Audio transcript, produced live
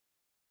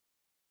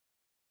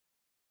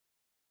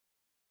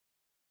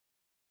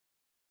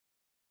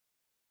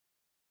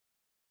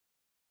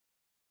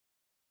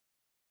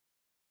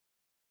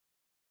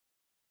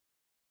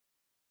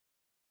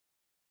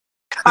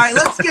All right,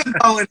 let's get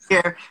going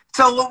here.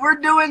 So what we're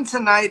doing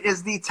tonight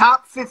is the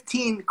top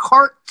 15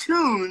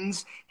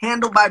 cartoons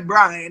handled by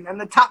Brian and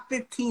the top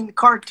 15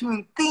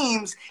 cartoon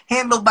themes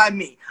handled by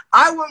me.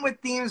 I went with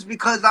themes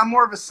because I'm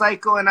more of a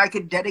psycho and I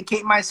could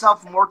dedicate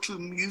myself more to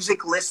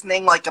music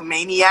listening like a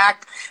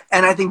maniac.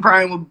 And I think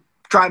Brian would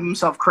drive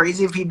himself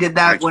crazy if he did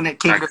that when it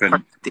came to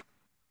cartoons.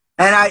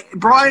 And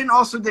Brian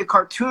also did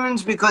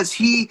cartoons because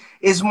he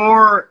is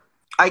more,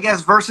 I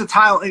guess,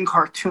 versatile in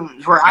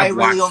cartoons, where I've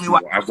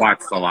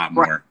watched a lot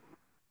more. Right.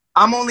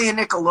 I'm only a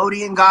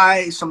Nickelodeon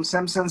guy, some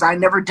Simpsons. I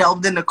never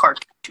delved into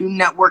Cartoon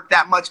Network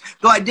that much,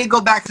 though I did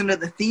go back into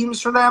the themes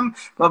for them,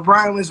 but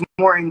Brian was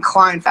more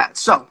inclined for that.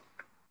 So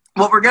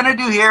what we're going to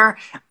do here,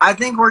 I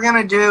think we're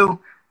going to do,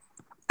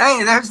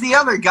 hey, there's the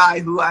other guy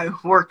who I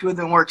worked with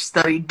and work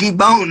study,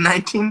 D-Bone,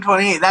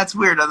 1928. That's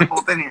weird, the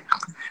whole thing here.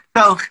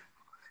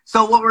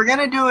 So what we're going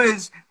to do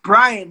is,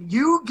 Brian,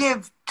 you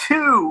give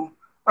two,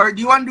 or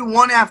do you want to do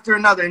one after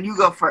another and you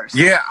go first?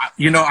 Yeah,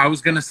 I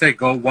was going to say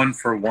go one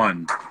for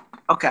one.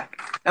 Okay.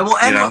 And we'll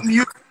end with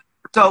music.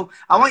 So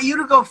I want you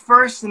to go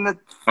first in the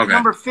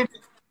number 50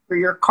 for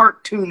your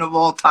cartoon of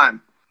all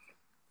time.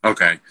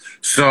 Okay.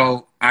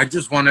 So I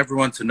just want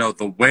everyone to know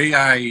the way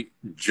I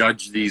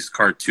judge these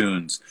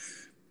cartoons,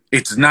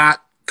 it's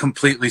not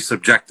completely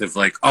subjective.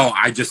 Like, oh,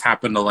 I just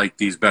happen to like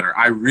these better.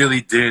 I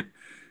really did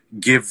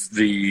give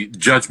the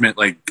judgment,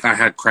 like I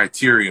had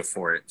criteria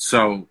for it.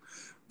 So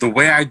the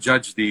way I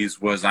judged these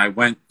was I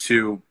went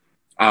to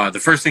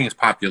the first thing is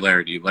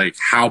popularity, like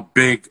how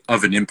big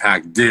of an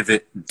impact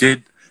did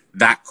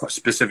that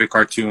specific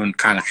cartoon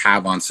kind of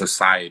have on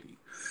society?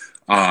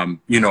 How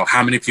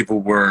many people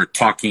were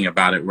talking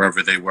about it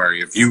wherever they were?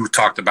 If you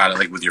talked about it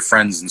like with your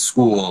friends in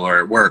school or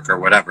at work or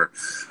whatever.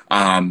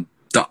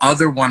 The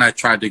other one I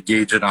tried to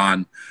gauge it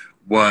on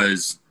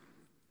was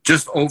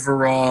just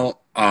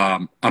overall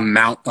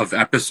amount of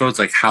episodes,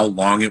 like how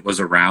long it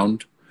was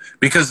around.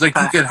 Because like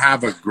you could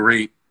have a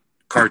great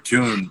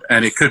cartoon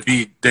and it could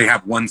be they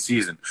have one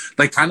season,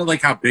 like kind of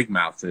like how Big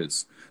Mouth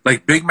is.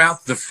 Like Big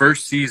Mouth, the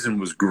first season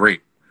was great,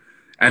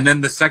 and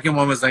then the second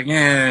one was like,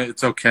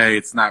 it's okay,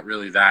 it's not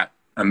really that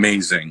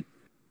amazing.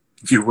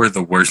 You were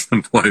the worst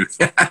employee.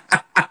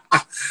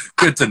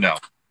 Good to know.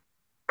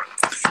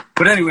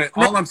 But anyway,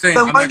 all I'm saying,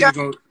 I'm not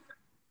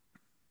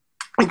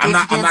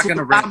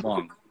gonna rant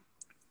long.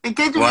 In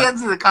case you get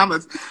into the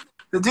comments,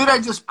 the dude I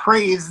just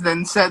praised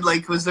and said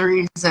like was the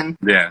reason.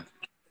 Yeah.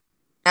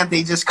 And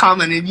they just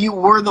commented, you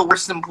were the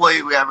worst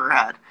employee we ever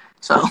had.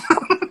 So,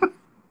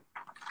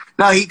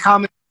 no, he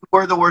commented, you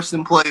were the worst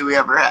employee we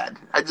ever had.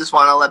 I just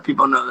want to let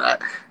people know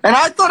that. And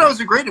I thought I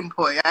was a great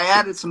employee. I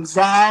added some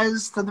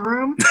zazz to the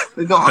room.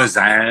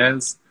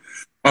 Zazz?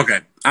 Okay,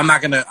 I'm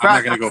not gonna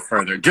go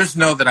further. Just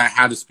know that I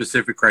had a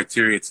specific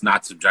criteria. It's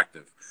not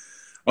subjective.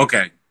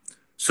 Okay,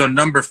 so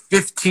number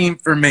 15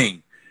 for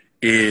me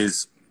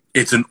is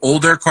it's an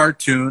older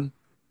cartoon.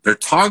 They're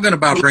talking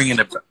about bringing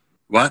it.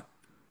 What?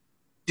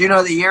 Do you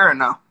know the year or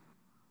no?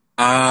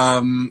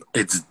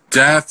 It's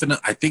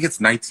definitely, I think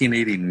it's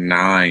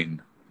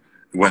 1989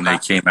 when they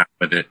came out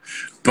with it.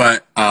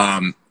 But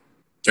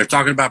they're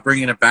talking about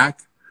bringing it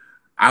back.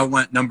 I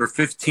went number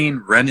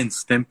 15, Ren and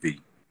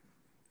Stimpy.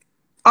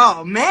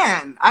 Oh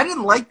man, I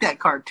didn't like that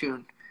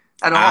cartoon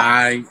at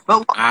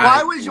all.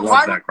 Why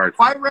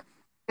Ren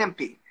and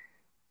Stimpy?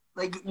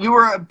 Like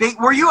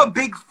were you a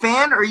big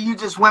fan, or you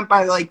just went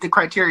by like the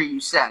criteria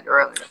you said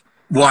earlier?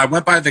 Well, I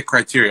went by the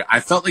criteria. I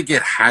felt like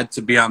it had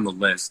to be on the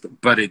list,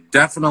 but it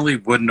definitely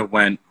wouldn't have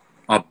went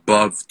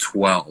above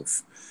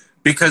 12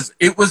 because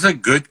it was a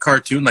good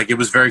cartoon. Like, it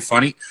was very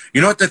funny.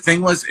 You know what the thing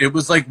was? It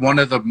was like one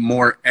of the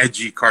more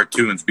edgy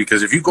cartoons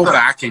because if you go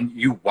back and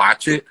you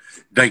watch it,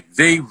 like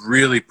they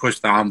really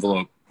pushed the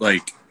envelope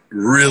like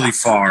really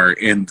far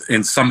in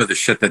some of the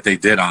shit that they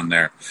did on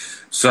there.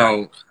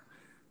 So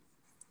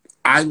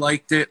I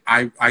liked it.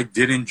 I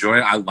did enjoy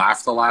it. I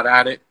laughed a lot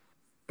at it,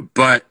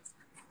 but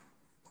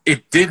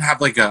it did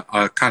have like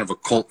a kind of a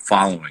cult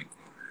following.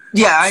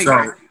 Yeah, I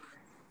agree.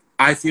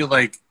 I feel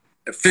like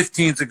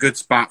 15 is a good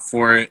spot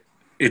for it.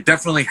 It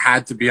definitely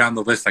had to be on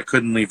the list. I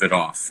couldn't leave it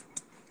off.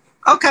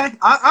 Okay,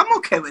 I'm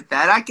okay with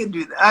that. I can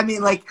do that. I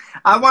mean, like,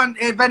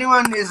 if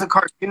anyone is a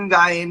cartoon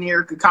guy in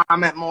here could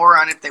comment more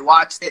on if they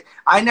watched it.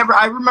 I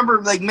remember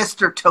like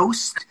Mr.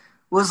 Toast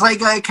was like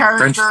a character.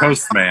 French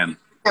Toast Man.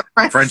 Yeah,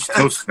 French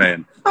Toast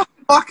Man.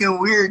 Fucking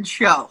weird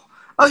show.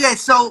 Okay,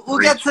 so we'll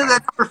get to the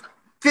number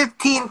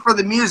 15 for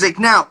the music.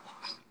 Now,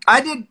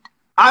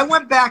 I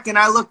went back and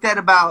I looked at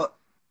about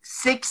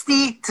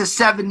 60 to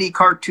 70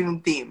 cartoon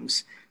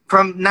themes.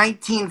 From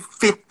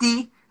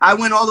 1950, I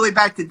went all the way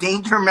back to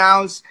Danger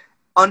Mouse,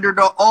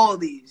 Underdog, all of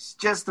these,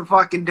 just to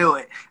fucking do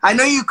it. I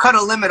know you cut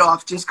a limit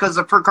off just because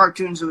for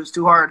cartoons it was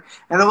too hard,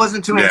 and there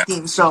wasn't too many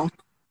themes, so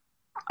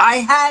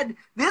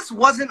this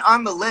wasn't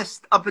on the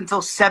list up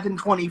until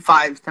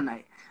 7:25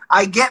 tonight.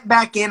 I get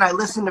back in, I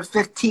listen to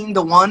 15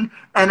 to 1,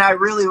 and I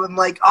really was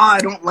like, I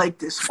don't like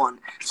this one.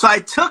 So I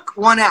took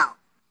one out,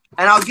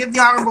 and I'll give the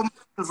honorable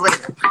mentions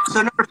later.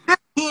 So number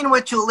 15,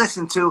 which you'll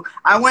listen to,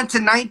 I went to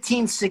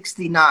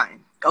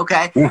 1969,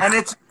 okay? Oof. And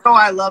it's a show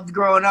I loved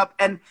growing up,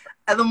 and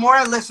And the more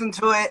I listened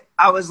to it,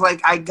 I was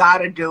like, I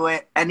gotta do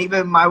it. And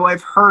even my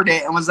wife heard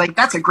it and was like,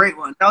 that's a great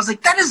one. And I was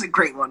like, that is a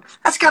great one.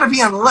 That's gotta be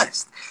on the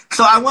list.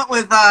 So I went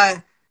with,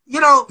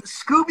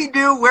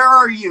 Scooby-Doo, Where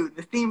Are You?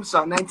 The theme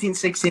song,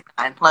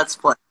 1969. Let's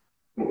play.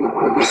 You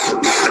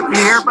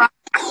hear, Brian?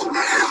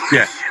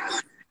 Yeah.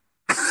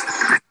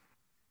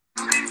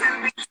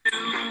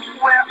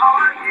 Where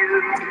are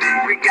you?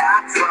 We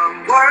got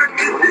some work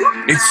to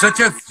do. It's such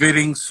a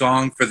fitting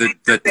song for the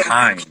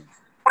time,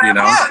 you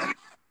know?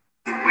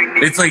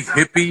 It's like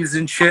hippies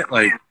and shit,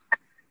 like.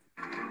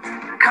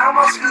 Come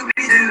on,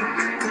 Scooby-Doo.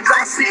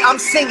 I'm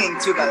singing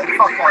too, by the way.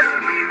 Fuck all you.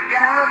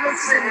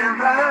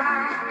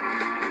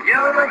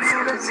 You're a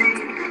beauty,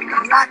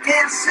 I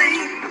can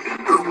see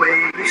the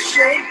way you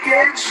shake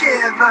and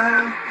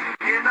shiver.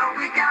 You know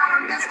we got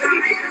a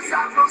mystery to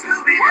solve from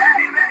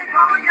Scooby-Doo. You make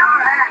all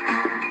your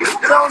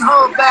act. Don't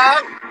hold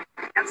back.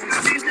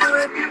 Scooby-Doo,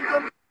 if you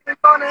come, you're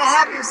gonna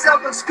have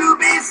yourself a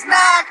Scooby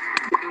snack.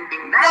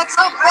 That's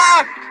a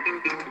fact.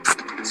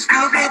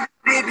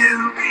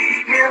 Scooby-Doo,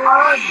 here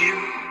are you.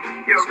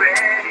 You're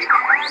ready,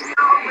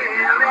 you're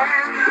willing.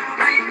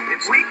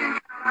 If we can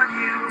count on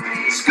you,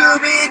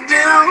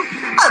 Scooby-Doo,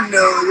 I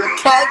know you'll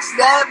catch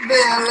that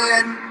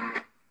villain.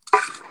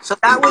 So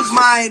that was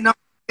my number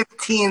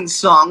 15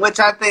 song, which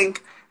I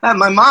think that's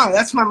my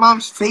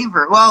mom's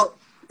favorite. Well,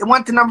 it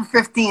went to number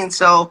 15,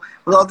 so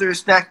with all due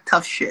respect,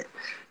 tough shit.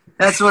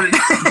 That's what it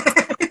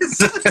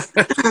is.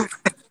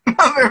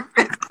 Number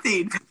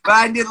 15. But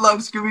I did love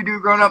Scooby-Doo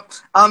growing up.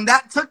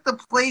 That took the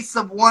place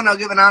of one I'll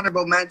give an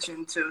honorable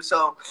mention to.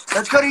 So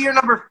let's go to your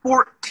number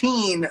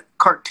 14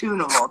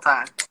 cartoon of all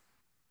time.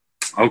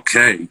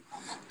 Okay.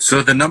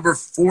 So the number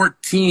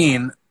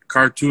 14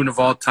 cartoon of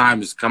all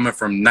time is coming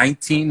from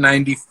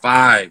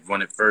 1995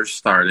 when it first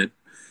started.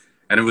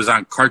 And it was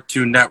on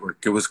Cartoon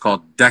Network. It was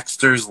called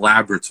Dexter's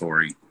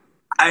Laboratory.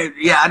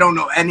 I don't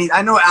know any.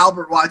 I know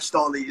Albert watched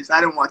all these. I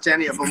didn't watch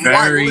any of them.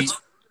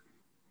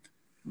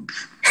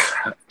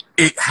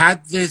 It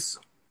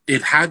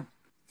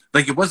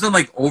wasn't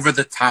like over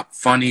the top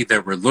funny.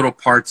 There were little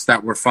parts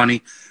that were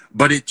funny,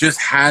 but it just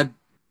had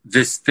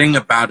this thing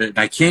about it. And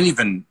I can't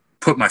even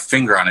put my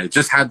finger on it. It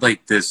just had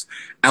like this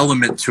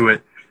element to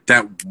it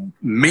that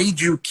made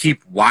you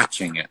keep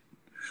watching it.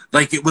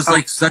 Like it was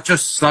like such a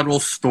subtle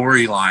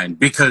storyline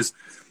because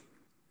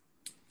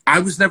I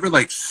was never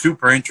like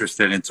super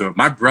interested into it.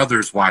 My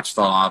brothers watched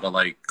a lot of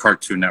like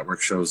Cartoon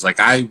Network shows. Like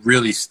I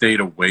really stayed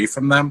away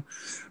from them,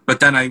 but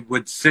then I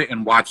would sit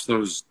and watch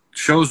those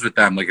shows with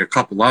them, like a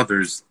couple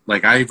others.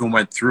 Like I even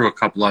went through a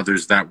couple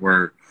others that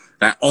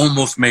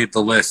almost made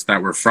the list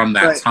that were from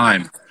that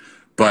time.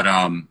 But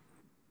I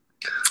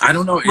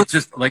don't know. It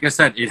just, like I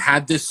said, it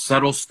had this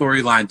subtle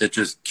storyline that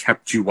just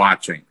kept you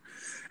watching.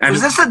 And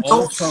was this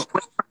Adult Swim?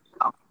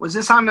 Was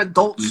this on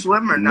Adult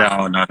Swim or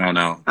not?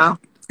 No. Oh?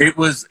 It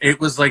was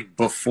like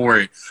before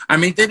it. I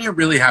mean, they didn't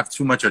really have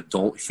too much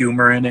adult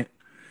humor in it.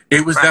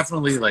 It was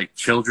definitely like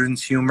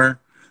children's humor,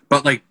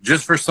 but like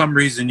just for some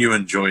reason you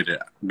enjoyed it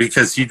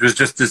because he was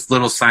just this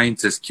little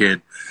scientist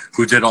kid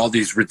who did all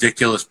these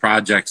ridiculous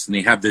projects, and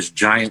he had this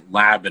giant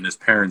lab in his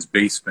parents'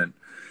 basement,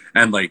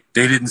 and like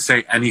they didn't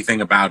say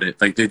anything about it.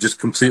 Like they just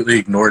completely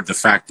ignored the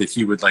fact that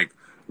he would like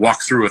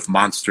walk through with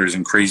monsters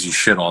and crazy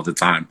shit all the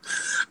time.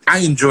 I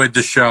enjoyed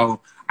the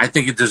show. I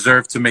think it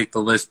deserved to make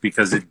the list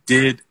because it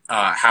did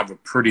have a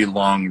pretty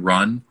long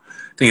run. I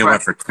think it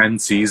went for 10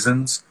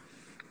 seasons.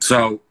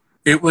 So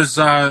it was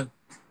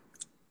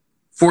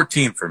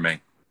 14 for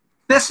me.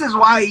 This is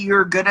why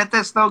you're good at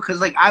this, though,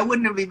 because like I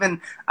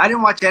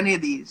didn't watch any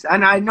of these.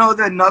 And I know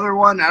that another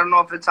one, I don't know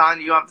if it's on,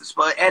 you don't have to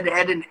spoil it.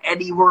 Ed and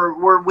Eddie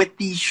were with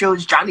these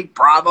shows, Johnny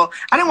Bravo.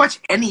 I didn't watch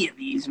any of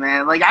these,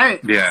 man. Like I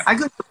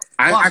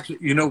actually,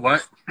 you know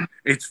what?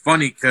 It's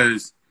funny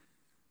because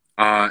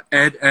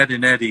Ed,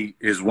 and Eddie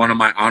is one of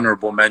my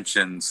honorable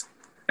mentions,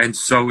 and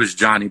so is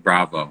Johnny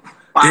Bravo.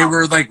 Wow. They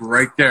were like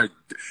right there.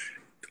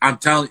 I'm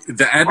telling you,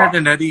 the Ed,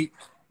 and Eddie,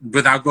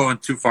 without going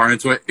too far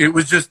into it, it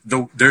was just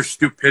their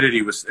stupidity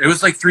it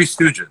was like Three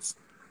Stooges.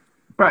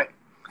 Right.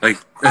 Like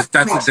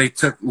that's what they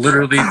took,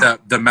 literally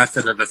the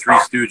method of the Three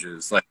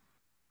Stooges, like,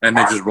 and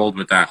they just rolled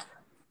with that.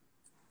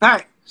 All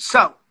right.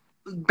 So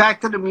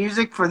back to the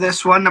music for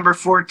this one, number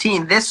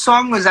 14. This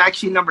song was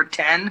actually number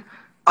 10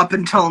 up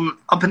until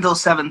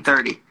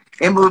 7:30.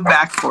 It moved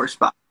back 4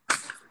 spots.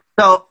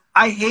 So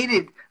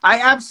I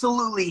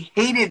absolutely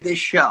hated this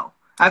show.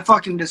 I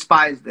fucking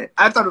despised it.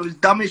 I thought it was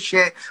dumb as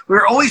shit. We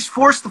were always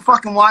forced to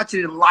fucking watch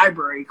it in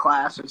library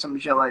class or some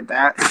shit like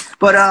that.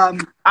 But I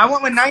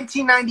went with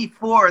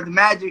 1994, The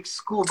Magic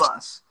School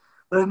Bus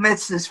with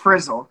Mrs.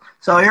 Frizzle.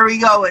 So here we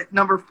go at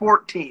number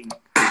 14.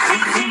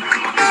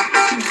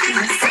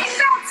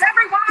 Seatbelts,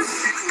 everyone!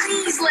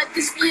 Please let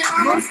this be a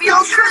normal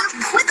field trip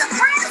with a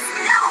friend.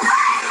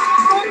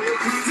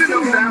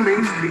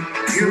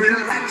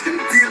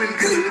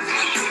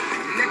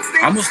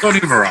 I almost don't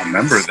even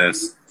remember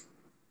this.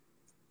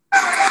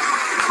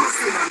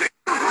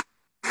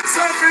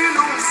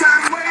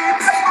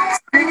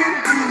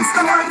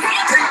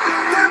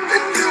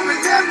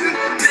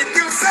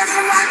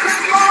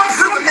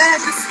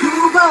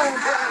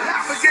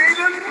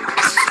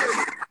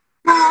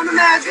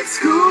 magic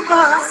school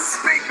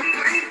bus.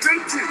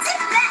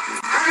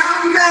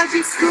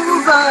 Magic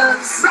school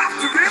bus.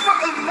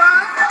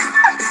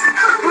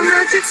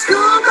 Magic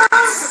school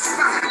bus.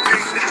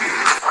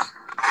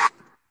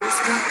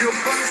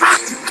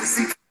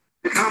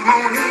 Come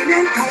on in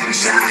and don't be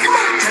shy.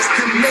 Just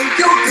to make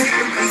your day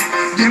complete.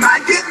 You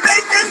might get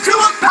baked into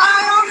a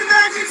pie on the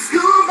magic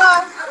school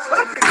bus.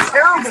 What a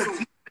terrible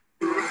team.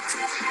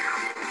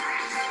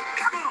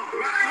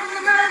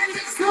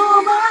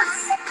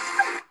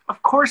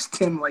 Of course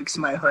Tim likes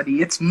my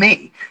hoodie. It's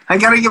me. I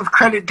gotta give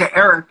credit to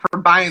Eric for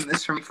buying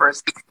this for me for a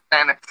Secret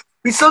Santa.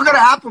 We still go to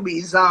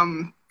Applebee's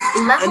and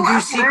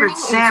do Secret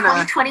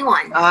Santa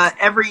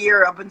every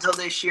year up until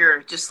this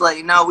year. Just to let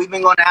you know, we've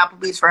been going to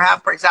Applebee's for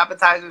half price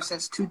appetizers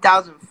since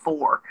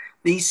 2004.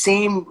 These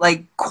same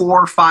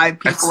core 5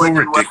 people. That's so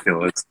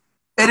ridiculous.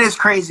 It is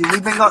crazy.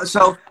 We've been going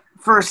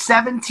for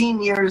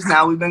 17 years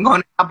now, we've been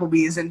going to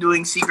Applebee's and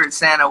doing Secret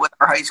Santa with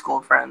our high school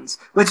friends,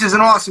 which is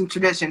an awesome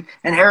tradition.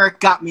 And Eric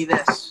got me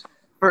this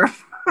for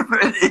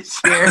this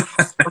year.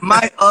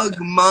 My UGG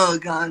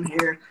mug on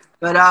here.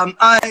 But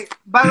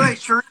by the way,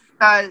 Sharif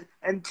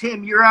and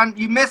Tim,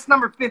 you missed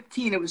number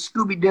 15. It was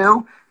Scooby-Doo,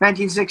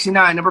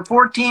 1969. Number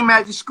 14,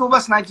 Magic School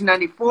Bus,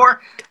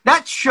 1994.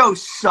 That show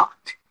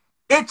sucked.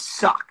 It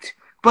sucked.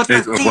 But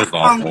the theme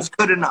song was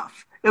good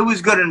enough. It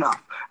was good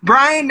enough.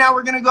 Brian, now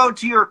we're going to go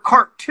to your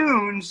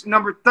cartoons,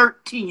 number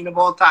 13 of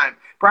all time.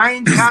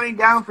 Brian's counting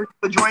down for you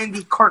to join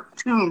the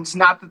cartoons,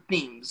 not the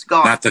themes.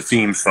 Go on. Not the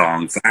theme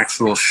songs,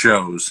 actual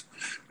shows.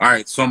 All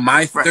right, so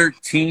my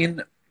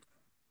 13,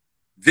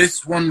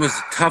 this one was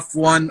a tough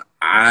one.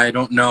 I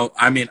don't know.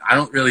 I mean, I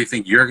don't really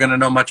think you're going to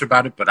know much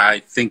about it, but I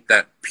think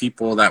that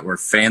people that were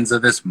fans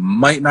of this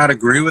might not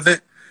agree with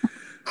it.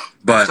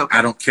 But okay.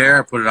 I don't care.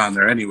 I put it on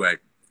there anyway.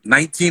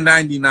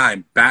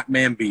 1999,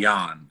 Batman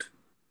Beyond.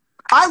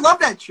 I love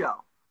that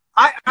show.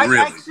 I really?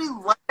 actually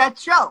like that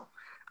show.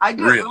 I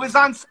do. Really? It was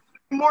on Saturday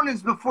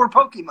mornings before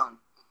Pokemon.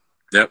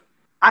 Yep.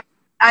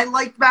 I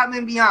liked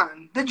Batman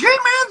Beyond. The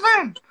J-Man's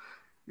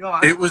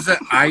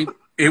in.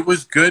 It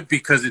was good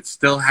because it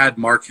still had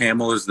Mark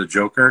Hamill as the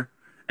Joker,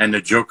 and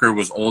the Joker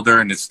was older,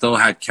 and it still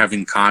had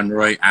Kevin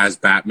Conroy as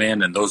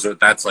Batman, and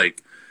that's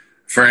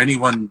for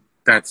anyone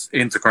that's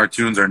into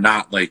cartoons or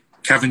not,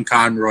 Kevin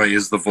Conroy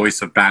is the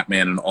voice of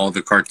Batman in all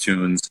the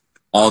cartoons,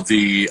 all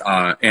the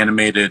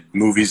animated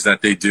movies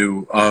that they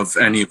do of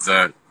any of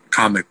the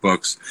comic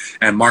books,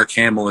 and Mark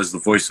Hamill is the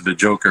voice of the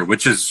Joker,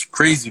 which is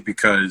crazy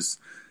because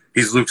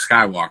he's Luke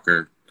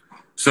Skywalker.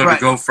 So to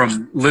go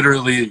from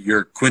literally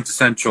your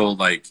quintessential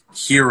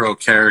hero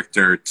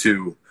character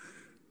to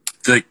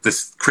the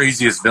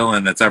craziest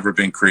villain that's ever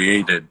been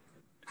created,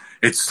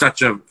 it's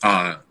such a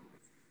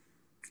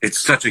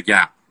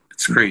gap.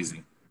 It's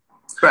crazy.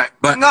 Right.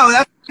 But no,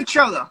 that's a good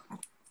show though.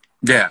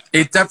 Yeah,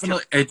 it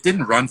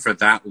didn't run for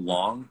that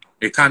long.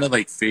 It kind of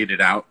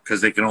faded out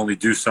because they can only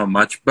do so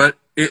much, but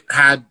it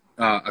had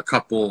a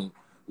couple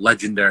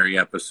legendary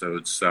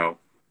episodes, so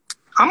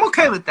I'm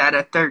okay with that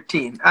at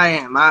 13. I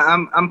am.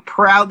 I'm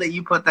proud that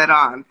you put that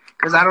on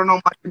because I don't know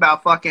much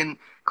about fucking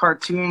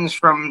cartoons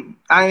from.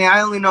 I mean,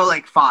 I only know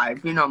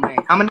 5. You know me.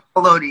 I'm a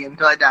Nickelodeon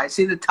until I die.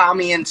 See the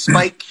Tommy and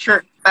Spike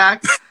shirt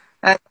back?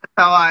 That's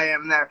how I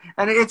am there.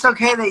 And it's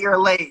okay that you're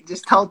late.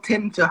 Just tell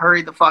Tim to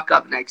hurry the fuck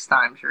up next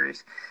time,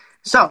 Sharice.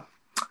 So, all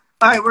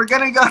right, we're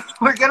gonna go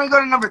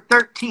to number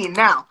 13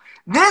 now.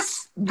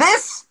 This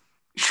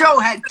show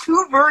had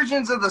 2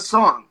 versions of the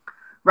song,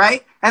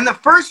 right? And the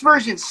first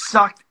version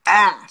sucked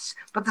ass,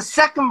 but the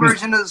second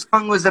version of the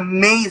song was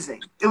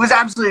amazing. It was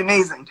absolutely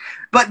amazing.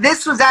 But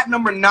this was at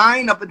number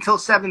 9 up until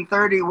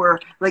 7:30, where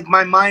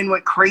my mind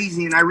went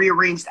crazy and I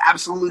rearranged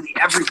absolutely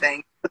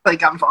everything.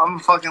 It's I'm a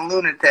fucking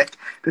lunatic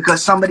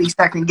because somebody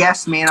second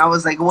guessed me, and I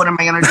was like, what am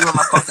I gonna do with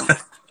my fucking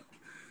life?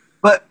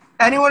 But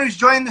anyone who's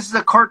joined, this is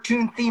a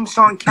cartoon theme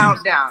song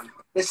countdown.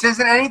 This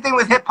isn't anything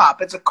with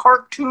hip-hop. It's a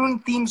cartoon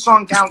theme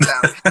song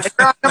countdown. And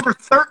you're on number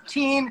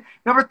 13.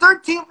 Number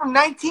 13 from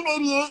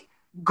 1988,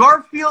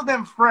 Garfield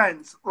and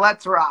Friends.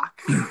 Let's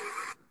rock.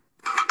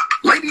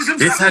 Ladies and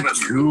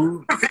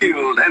gentlemen,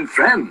 Garfield and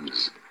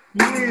Friends.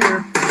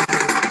 Yeah.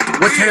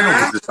 What channel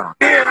is this on?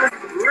 Here.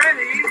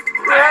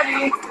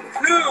 Ready to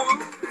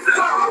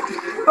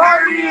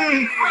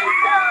party.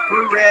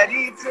 We're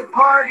ready to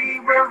party.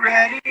 We're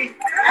ready.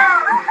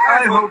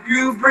 I hope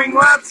you bring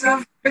lots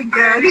of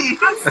spaghetti.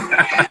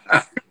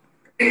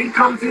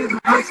 Come to the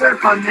place where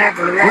fun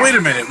never ends.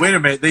 Wait a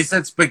minute. They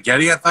said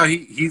spaghetti? I thought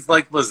he's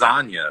like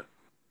lasagna.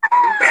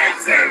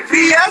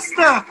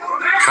 Fiesta.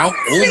 How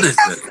old is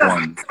this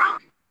one?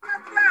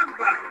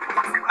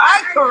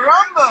 Ay,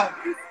 caramba.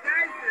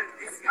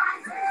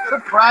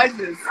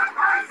 Surprises.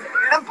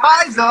 And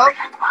pies up.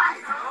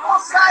 All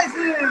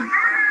sizes.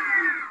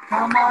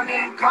 Come on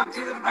in, come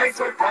to the place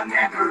where fun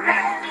never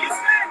ends.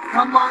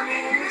 Come on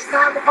in, it's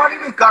time to party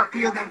with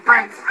Garfield and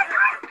Friends.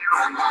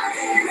 Come on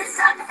in, it's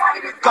time to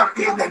party with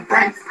Garfield and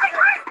Friends.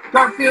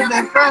 Garfield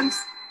and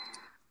Friends.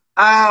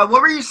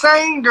 What were you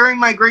saying during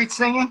my great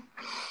singing?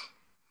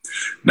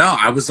 No,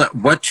 I was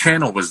what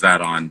channel was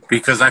that on?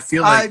 Because I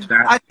feel like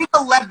that. I think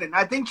 11.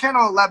 I think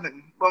channel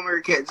 11 when we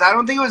were kids. I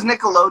don't think it was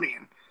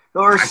Nickelodeon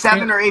or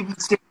 7 or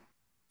ABC.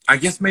 I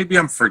guess maybe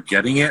I'm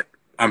forgetting it.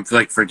 I'm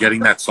like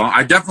forgetting that song.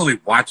 I definitely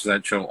watch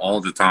that show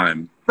all the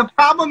time. The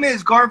problem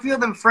is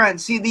Garfield and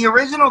Friends. See, the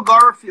original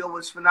Garfield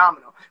was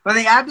phenomenal. When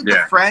they added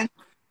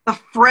the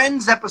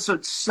Friends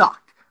episode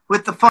sucked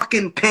with the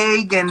fucking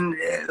pig and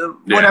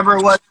whatever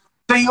it was.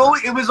 So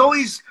it was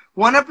always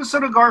one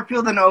episode of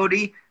Garfield and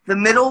Odie. The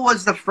middle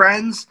was the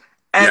Friends,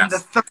 and the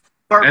third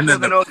Garfield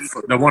and then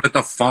Odie. The one at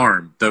the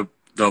farm, the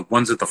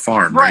ones at the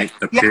farm, right?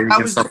 The pig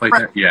and stuff like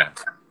that. Yeah.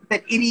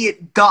 That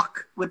idiot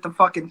duck with the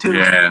fucking tooth.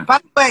 Yeah. By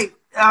the way,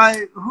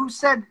 who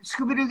said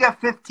Scooby-Doo got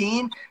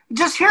 15?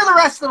 Just hear the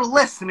rest of the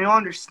list and you'll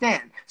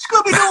understand.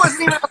 Scooby-Doo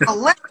wasn't even on the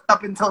list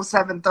up until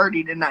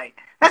 7:30 tonight.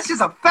 That's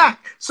just a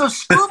fact. So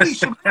Scooby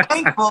should be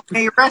thankful,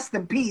 may rest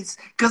in peace,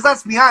 because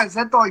let's be honest,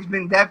 that dog's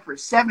been dead for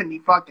 70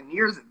 fucking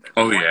years at this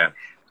point. Yeah.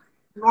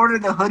 Order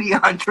the hoodie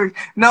on Tree.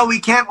 No,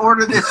 we can't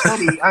order this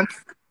hoodie on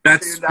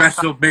That's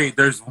special made.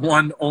 There's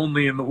one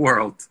only in the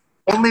world.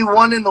 Only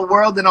one in the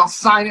world, and I'll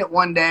sign it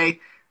one day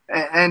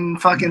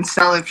and fucking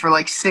sell it for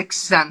like 6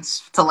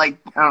 cents to, like,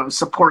 I don't know,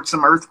 support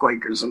some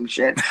earthquake or some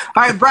shit.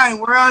 All right, Brian,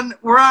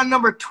 we're on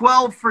number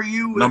 12 for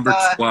you. Number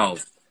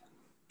 12.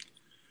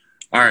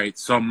 All right,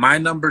 so my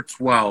number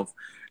 12,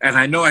 and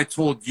I know I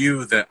told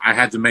you that I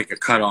had to make a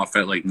cutoff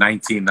at like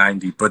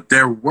 1990, but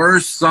there were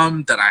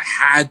some that I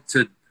had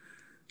to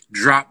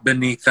drop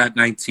beneath that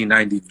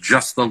 1990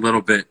 just a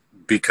little bit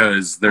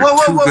because they're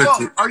too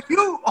good. Are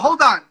you?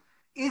 Hold on.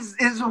 Is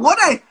what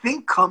I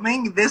think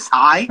coming this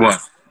high?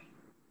 What?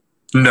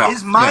 No.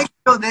 Is my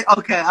show that?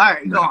 Okay, all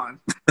right, go on.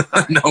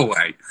 No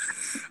way.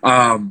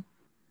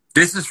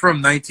 This is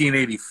from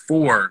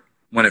 1984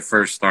 when it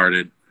first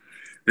started.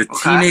 The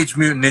Teenage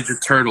Mutant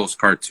Ninja Turtles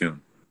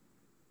cartoon.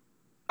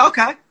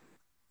 Okay.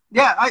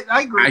 Yeah,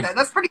 I agree with that.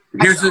 That's pretty.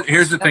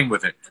 Here's the thing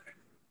with it.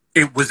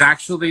 It was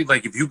actually,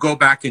 like, if you go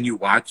back and you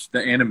watch, the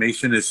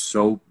animation is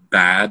so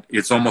bad,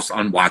 it's almost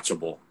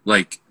unwatchable.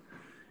 Like,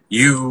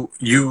 you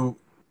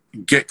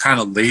get kind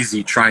of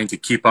lazy trying to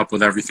keep up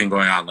with everything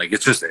going on. Like,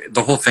 it's just,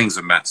 the whole thing's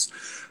a mess.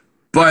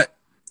 But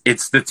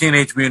it's the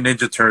Teenage Mutant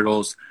Ninja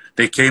Turtles.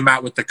 They came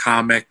out with the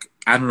comic.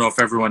 I don't know if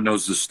everyone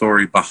knows the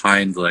story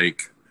behind,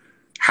 like,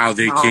 how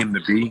they came to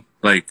be.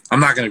 Like, I'm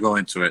not going to go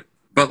into it.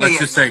 But let's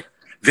just say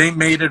they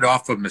made it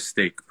off a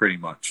mistake, pretty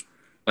much.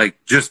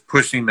 Like, just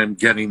pushing them,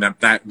 getting them,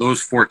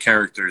 those 4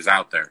 characters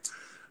out there.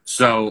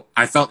 So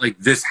I felt like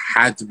this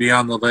had to be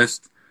on the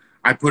list.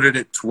 I put it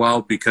at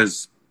 12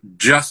 because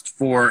just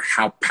for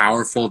how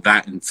powerful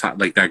that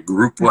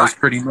group was,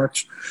 pretty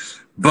much.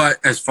 But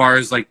as far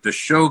as like the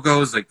show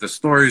goes, like the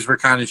stories were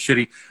kind of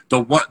shitty.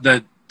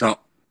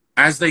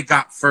 As they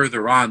got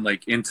further on,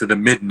 like into the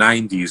mid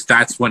 90s,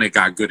 that's when it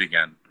got good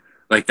again.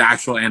 Like the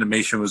actual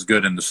animation was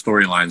good and the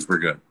storylines were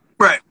good.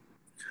 Right.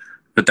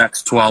 But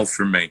that's 12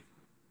 for me.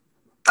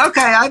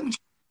 Okay, I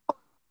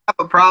have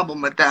a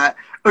problem with that.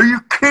 Are you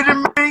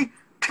kidding me?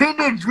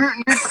 Teenage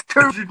Mutant Ninja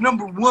Turtles is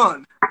number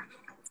 1.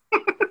 All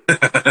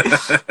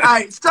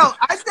right, so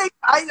I think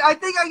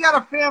I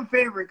got a fan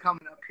favorite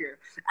coming up here.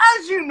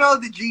 As you know,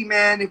 the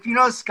G-Man, if you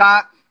know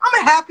Scott,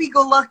 I'm a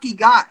happy-go-lucky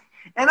guy.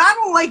 And I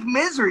don't like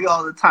misery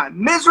all the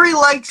time. Misery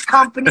likes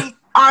company.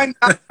 I'm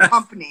not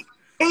company.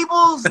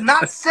 Table's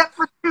not set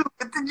for 2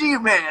 with the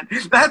G-Man.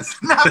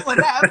 That's not what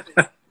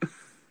happened.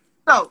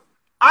 So,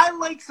 I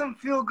like some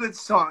feel-good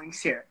songs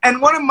here.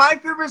 And one of my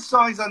favorite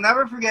songs I'll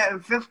never forget, in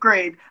 5th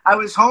grade, I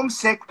was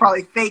homesick,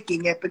 probably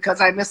faking it because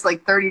I missed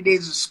like 30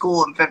 days of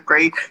school in 5th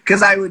grade.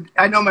 Because I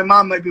know my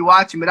mom might be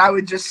watching, but I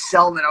would just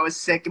sell that I was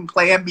sick and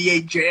play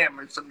NBA Jam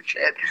or some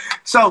shit.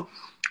 So,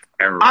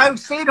 I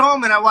stayed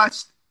home and I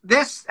watched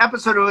this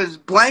episode. It was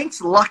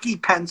Blank's Lucky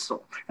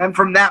Pencil. And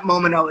from that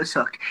moment, I was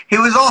hooked. He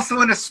was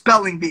also in a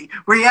spelling bee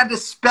where he had to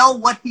spell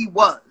what he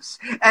was.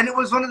 And it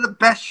was one of the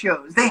best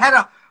shows. They had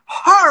a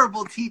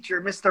horrible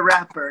teacher, Mr.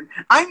 Ratburn.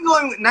 I'm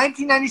going with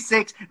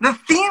 1996, the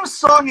theme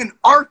song in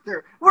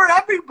Arthur. We're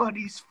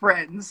everybody's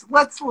friends.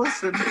 Let's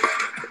listen.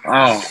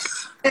 Oh.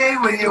 Hey,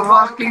 when you're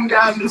walking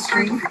down the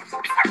street,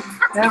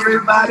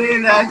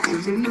 everybody that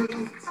you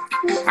meet.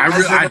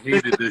 I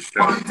hated this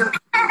show.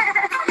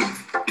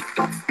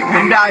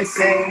 And I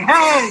say,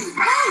 hey,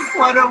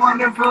 what a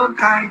wonderful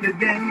kind of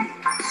day.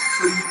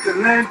 So you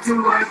can learn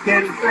to work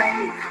and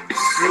play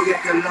and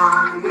get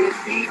along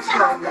with each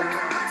other.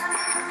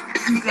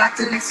 You got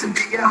to listen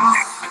to your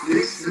heart,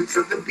 listen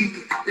to the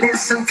beat,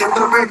 listen to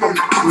the rhythm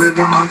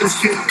on the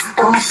street.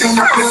 Open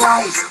up your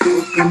eyes,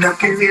 open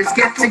up your ears,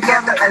 get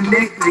together and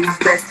make things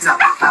better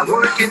by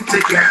working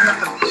together.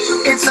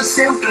 It's a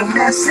simple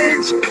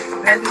message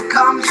and it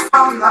comes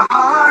from the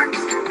heart.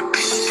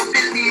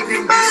 Believe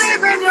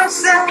in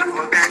yourself,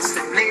 well, that's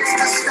the place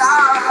to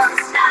start.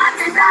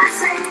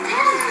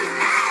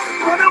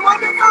 What a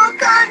wonderful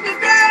kind of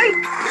day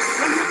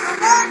when you can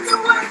learn to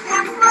work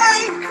and play.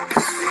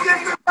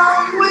 Get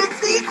along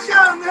with each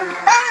other.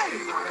 Hey!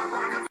 What a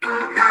wonderful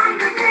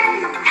kind of day.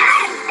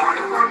 Hey! What a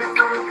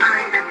wonderful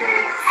kind of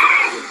day.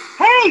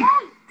 Hey!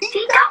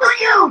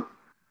 TW!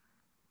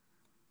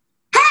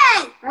 Hey!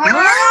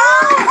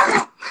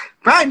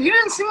 Brian, you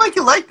didn't seem like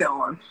you liked that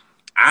one.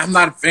 I'm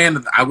not a fan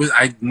of.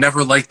 I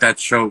never liked that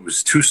show. It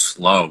was too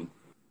slow.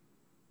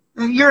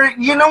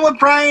 You know what,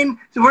 Brian?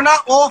 We're not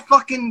all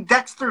fucking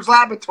Dexter's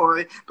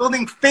Laboratory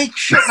building fake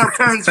shit in our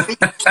parents' face.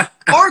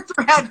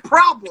 Arthur had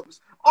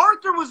problems.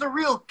 Arthur was a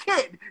real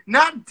kid,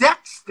 not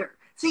Dexter.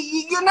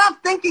 See, you're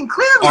not thinking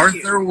clearly.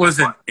 Arthur was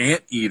an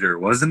anteater,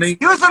 wasn't he?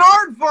 He was an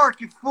aardvark,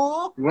 you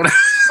fool. What?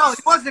 No, he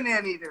was an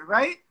anteater,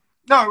 right?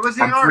 No, it was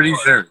an aardvark. I'm pretty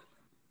sure.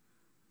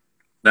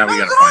 Now we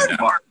No, gotta he's an find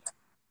aardvark. out.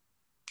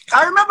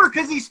 I remember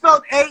because he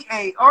spelled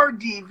Aardvark.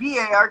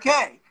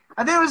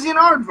 I think it was an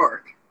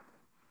aardvark.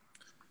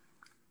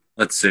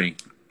 Let's see.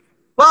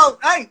 Well,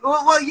 hey,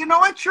 well, you know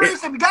what,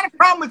 Therese? If you got a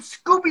problem with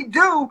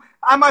Scooby-Doo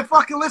on my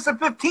fucking list of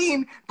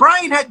 15,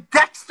 Brian had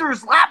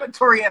Dexter's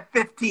Laboratory at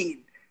 15.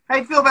 How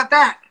you feel about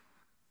that?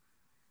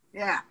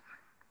 Yeah.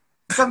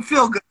 Doesn't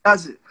feel good,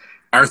 does it?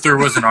 Arthur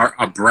was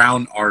a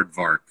brown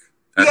aardvark.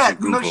 That's Yeah, what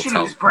Google no shit, he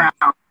tells was me.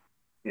 brown.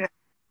 Yeah.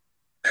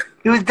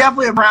 He was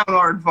definitely a brown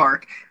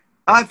aardvark.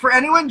 For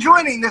anyone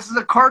joining, this is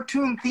a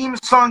cartoon theme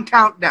song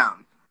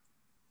countdown.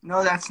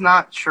 No, that's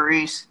not,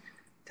 Therese.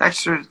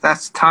 Dexter,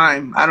 that's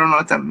time. I don't know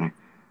what that means.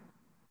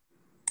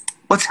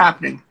 What's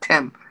happening?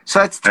 Tim. So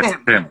that's Tim.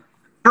 That's Tim.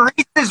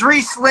 Therese is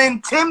Reese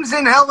Lynn. Tim's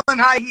in Hell in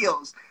High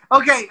Heels.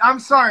 Okay, I'm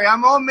sorry.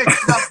 I'm all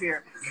mixed up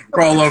here.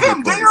 We're all over Tim,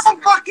 the get your place.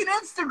 own fucking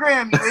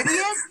Instagram, you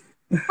idiot.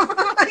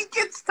 Like,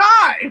 it's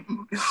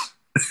time.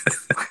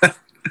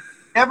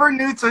 Never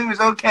knew till he was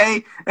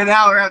okay an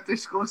hour after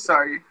school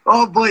started.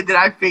 Oh, boy, did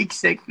I fake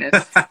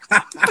sickness.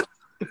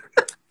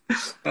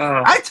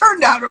 I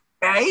turned out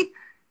okay.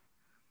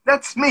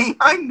 That's me.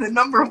 I'm the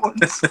number one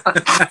son.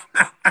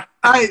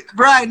 All right,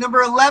 Brian,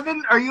 number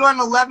 11. Are you on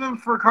 11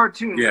 for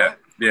cartoons? Yeah, Right?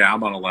 yeah,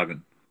 I'm on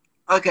 11.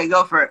 Okay,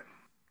 go for it.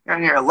 You're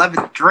on your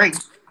 11th drink,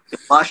 you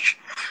lush.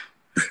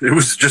 It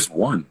was just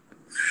one.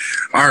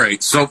 All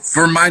right, so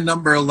for my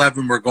number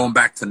 11, we're going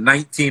back to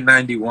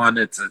 1991.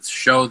 It's a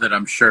show that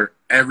I'm sure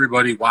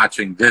everybody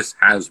watching this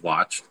has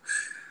watched.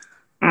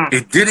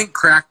 It didn't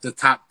crack the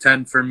top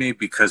 10 for me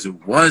because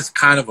it was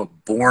kind of a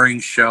boring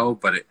show,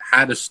 but it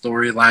had a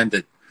storyline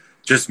that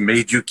just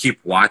made you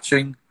keep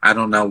watching. I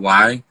don't know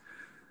why.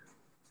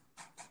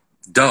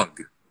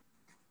 Doug.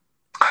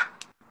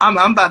 I'm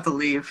about to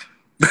leave.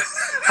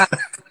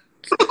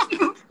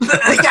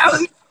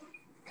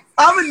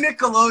 I'm a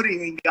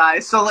Nickelodeon guy,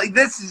 so like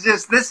this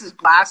is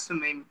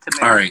blasphemy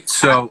to me. All right,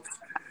 so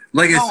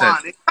like Go I said,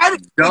 on. Try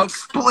to Doug.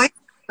 explain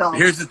yourself.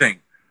 Here's the thing.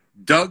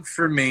 Doug,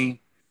 for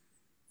me,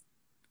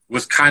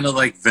 was kind of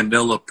like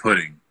vanilla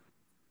pudding.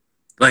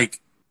 Like,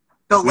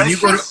 Delicious. when you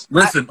go to,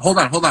 listen, hold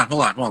on.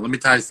 Let me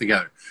tie this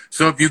together.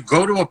 So if you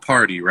go to a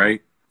party,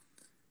 right,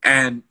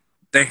 and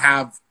they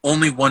have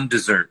only one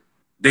dessert,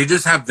 they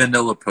just have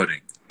vanilla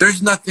pudding.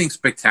 There's nothing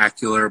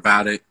spectacular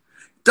about it.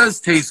 It does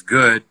taste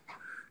good.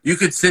 You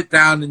could sit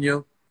down and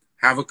you'll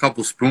have a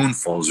couple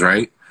spoonfuls,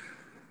 right?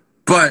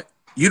 But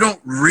you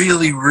don't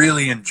really,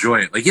 really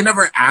enjoy it. Like, you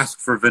never ask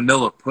for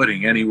vanilla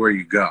pudding anywhere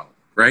you go,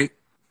 right?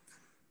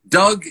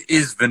 Doug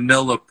is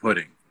vanilla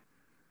pudding.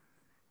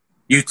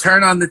 You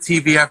turn on the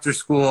TV after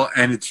school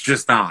and it's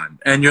just on.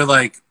 And you're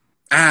like,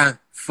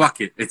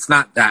 fuck it. It's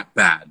not that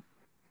bad.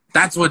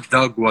 That's what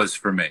Doug was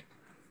for me.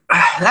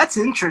 That's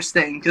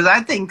interesting because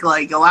I think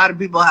like a lot of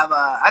people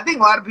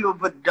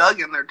put Doug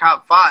in their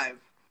top 5.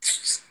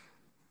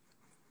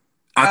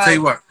 I'll tell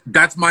you what,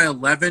 that's my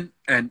 11,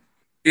 and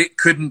it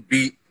couldn't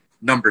beat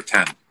number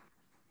 10.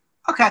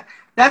 Okay,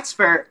 that's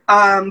fair.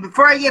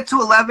 Before I get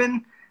to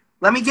 11,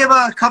 let me give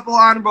a couple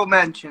honorable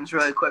mentions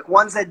really quick.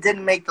 Ones that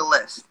didn't make the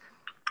list.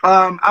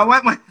 I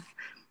went with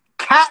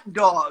Cat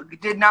Dog.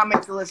 Did not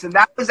make the list, and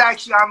that was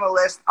actually on the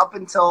list up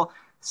until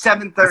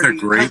 7:30. It's a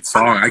great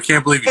song. I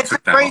can't believe you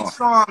took that off. It's a great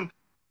song.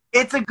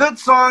 It's a good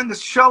song. The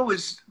show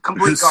is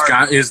complete garbage.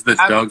 Scott is the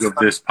Doug of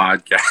this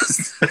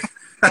podcast.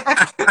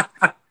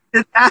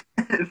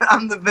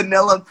 I'm the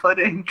vanilla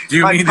pudding. Do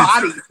you My mean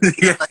body?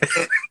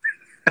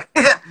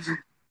 Yeah.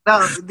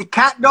 No, the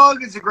Cat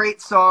Dog is a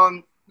great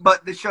song,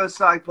 but the show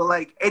sucked. But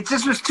like, it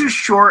just was too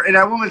short, and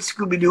I went with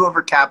Scooby Doo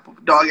over Cat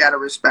Dog out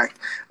of respect.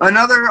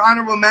 Another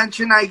honorable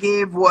mention I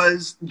gave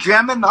was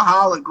Gem and the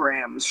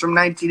Holograms from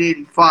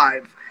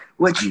 1985,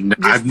 which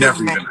I've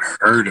never even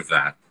heard of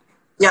that.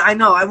 Yeah, I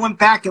know. I went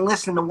back and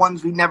listened to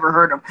ones we never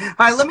heard of. All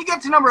right, let me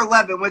get to number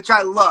 11, which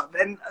I love.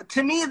 And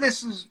to me,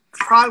 this is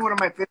probably one of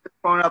my favorites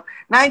growing up.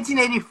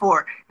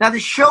 1984. Now, the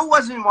show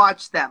wasn't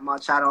watched that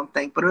much, I don't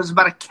think, but it was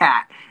about a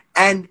cat.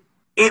 And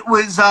it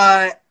was,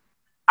 I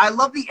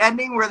love the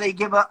ending where they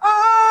give a,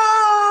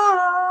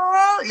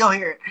 oh, you'll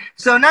hear it.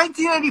 So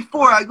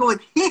 1984, I go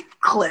with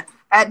Heathcliff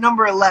at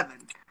number 11.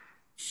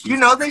 You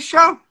know this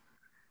show?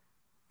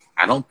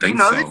 I don't think You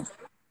know so. this?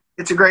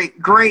 It's a great,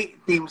 great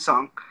theme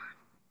song.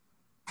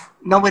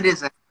 No, it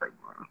isn't.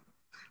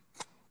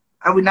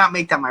 I would not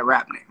make that my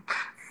rap name.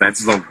 That's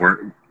the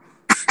word.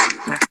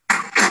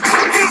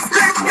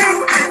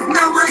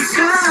 No one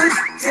should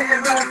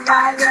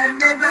terrify the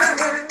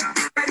neighborhood.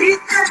 He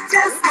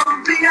just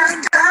won't be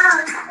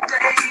undone.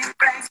 Playing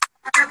pranks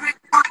on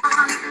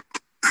everyone.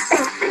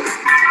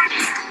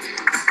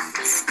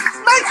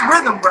 Nice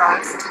rhythm,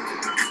 Brian.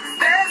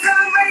 There's a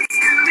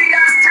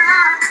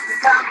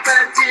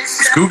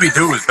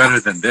Scooby-Doo is better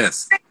than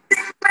this.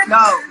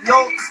 No,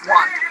 you'll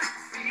watch.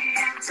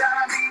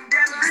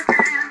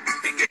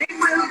 The game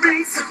will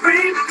be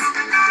supreme,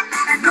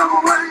 and no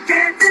one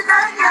can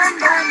deny.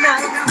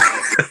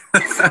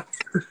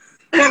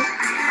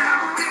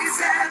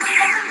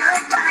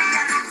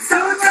 So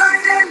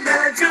join in the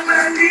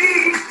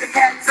jubilee. The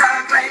cats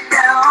are right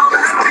now.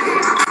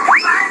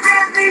 Find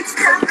them each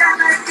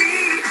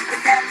melody. The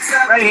cats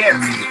are Right here.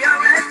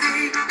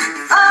 already.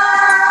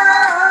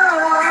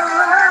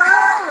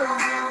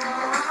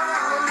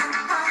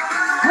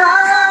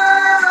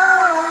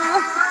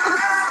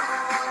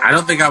 I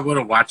don't think I would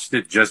have watched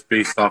it just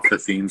based off the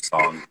theme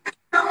song.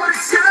 No one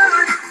should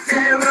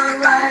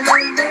terrorize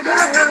the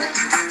neighborhood,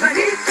 but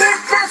if it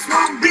just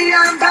won't be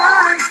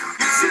undone,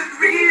 you should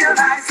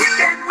realize you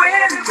can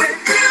win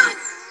with you.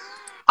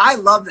 I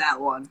love that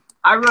one.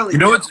 I really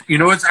You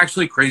know what's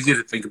actually crazy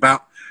to think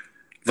about?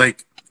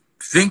 Like,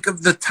 think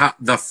of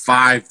the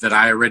 5 that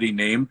I already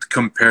named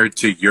compared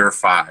to your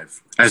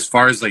 5 as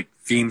far as like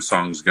theme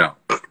songs go.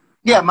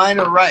 Yeah, mine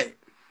are right.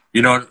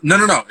 You know,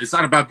 no. It's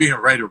not about being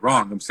right or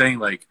wrong. I'm saying,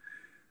 like,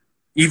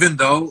 even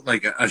though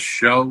like a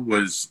show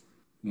was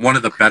one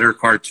of the better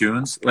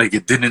cartoons, like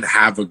it didn't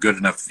have a good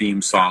enough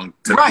theme song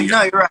to be You're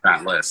on right.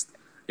 that list.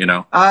 You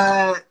know?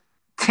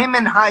 Tim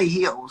in High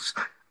Heels.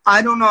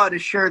 I don't know how to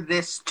share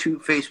this to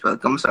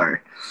Facebook. I'm sorry.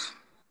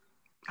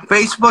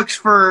 Facebook's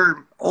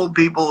for old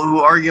people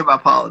who argue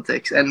about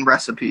politics and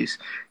recipes.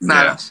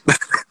 Not us.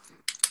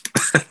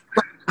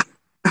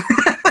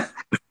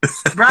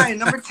 Brian,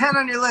 number 10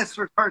 on your list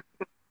for cartoons.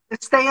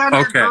 Just stay on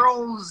your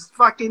girls'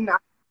 fucking...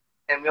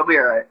 And you'll be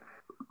all right.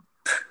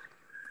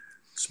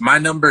 It's my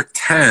number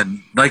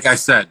 10. Like I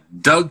said,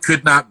 Doug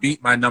could not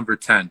beat my number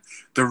 10.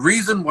 The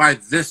reason why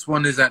this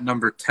one is at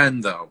number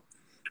 10, though,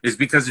 is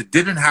because it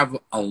didn't have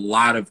a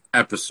lot of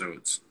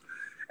episodes.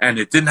 And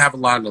it didn't have a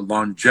lot of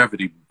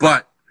longevity.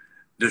 But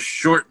the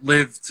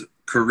short-lived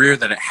career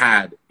that it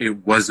had,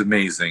 it was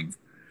amazing.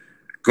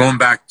 Going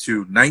back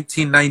to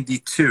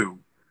 1992,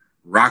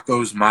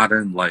 Rocko's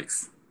Modern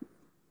Life.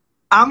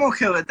 I'm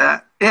okay with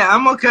that. Yeah,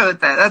 I'm okay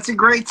with that. That's a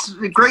great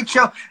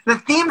show. The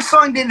theme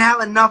song didn't have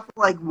enough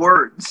like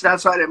words.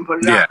 That's why I didn't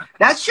put it out.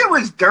 That shit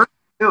was dirty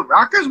too.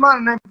 Rocko's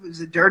Modern Life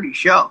was a dirty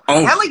show.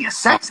 Oh, it had like a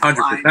sex 100%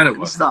 line it and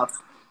was.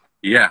 stuff.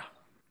 Yeah.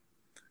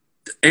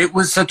 It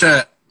was such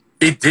a...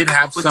 It did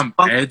have some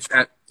edge.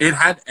 It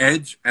had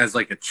edge as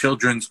like a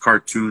children's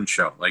cartoon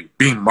show, like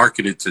being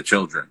marketed to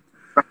children.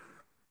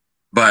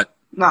 But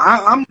no,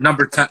 I'm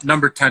number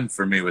 10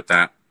 for me with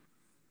that.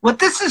 What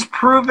this is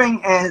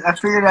proving, and I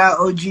figured out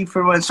OG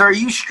for one. So are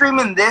you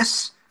streaming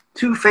this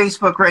to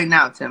Facebook right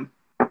now, Tim?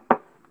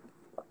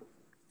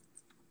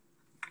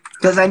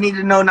 Because I need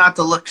to know not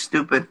to look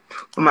stupid.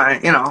 I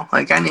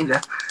need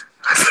to...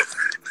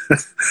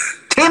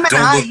 Tim and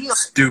Don't look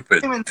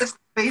stupid. Tim and this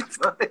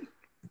Facebook.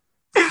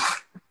 I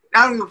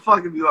don't give a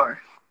fuck if you are.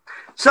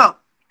 So, all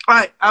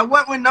right, I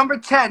went with number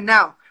 10.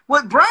 Now,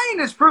 what Brian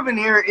has proven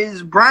here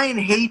is Brian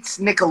hates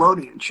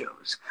Nickelodeon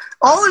shows.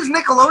 All his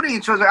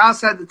Nickelodeon shows are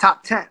outside the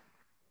top 10.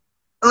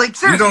 Like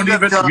seriously,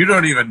 you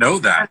don't even know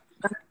that.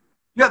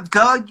 You have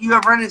Doug. You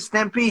have Ren and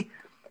Stimpy.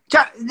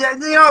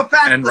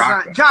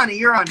 Johnny,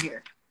 you're on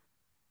here.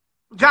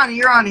 Johnny,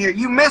 you're on here.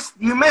 You missed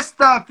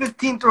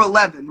 15 through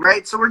 11,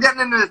 right? So we're getting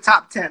into the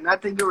top 10. I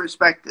think you'll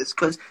respect this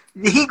because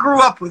he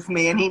grew up with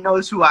me and he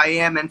knows who I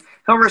am and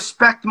he'll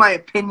respect my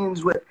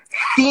opinions with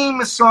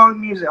theme song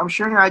music. I'm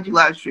sharing your IG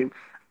live stream.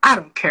 I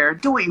don't care.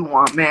 Do what you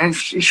want, man.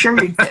 Share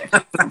your dick.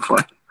 All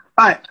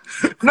right.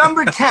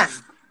 Number 10.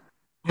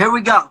 Here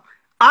we go.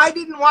 I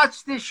didn't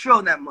watch this show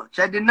that much.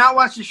 I did not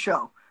watch the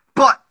show.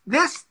 But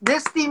this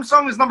theme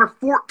song is number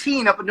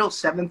 14 up until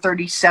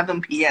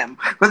 7:37 p.m.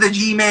 where the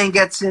G-Man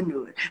gets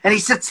into it. And he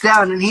sits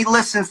down and he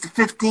listens to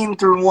 15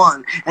 through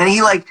 1. And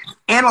he, like,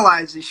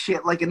 analyzes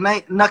shit like a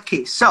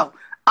nutcase. So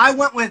I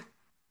went with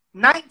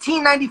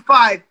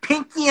 1995,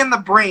 Pinky and the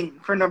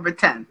Brain for number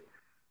 10.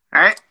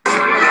 All right?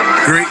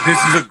 Great.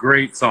 This is a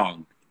great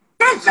song.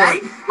 Hey, buddy,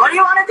 what do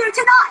you want to do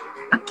tonight?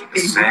 The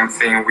same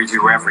thing we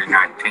do every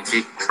night,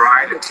 Pinky.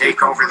 Try to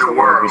take over the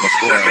world.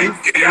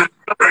 Pinky and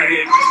the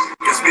Brain.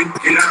 Yes,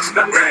 Pinky and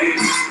the Brain.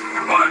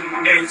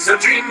 One is a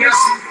genius,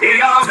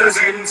 the other's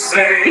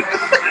insane.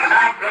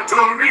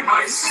 Laboratory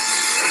mice,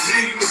 the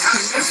genius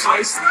and the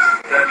spice.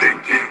 The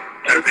Pinky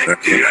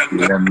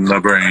and the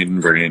Brain.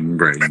 brain.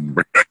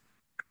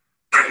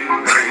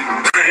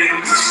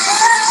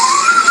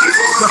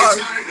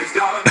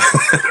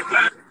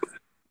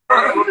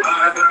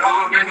 By the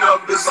dawning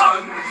of the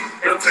sun,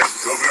 he'll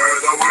take over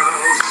the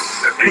world.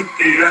 The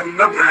Pinky and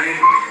the Brain,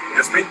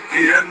 yes,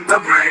 Pinky and the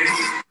Brain.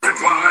 The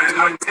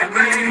twilight and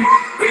rain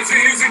is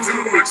easy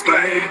to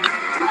explain. To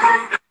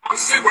prove it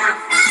must work,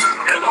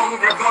 he'll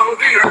overflow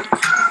the earth.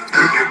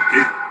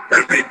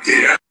 The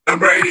Pinky and the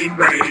Brain,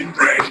 brain.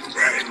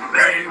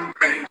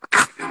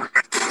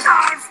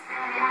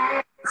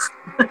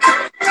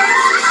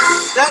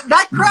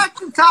 That cracked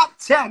the top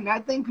 10. I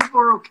think people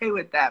are okay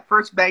with that.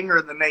 First banger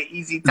of the night,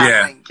 easy top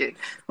 10 kid.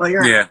 Well,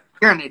 you're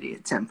an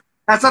idiot, Tim.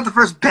 That's not the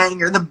first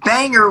banger. The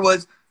banger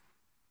was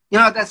You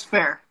know what? That's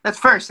fair. That's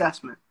fair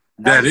assessment.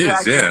 That is,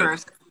 actually yeah. fair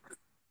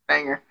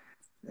banger.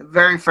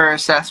 Very fair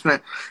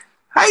assessment.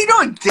 How you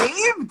doing,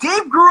 Dave?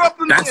 Dave grew up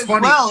with me as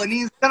funny. well, and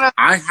he's gonna.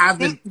 I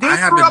haven't. Dave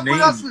I grew haven't up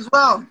with us named. as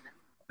well.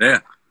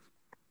 Yeah.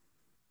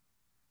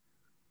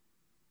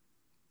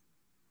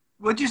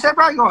 What'd you say,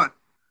 Brian? Go on.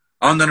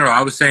 Oh no.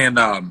 I was saying.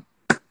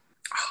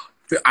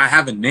 I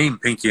haven't named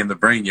Pinky in the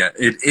Brain yet.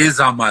 It is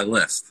on my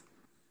list.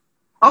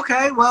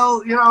 Okay,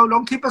 well,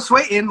 don't keep us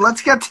waiting.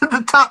 Let's get to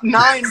the top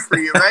 9 for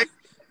you, right?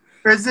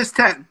 Or is this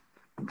 10?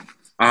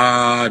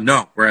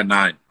 No, we're at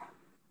 9.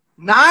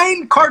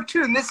 9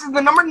 cartoon. This is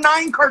the number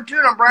 9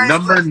 cartoon on Brian's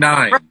Number list.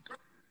 9.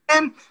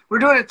 And we're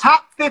doing a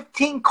top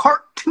 15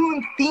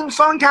 cartoon theme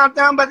song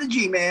countdown by the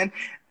G-Man,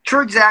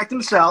 True Exact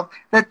himself.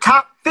 The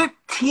top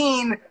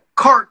 15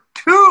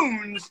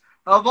 cartoons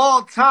of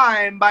all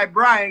time by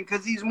Brian,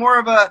 because he's more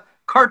of a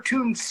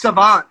cartoon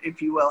savant,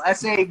 if you will.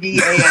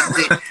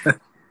 SAVANT.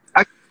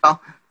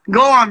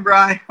 Go on,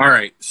 Brian. All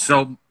right.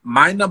 So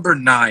my number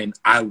 9,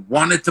 I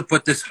wanted to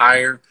put this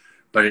higher,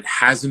 but it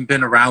hasn't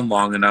been around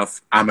long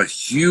enough. I'm a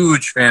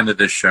huge fan of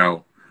this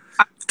show.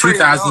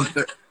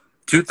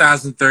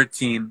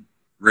 2013,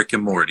 Rick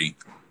and Morty.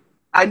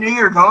 I knew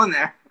you were going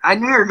there.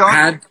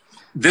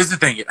 This is the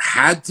thing. It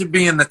had to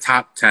be in the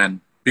top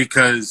 10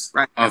 because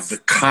of the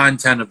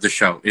content of the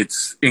show.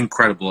 It's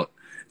incredible. It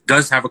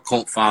does have a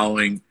cult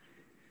following.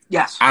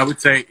 Yes. I would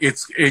say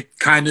it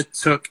kind of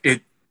took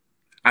it.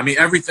 I mean,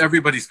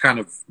 everybody's kind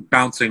of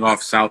bouncing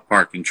off South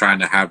Park and trying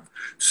to have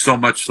so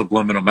much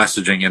subliminal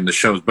messaging in the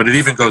shows, but it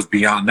even goes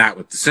beyond that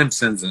with The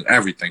Simpsons and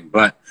everything.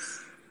 But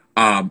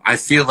I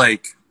feel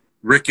like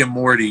Rick and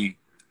Morty,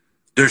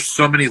 there's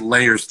so many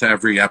layers to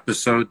every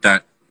episode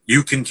that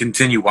you can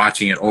continue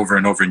watching it over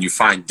and over and you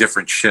find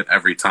different shit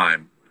every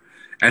time.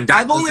 And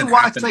I've only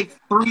watched like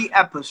 3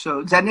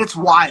 episodes, and it's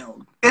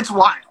wild. It's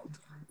wild.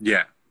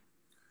 Yeah.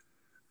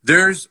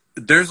 There's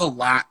a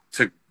lot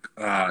to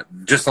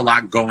just a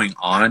lot going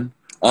on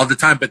all the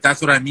time, but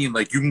that's what I mean.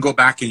 Like, you can go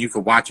back and you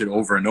can watch it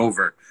over and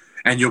over,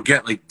 and you'll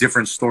get like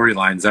different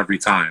storylines every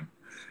time,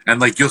 and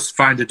like you'll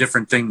find a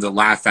different thing to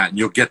laugh at, and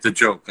you'll get the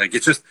joke. Like,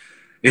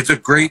 it's a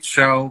great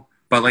show,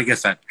 but like I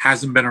said,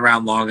 hasn't been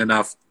around long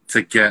enough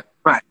to get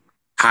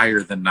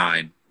higher than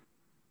 9.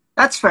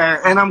 That's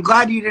fair, and I'm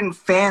glad you didn't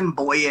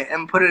fanboy it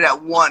and put it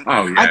at 1.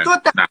 Oh yeah, I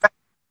thought that.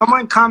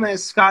 Someone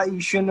commented, Scott,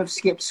 you shouldn't have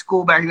skipped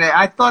school back then.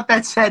 I thought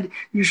that said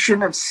you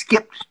shouldn't have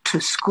skipped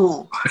to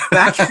school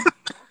back then.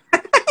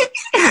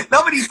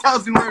 Nobody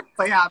tells me where to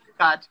play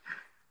hopscotch.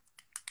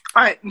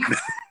 All right.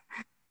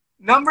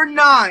 Number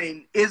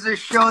 9 is a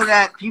show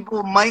that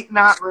people might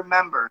not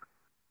remember.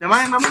 Am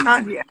I at number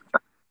 9? Yeah.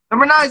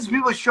 Number 9 is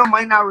a show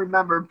might not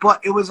remember,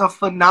 but it was a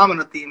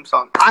phenomenal theme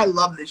song. I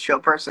love this show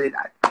personally.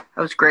 That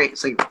was great.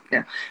 It's like,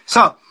 yeah.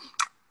 So,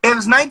 it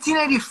was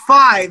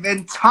 1985,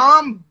 and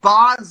Tom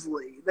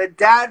Bosley, the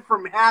dad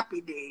from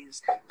Happy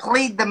Days,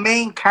 played the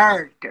main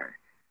character.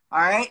 All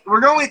right? We're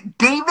going with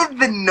David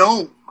the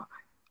Gnome.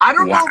 I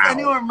don't know if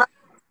anyone remembers.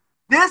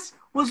 This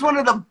was one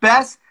of the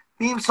best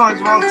theme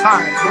songs of all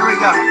time. Here we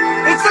go.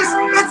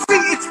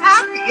 It's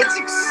happy. It's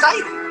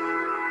exciting.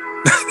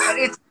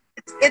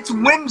 It's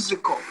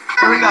whimsical.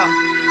 Here we go.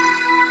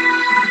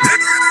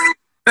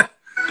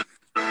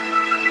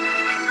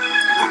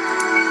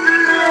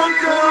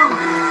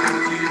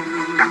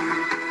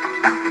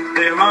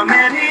 There are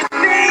many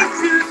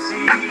things to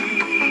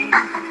see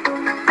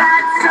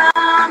that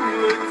some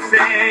would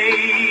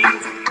say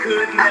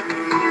could never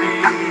be.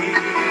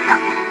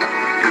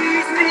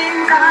 These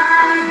things I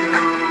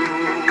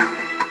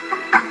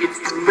know, it's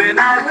true and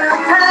I will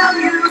tell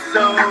you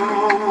so.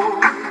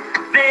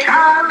 They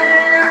are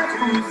there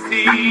to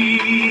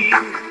see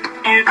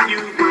if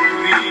you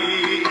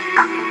believe.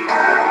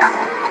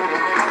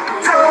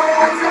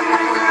 Trolls and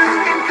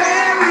wizards and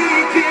fairy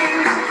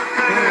kings,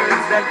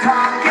 birds that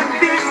talk and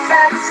fish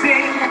that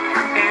sing.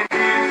 And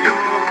if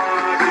your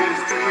heart is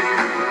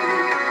true,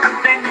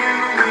 then you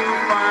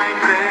will find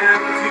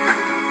them too.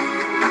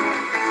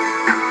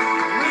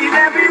 With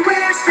every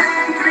wish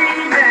and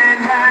dream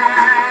and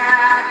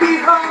happy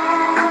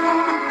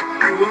home,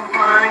 you will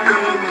find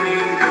the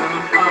kingdom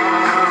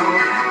of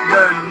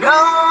the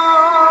gnome.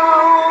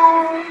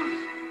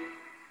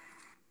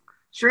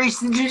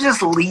 Trace, did you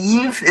just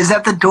leave? Is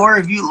that the door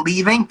of you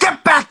leaving?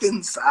 Get back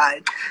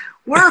inside.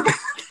 We're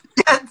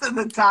get to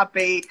the top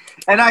 8,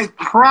 and I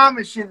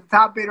promise you the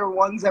top 8 are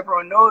ones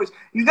everyone knows.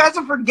 You guys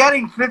are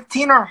forgetting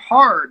 15 are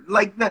hard.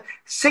 Like the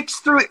 6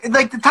 through,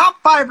 like the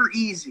top 5 are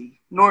easy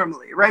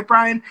normally, right,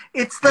 Brian?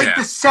 It's like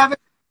the 7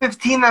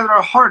 15 that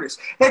are hardest.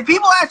 If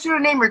people ask you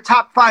to name your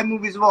top 5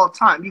 movies of all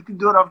time, you can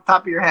do it off the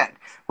top of your head.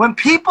 When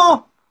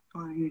people,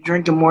 you're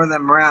drinking more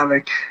than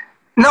Moravik.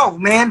 No,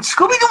 man,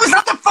 Scooby-Doo was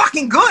not that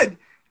fucking good.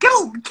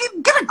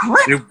 Get a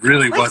grip. It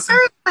really wasn't.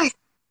 Seriously.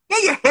 Yeah,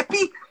 you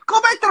hippie. Go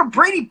back to the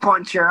Brady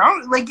Bunch here.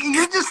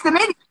 You're just an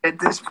idiot at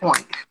this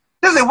point.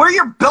 Listen, where are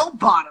your bell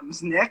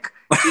bottoms, Nick?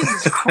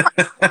 Jesus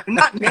Christ.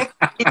 Not Nick.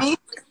 Jimmy.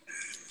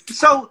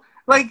 So,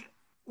 like,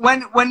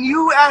 when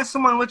you ask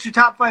someone what's your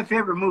top 5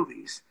 favorite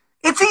movies,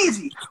 it's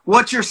easy.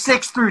 What's your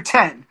 6 through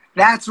 10?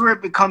 that's where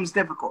it becomes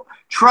difficult.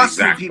 Trust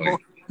Exactly. me, people.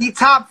 The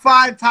top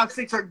 5, top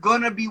 6 are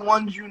going to be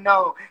ones you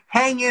know.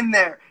 Hang in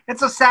there.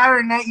 It's a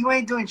Saturday night. You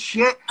ain't doing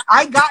shit.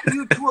 I got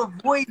you to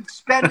avoid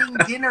spending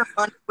dinner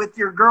money with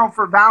your girl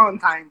for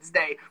Valentine's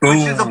Day, which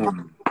is a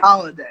Boom.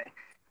 holiday.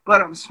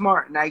 But I'm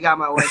smart, and I got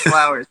my wife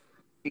flowers.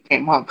 She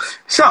came home.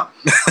 So,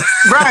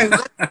 Brian,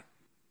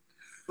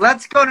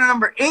 let's go to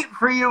number 8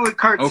 for you with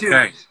cartoons.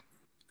 Okay.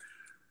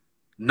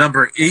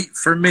 Number 8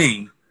 for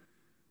me,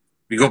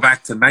 we go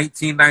back to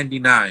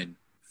 1999,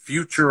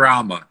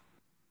 Futurama.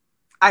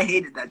 I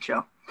hated that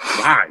show.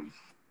 Why?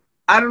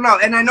 I don't know.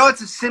 And I know it's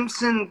a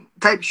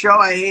Simpson-type show.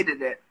 I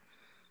hated it.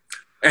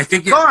 I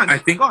think Go on. I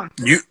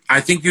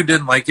think you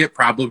didn't like it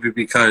probably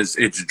because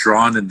it's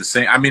drawn in the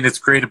same. I mean, it's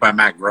created by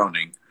Matt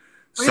Groening,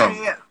 so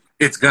Yeah.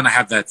 it's gonna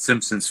have that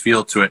Simpsons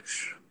feel to it.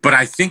 But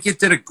I think it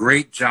did a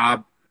great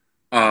job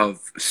of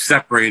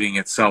separating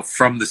itself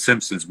from the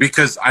Simpsons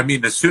because I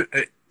mean,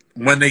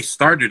 when they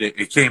started it,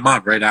 it came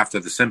on right after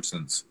the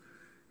Simpsons.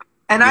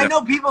 And I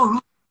know people who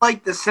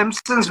like The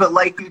Simpsons but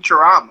like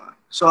Futurama.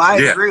 So I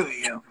agree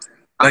with you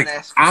on Like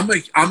this. I'm a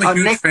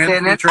huge Nick fan of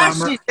didn't.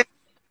 Futurama. Actually,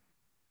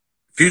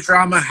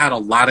 Futurama had a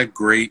lot of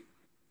great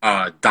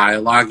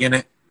dialogue in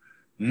it.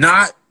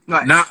 Not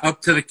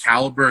up to the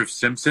caliber of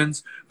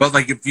Simpsons, but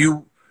like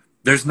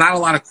there's not a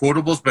lot of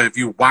quotables, but if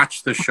you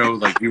watch the show,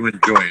 like you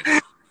enjoy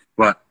it.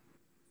 But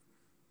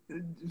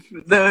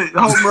the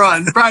home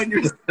run. Brian,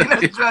 you're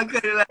drunk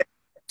today.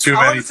 too I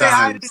many want to say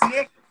hi times. to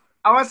Nick.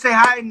 I want to say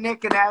hi to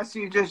Nick and ask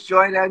you to just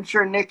join. I'm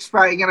sure Nick's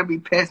probably going to be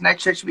pissed.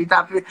 Next year should be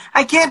top 15.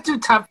 I can't do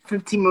top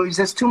 15 movies.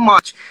 That's too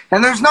much.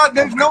 And there's no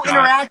God.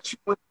 interaction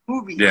with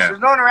movies. Yeah. There's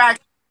no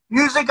interaction.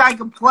 Music I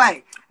can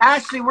play.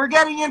 Ashley, we're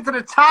getting into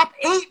the top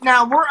 8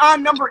 now. We're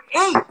on number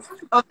 8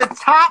 of the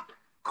top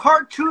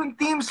cartoon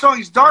theme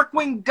songs.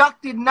 Darkwing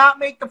Duck did not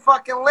make the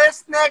fucking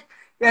list, Nick.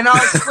 And I'll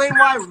explain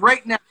why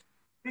right now.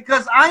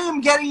 Because I am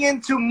getting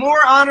into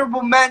more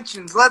honorable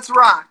mentions. Let's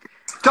rock.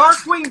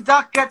 Darkwing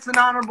Duck gets an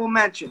honorable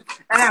mention.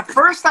 And at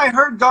first I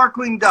heard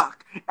Darkwing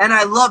Duck, and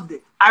I loved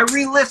it. I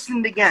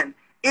re-listened again.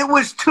 It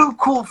was too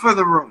cool for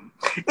the room.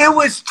 It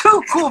was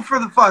too cool for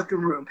the fucking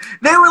room.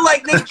 They were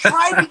like, they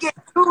tried to get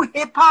too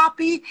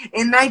hip-hoppy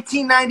in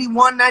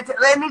 1991, and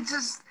it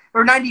just,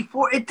 or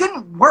 94. It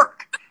didn't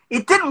work.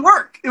 It didn't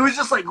work. It was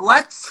just like,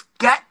 let's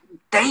get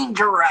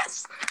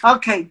dangerous.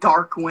 Okay,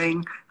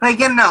 Darkwing.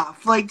 Like,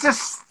 enough. Like,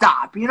 just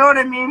stop. You know what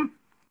I mean?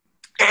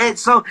 And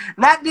so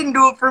that didn't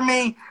do it for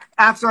me.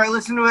 After I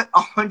listened to it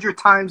 100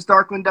 times,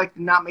 Darkwing Duck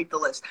did not make the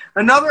list.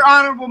 Another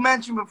honorable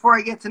mention before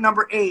I get to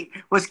number 8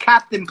 was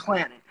Captain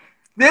Planet.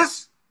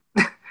 This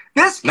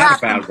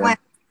Captain Planet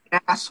is an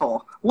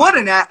asshole. What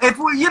an asshole. If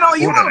we, you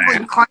want to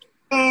bring climate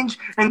change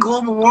and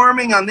global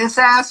warming on this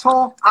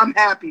asshole, I'm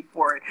happy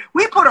for it.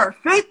 We put our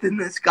faith in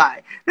this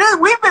guy.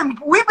 We've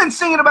been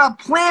singing about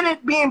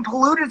planet being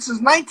polluted since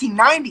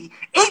 1990.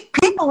 8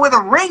 people with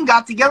a ring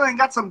got together and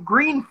got some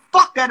green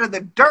fuck out of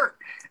the dirt.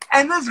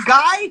 And this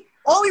guy,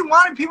 all he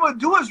wanted people to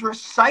do was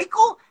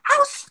recycle?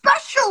 How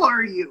special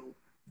are you?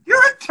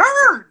 You're a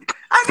turd.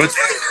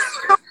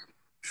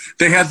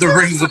 They had the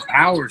rings of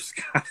power,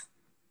 Scott.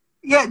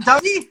 Yeah,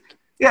 does he?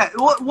 Yeah.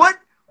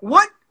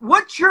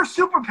 What's your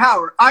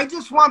superpower? I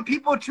just want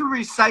people to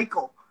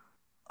recycle.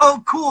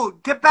 Oh, cool.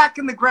 Get back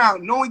in the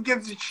ground. No one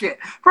gives a shit.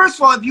 First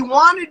of all, if you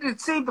wanted to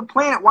save the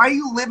planet, why are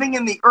you living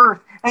in the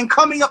earth and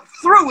coming up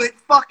through it,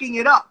 fucking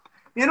it up?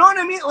 You know what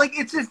I mean? Like,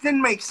 it just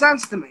didn't make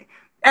sense to me.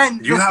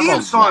 And you have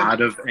a lot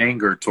of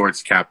anger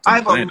towards Captain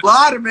Planet. I have a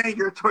lot of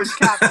anger towards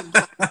Captain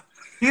Planet.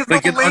 He's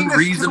like an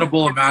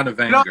unreasonable amount of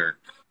anger.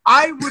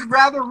 I would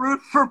rather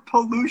root for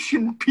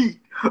Pollution Pete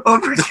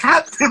over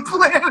Captain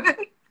Planet.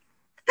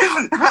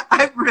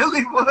 I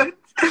really would.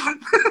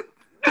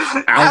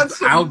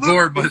 Al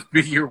Gore must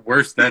be your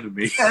worst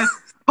enemy. Yes.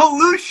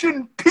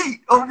 Pollution Pete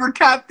over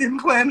Captain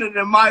Planet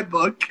in my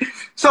book.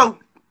 So,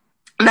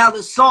 now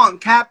the song,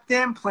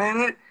 Captain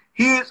Planet,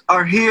 here's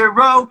our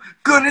hero,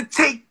 gonna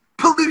take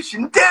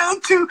pollution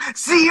down to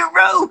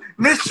 0.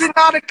 Mission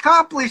not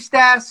accomplished,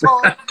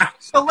 asshole.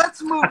 So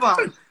let's move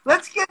on.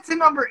 Let's get to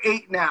number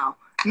 8 now.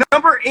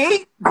 Number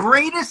 8,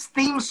 greatest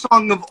theme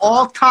song of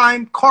all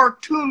time,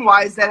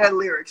 cartoon-wise, that had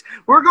lyrics.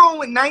 We're going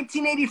with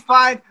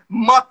 1985,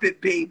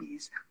 Muppet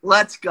Babies.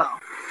 Let's go.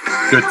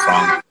 Good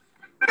song.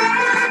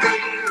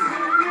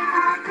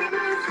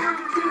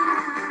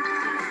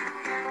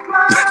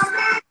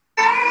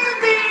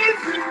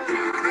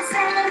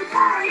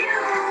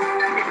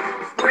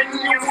 When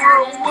your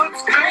world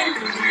was kind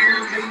to you,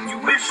 and you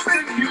wish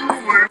that you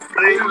were a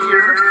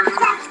failure.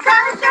 Close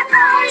your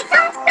eyes,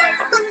 don't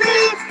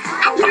believe.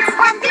 I just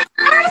want the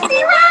icy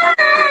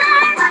water.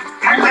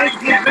 I like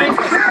to make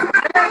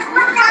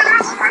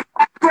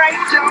great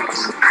jokes.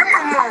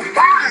 I'm on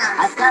fire.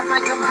 I've got my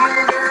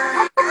computer.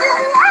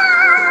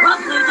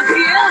 Welcome to the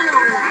piano.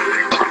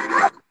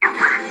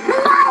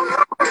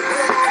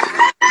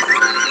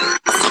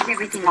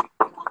 Everything.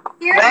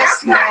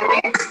 Best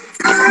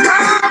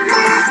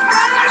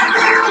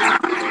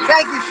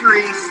Thank you,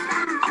 Sharice.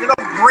 You know,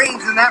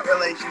 brains in that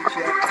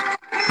relationship.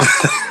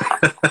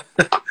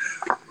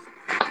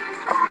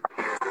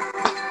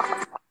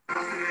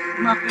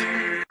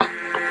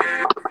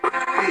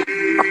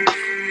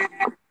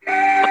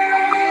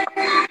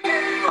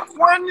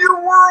 When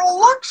your world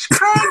looks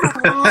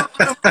kind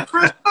of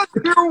Christmas,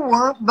 you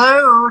weren't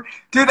there.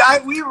 Dude, I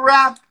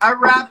rapped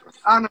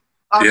on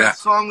Yeah. a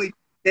song we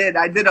did.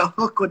 I did a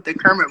hook with the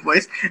Kermit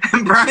voice,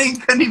 and Brian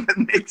couldn't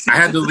even mix it. I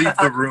had to leave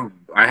the room.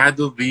 I had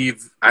to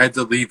leave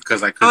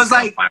because I couldn't was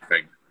stop like-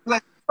 laughing.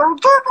 Like,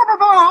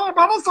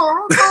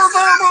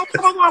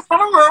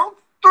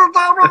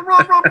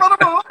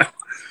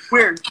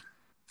 weird.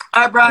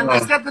 All right, Brian,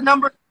 let's get the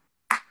number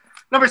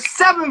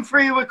 7 for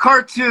you with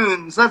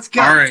cartoons. Let's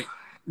go. All right.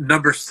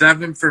 Number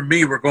 7 for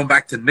me, we're going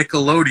back to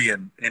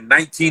Nickelodeon in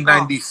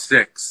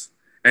 1996.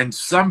 And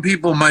some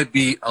people might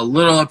be a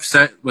little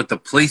upset with the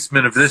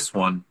placement of this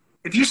one.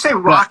 If you say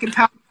Rocket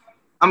Power,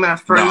 I'm going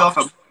to throw you off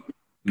a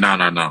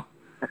No.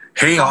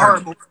 Hey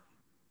horrible. Arnold.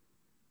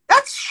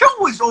 That show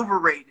was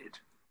overrated.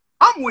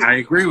 I'm with I you.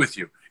 agree with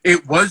you.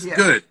 It was Yeah.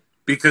 good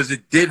because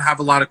it did have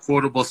a lot of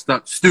quotable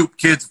stuff. Stoop,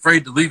 kids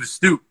afraid to leave a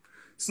stoop.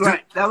 Stoop,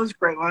 Right, that was a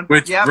great one.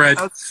 which Yeah, read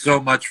that was- so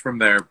much from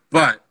there.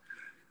 But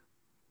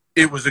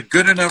it was a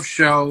good enough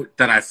show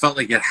that I felt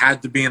like it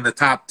had to be in the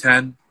top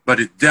 10, but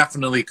it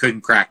definitely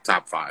couldn't crack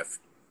top 5.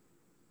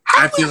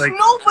 How I feel is like-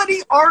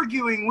 nobody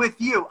arguing with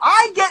you?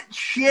 I get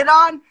shit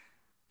on.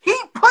 He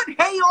put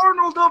Hey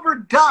Arnold over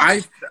Duck.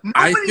 I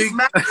Nobody's think-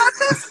 mad about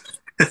this.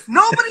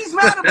 Nobody's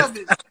mad about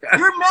this.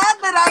 You're mad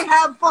that I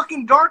have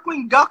fucking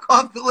Darkwing Duck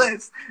off the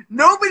list.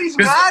 Nobody's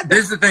mad.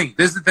 This is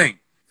the thing.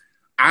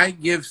 I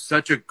give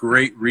such a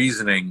great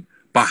reasoning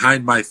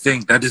behind my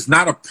thing that is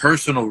not a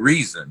personal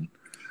reason.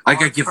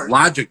 Like I give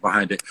logic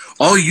behind it.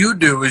 All you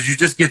do is you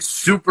just get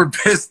super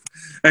pissed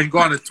and go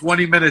on a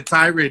 20-minute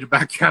tirade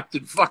about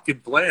Captain fucking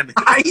Planet.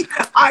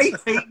 I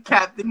hate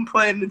Captain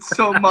Planet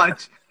so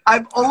much.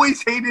 I've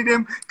always hated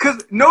him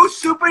because no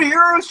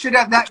superhero should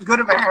have that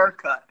good of a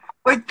haircut.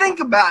 Like, think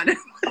about it.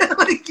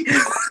 like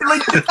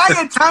if I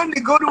had time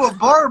to go to a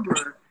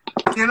barber,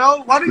 you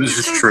know, why don't you This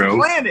is save true. the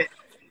planet?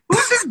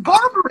 Who's this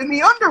barber in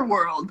the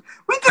underworld?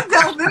 We could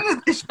delve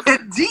into this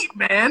shit deep,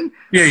 man.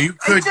 Yeah, you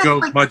could just go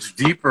like- much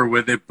deeper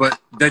with it, but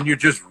then you're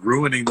just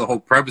ruining the whole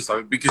premise of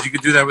it because you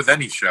could do that with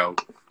any show.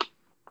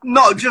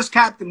 No, just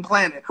Captain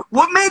Planet.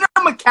 What made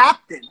him a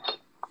captain?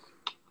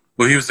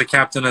 Well, he was the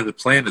captain of the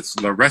planets,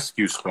 the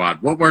rescue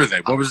squad. What were they?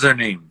 What was their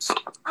names?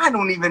 I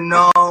don't even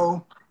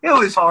know. It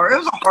was hard. It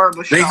was a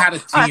horrible show. They had a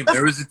All right, team. let's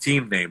There was a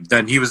team name.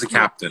 Then he was a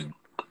captain.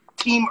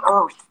 Team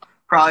Earth.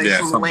 Probably Yeah,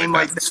 some something lame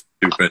like like that.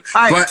 that. Stupid.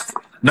 All right.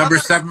 But number Another-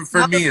 7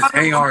 for me is another-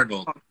 Hey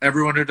Arnold.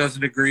 Everyone who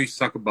doesn't agree,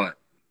 suck a butt.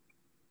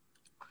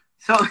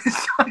 So,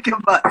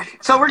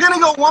 so we're gonna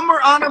go one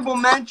more honorable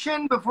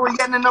mention before we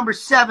get into number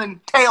 7,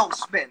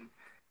 Tailspin.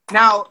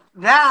 Now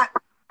that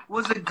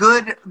was a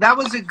good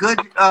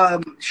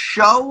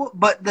show,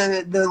 but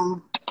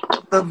the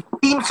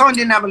theme song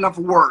didn't have enough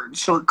words,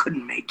 so it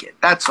couldn't make it.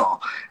 That's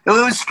all. It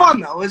was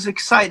fun though. It was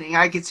exciting.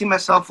 I could see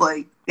myself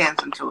like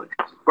dancing to it.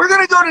 We're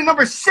gonna go to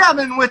number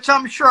 7, which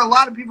I'm sure a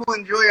lot of people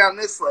enjoy on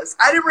this list.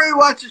 I didn't really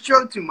watch the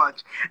show too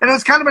much, and it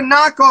was kind of a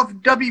knockoff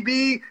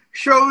WB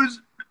shows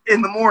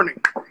in the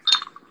morning.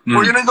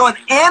 We're gonna go with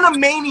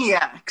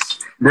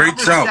Animaniacs. Great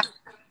Number show. 7.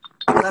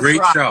 Let's Great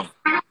rock. show.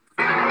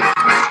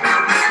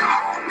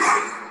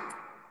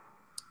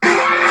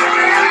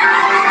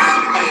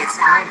 It's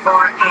time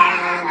for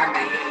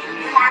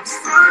Animaniacs.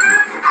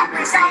 And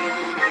we're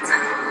saying it to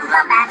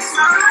the max.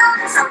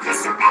 So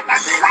just sit back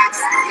and relax.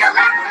 You'll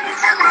laugh with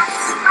the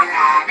laughs with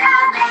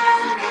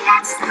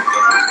Animaniacs.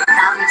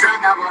 Come join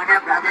the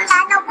Warner Brothers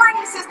and the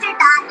Warner Sister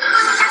Dot.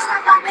 Just for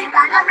fun, we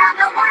run around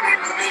the Warner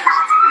movie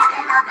lot.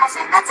 In the bus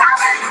in the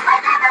tower,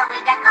 whenever we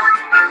get caught.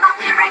 But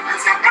we break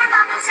loose and their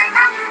mamas say,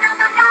 now you know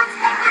the plot.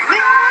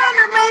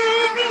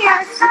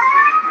 Animaniacs.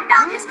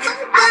 Now it's two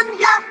and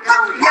yakko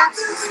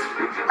yaps.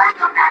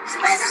 Wacko raps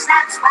with the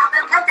snaps while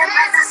the Clinton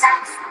wears the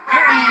sax.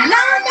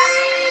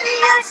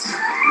 Animaniacs.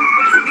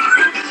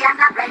 Pinky and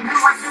the brain who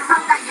wants to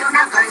rule the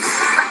universe.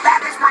 But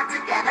feathers brought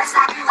together,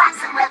 slappy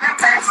waxing with a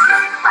curse.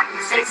 But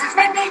you say is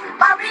Mindy,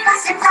 while Rita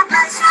sings a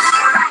verse.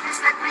 Riders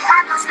with we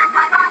have no script,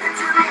 my father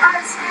to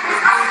rehearse.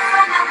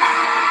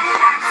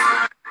 Animaniacs.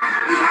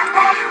 We have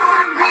paid for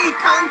great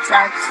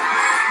contracts.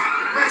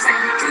 We're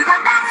singing to the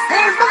max.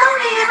 There's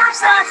baloney in our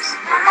socks.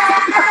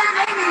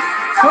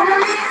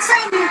 Totally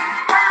insane.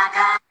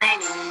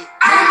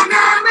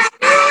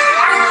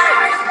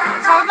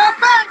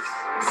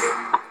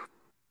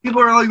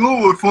 People are like,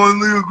 oh, I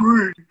finally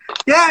agree.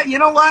 Yeah, you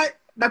know what?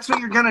 That's what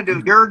you're going to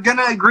do. You're going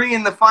to agree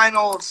in the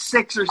final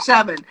 6 or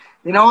 7.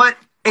 You know what?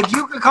 If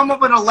you could come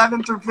up with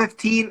 11 through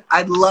 15,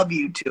 I'd love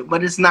you to.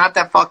 But it's not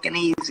that fucking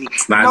easy.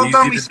 It's not Don't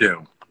throw me easy to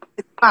do.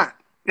 It's not.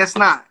 It's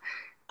not.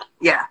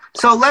 Yeah.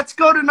 So let's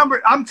go to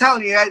number. I'm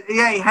telling you,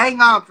 hey,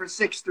 hang on for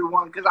 6 through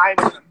 1 because I'm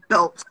gonna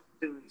build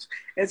tunes.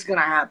 It's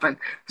gonna happen.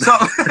 So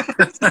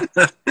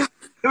it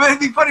would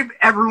be funny if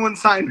everyone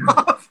signed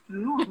off.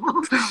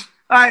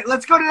 All right,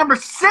 let's go to number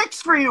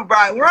 6 for you,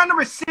 Brian. We're on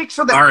number 6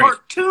 for the All right.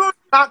 cartoon,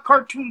 not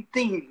cartoon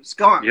themes.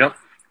 Go on. Yep.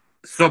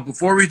 So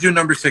before we do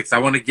number 6, I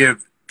want to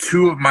give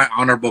 2 of my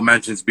honorable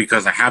mentions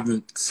because I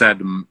haven't said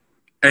them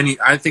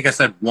I think I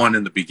said one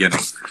in the beginning,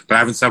 but I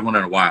haven't said one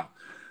in a while.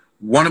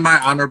 One of my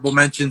honorable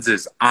mentions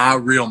is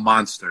Real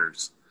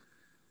Monsters.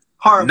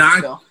 Horrible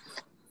show.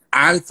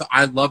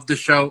 I love the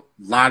show.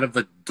 A lot of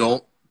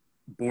adult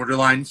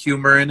borderline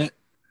humor in it.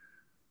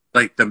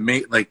 Like the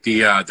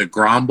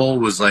Gromble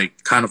was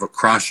like kind of a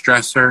cross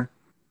dresser.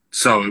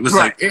 So it was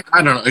I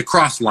don't know, it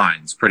crossed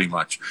lines pretty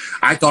much.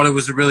 I thought it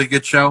was a really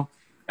good show.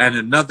 And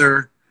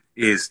another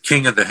is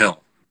King of the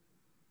Hill.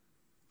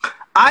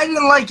 I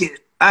didn't like it.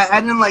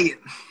 I didn't like it.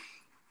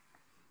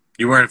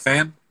 You weren't a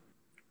fan?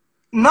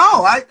 No,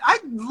 I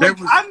don't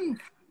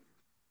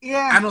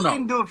know.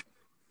 Didn't do it.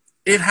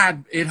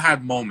 It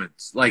had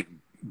moments. Like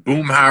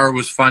Boomhauer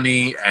was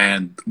funny,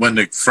 and when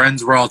the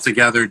friends were all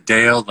together,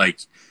 Dale, like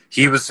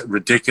he was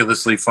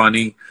ridiculously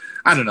funny.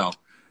 I don't know.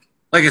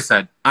 Like I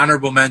said,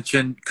 honorable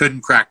mention,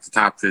 couldn't crack the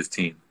top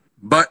 15.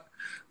 But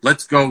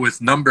let's go with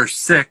number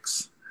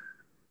 6,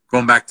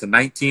 going back to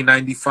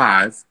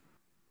 1995,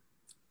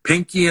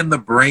 Pinky and the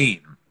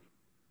Brain.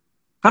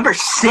 Number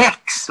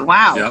 6.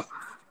 Wow. Yep.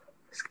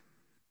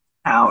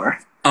 Hour.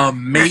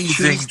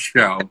 Amazing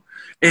show.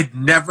 It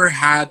never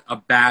had a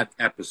bad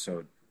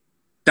episode.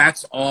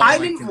 That's all I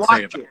can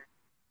say about it.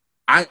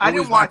 I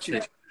didn't watch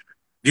it.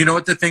 You know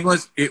what the thing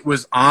was? It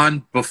was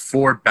on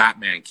before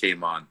Batman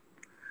came on.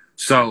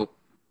 So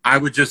I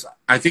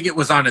think it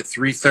was on at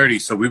 3:30.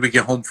 So we would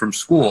get home from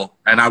school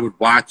and I would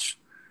watch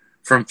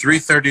from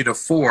 3:30 to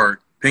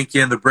 4 Pinky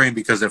and the Brain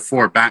because at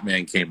 4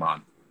 Batman came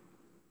on.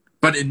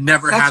 But it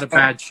never had a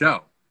bad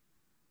show.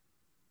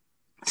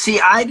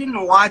 See, I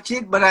didn't watch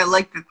it, but I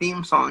liked the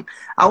theme song.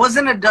 I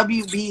wasn't a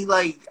WB,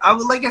 like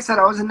I said,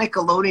 I was a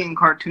Nickelodeon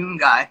cartoon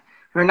guy.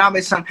 You're not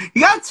my son.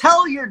 You gotta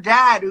tell your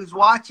dad who's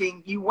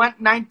watching you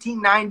went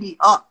 1990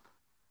 up.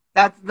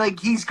 That's like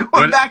he's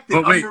going back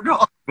to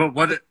Underdog. But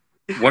what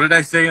did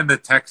I say in the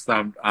text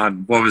on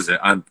what was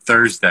it, on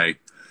Thursday?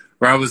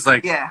 Where I was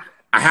like,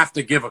 I have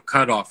to give a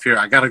cutoff here.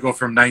 I gotta go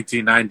from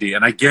 1990.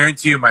 And I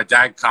guarantee you my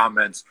dad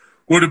comments,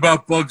 what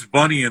about Bugs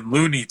Bunny and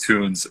Looney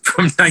Tunes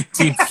from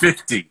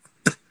 1950?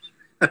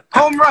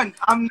 Home run.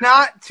 I'm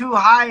not too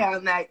high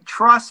on that.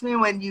 Trust me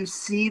when you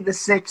see the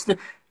 6.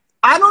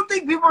 I don't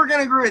think people are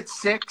going to agree with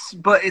 6,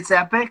 but it's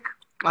epic.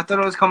 I thought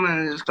it was coming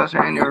in the discussion.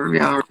 I never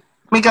review.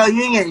 Miguel,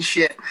 you ain't getting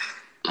shit.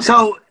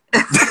 So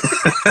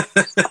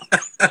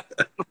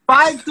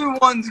 5 through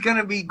 1's going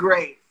to be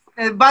great.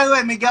 And by the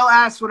way, Miguel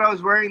asked what I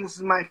was wearing. This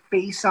is my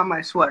face on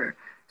my sweater.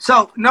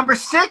 So number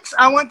 6,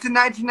 I went to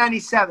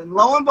 1997.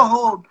 Lo and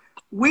behold,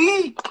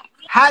 we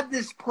had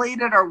this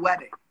played at our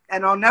wedding.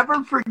 And I'll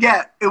never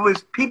forget, it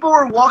was people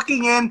were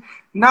walking in.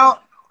 Now,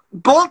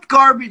 both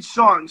garbage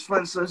songs,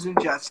 Flintstones and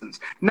Jetsons.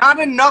 Not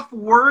enough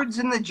words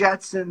in the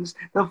Jetsons.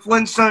 The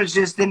Flintstones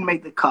just didn't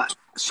make the cut.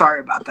 Sorry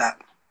about that.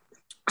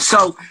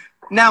 So,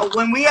 now,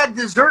 when we had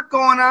dessert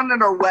going on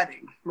at our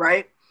wedding,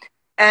 right?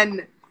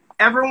 And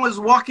everyone was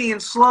walking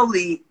in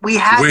slowly, we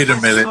had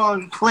this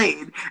song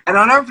played. And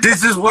I'll never forget,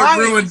 this is what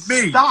ruined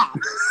me.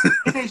 Stopped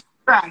in his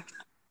tracks.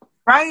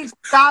 Brian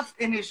stopped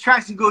in his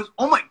tracks and goes,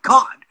 oh my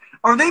God.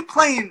 Are they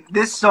playing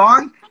this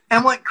song?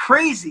 And went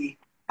crazy.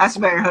 That's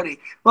about your hoodie.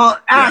 Well,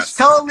 Ash,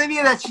 tell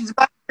Olivia that she's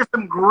about to hear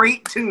some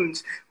great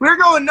tunes. We're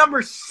going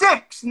number 6,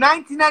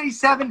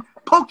 1997,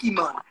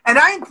 Pokemon. And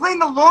I am playing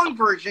the long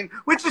version,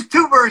 which is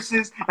 2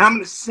 verses, and I'm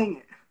going to sing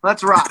it.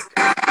 Let's rock.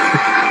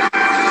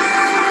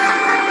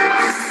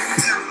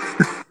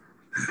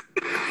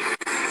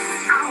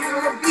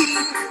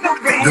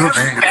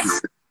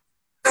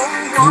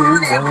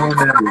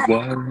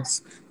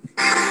 Was.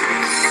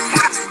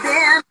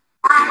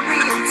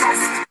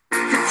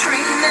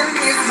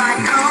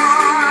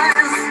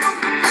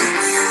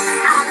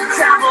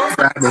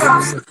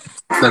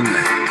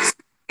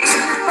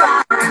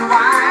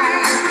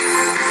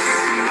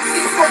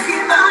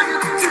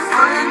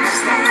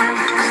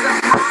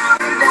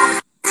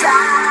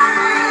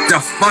 The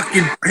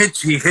fucking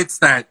pitch he hits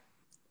that.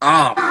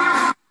 Oh.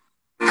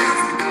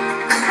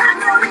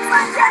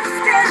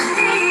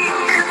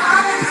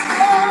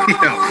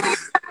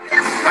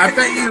 I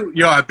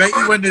bet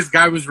you when this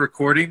guy was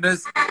recording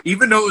this,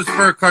 even though it was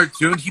for a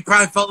cartoon, he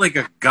probably felt like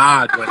a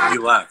god when he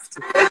left.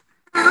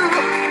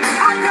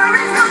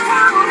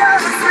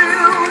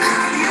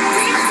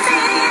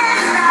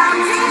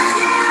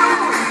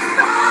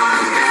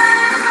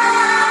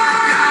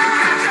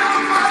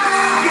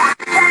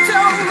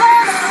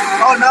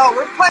 Oh no,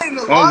 we're playing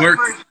the long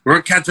version.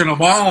 We're catching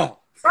them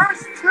all.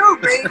 First 2,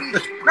 baby.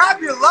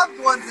 Grab your loved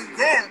ones and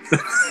dance.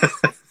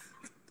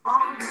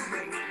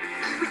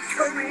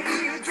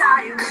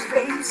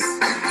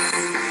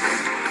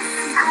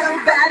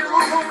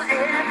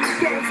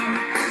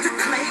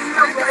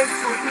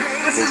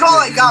 This is all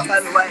I got, by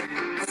the way.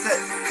 That's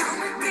it.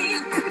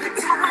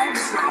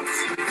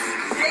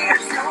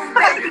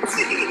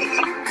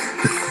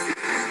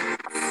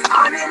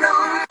 On and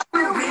on,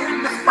 we'll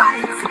win the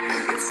fight.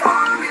 It's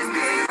always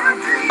been our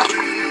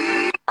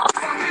dream.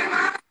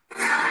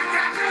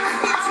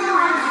 It's you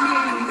and me.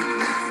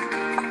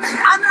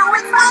 I know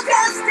it's my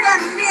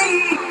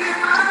destiny.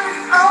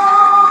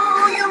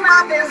 Oh, you're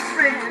my best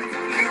friend.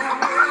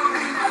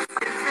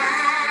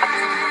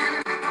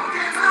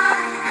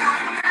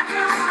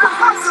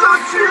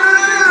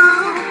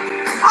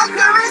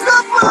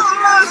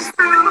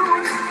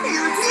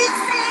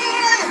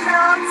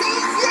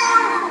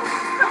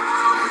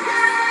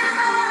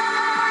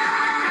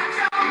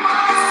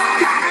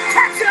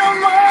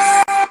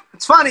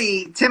 It's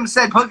funny. Tim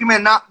said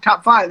Pokemon not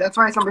top 5. That's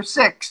why it's number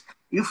 6.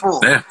 You fool.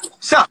 Yeah.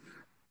 So,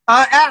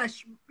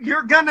 Ash,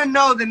 you're gonna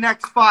know the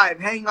next 5.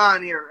 Hang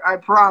on here. I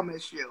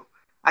promise you.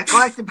 I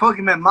collected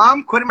Pokemon.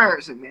 Mom, quit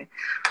embarrassing me.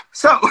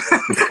 So,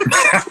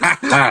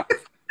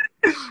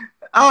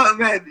 oh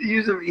man,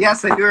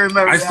 yes, I do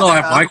remember. I still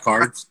have my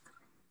cards.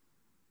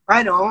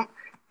 I don't.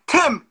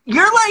 Tim,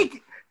 you're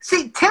like,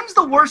 see, Tim's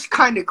the worst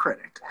kind of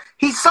critic.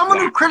 He's someone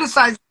who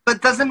criticizes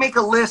but doesn't make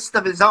a list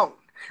of his own.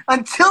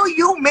 Until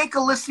you make a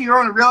list of your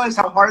own and realize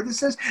how hard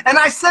this is. And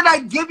I said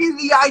I'd give you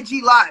the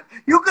IG Live.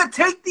 You could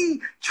take the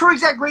True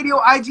Exact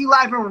Radio IG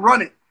Live and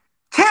run it.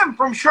 Tim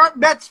from Sharp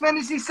Bets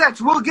Fantasy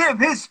Sets will give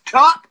his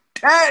top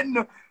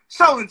 10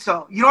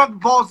 so-and-so. You don't have the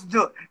balls to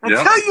do it.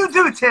 Until you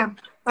do, Tim.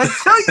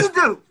 Until you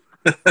do.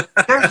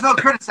 There's no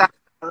criticism.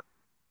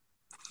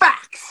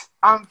 Facts.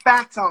 On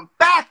facts on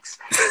facts.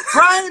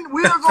 Brian,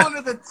 we are going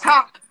to the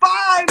top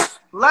 5.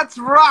 Let's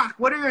rock.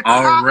 What are your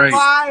top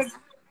 5?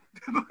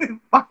 You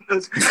know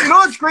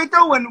what's great,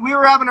 though? When we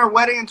were having our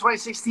wedding in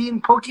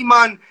 2016,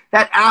 Pokemon,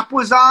 that app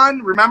was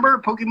on. Remember?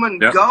 Pokemon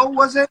Go,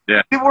 was it?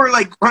 Yeah. People were,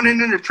 like, running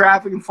into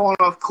traffic and falling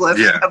off cliffs.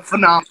 Yeah.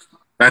 Phenomenal.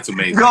 That's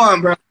amazing. Go on,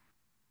 bro.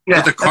 Yeah,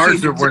 but the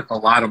cards are worth a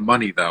lot of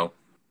money, though.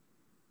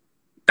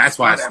 That's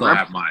why I still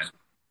have mine.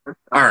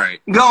 All right.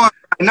 Go on.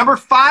 Number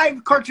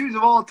 5 cartoons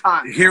of all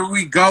time. Here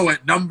we go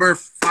at number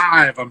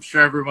 5. I'm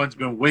sure everyone's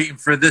been waiting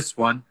for this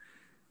one.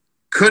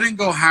 Couldn't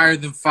go higher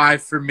than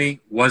 5 for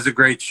me. Was a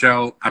great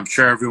show. I'm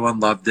sure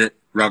everyone loved it.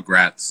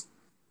 Rugrats.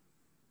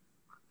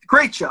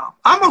 Great show.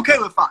 I'm okay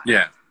with 5.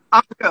 Yeah.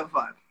 I'm okay with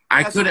 5.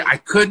 I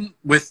couldn't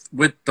with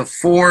the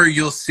 4.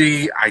 You'll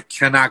see. I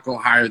cannot go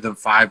higher than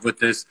 5 with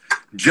this,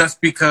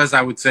 just because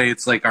I would say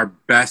it's like our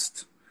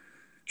best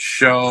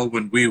show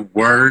when we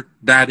were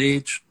that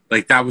age.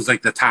 Like, that was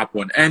like the top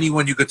one.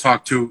 Anyone you could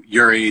talk to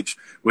your age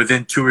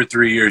within 2 or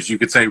 3 years, you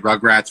could say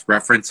Rugrats,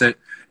 reference it,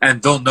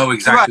 and they'll know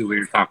exactly what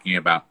you're talking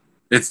about.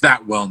 It's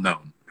that well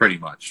known, pretty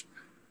much.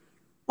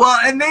 Well,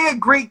 and they had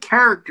great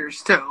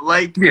characters too.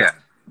 Like, yeah.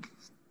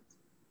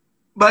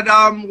 But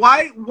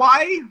why?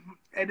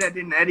 Ed,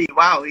 Eddie,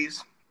 wow,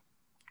 he's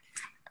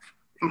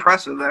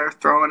impressive there,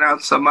 throwing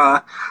out some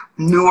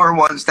newer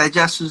ones.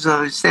 Digestives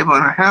of Stable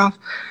in Our House.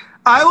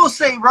 I will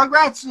say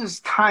Rugrats is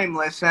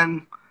timeless,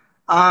 and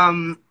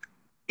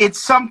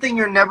it's something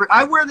you're never.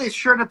 I wear this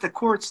shirt at the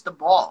courts, the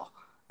ball.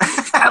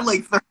 At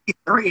like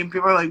 33, and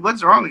people are like,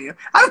 "What's wrong with you?"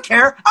 I don't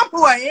care. I'm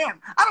who I am.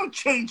 I don't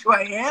change who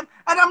I am,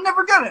 and I'm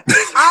never gonna.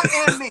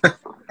 I am me,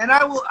 and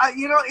I will.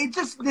 You know, it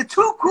just the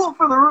too cool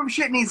for the room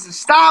shit needs to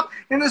stop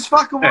in this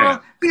fucking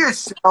world. Be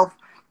yourself.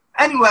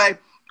 Anyway,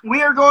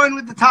 we are going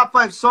with the top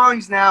 5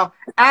 songs now.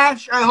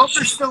 Ash, I hope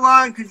you're still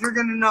on because you're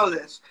gonna know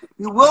this.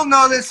 You will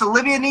know this.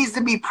 Olivia needs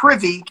to be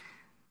privy.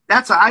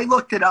 I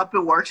looked it up.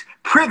 It works.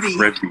 Privy.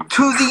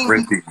 To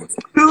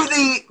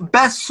the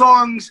best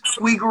songs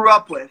we grew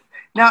up with.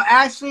 Now,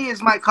 Ashley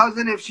is my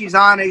cousin. If she's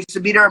on, I used to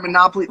beat her at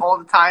Monopoly all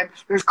the time.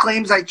 There's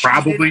claims I cheated.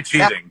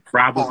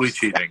 Probably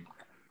cheating.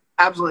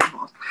 Absolutely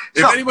false.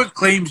 If anyone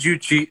claims you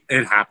cheat,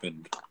 it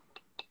happened.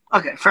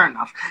 Okay, fair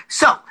enough.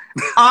 So,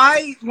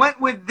 I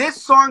went with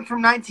this song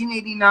from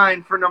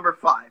 1989 for number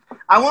 5.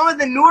 I went with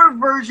the newer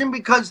version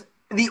because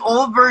the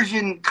old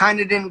version kind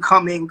of didn't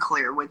come in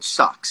clear, which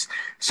sucks.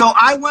 So,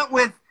 I went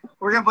with...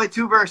 We're going to play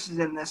 2 verses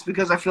in this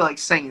because I feel like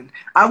singing.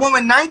 I went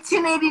with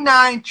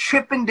 1989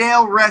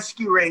 Chippendale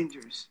Rescue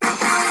Rangers.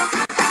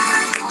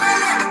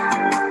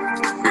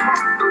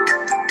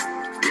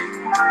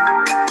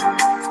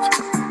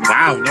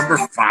 Wow, number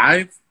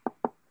 5?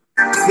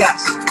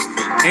 Yes.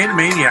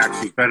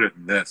 Animaniacs is better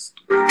than this.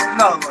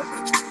 No, it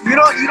wasn't. You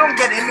don't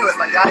get into it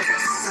like I do.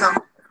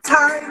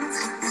 Sometimes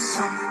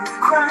some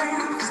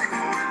crimes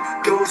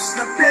go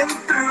slipping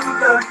through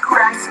the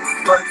cracks,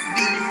 but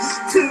these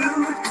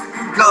 2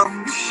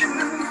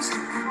 gumshoes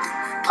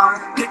are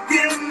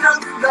picking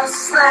up the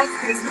slack.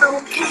 There's no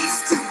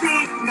case to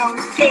be, no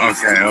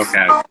case.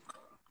 Okay.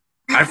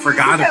 I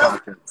forgot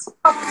about this.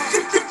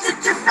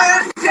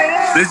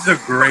 This is a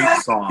great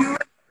song.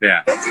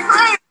 Yeah. It's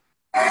great.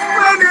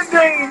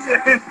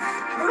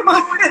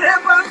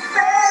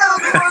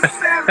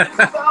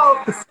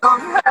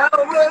 Somehow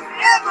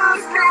whatever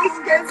case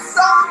gets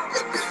solved.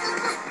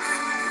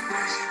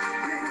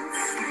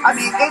 I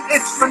mean,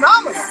 it's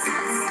phenomenal.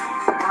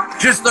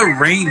 Just the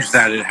range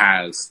that it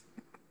has.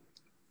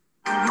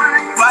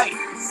 Right.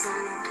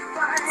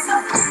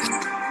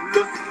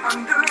 Look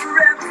under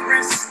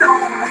every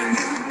stone.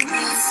 You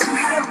need some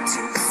help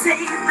to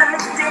save the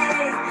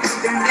day.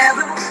 They're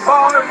never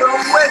far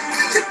away.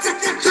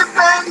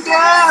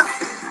 Chippendale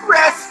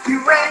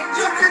Rescue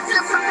Rangers.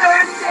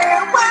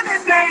 Chippendale when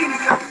it's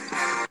danger.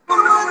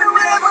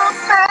 Whatever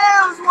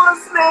fails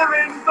once they're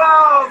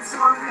involved.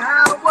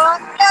 Somehow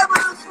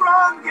whatever's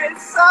wrong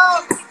gets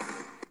solved.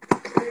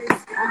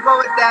 We'll go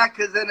with that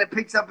because then it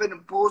picks up in the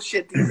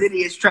bullshit these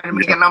idiots trying to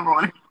make a number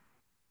 1.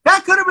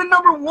 That could have been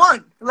number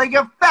 1. Like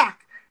a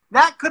fact.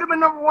 That could have been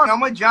number 1.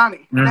 I'm with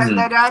Johnny.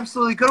 That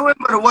absolutely could have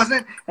been, but it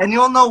wasn't. And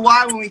you'll know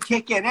why when we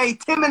kick in. Hey,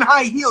 Tim in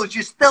High Heels,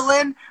 you still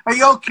in? Are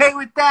you okay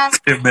with that?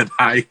 Tim in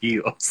High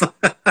Heels.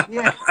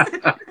 Yeah.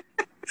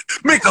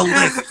 Make a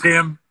list,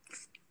 Tim.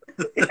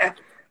 Yeah.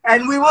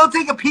 And we will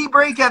take a pee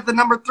break at the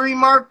number 3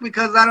 mark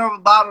because I don't have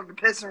a bottle to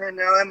piss in right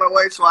now, and my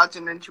wife's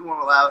watching and she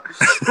won't allow it.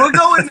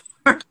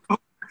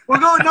 We're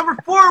going number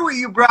 4 with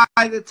you,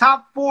 Brian. The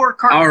top 4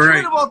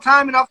 cartoons of all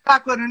time, and I'll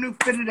tackle a new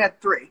fitted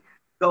at 3.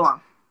 Go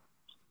on.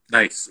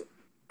 Nice.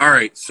 All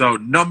right, so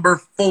number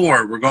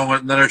 4, we're going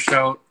with another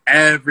show.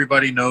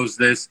 Everybody knows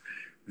this.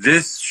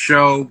 This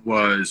show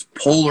was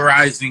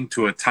polarizing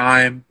to a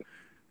time.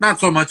 Not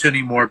so much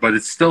anymore, but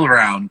it's still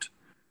around.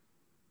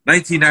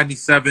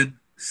 1997,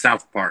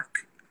 South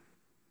Park.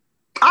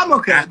 I'm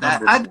okay with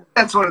that. I think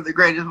that's one of the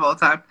greatest of all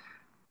time.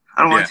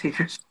 I don't want to take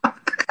your stuff.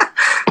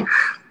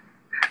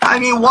 I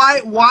mean,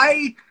 why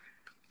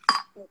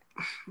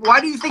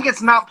do you think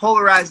it's not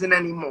polarizing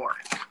anymore?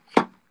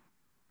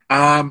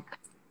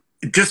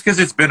 Just because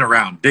it's been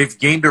around. They've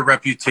gained a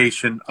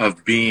reputation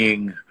of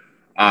being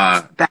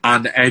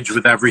on the edge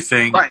with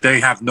everything. Right. They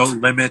have no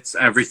limits,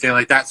 everything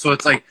like that. So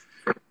it's like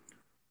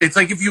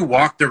if you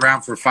walked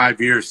around for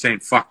 5 years saying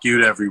 "fuck you"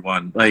 to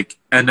everyone, like,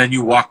 and then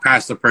you walk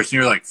past the person,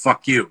 you're like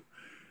 "fuck you."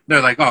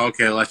 They're like, "Oh,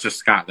 okay, well, that's just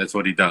Scott. That's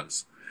what he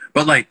does."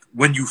 But like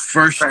when you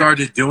first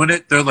started doing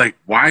it, they're like,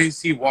 "Why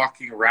is he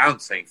walking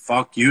around saying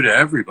 "fuck you" to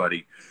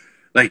everybody?"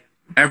 Like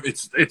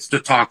it's the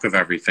talk of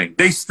everything.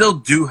 They still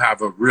do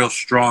have a real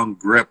strong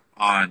grip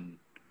on,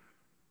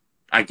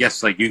 I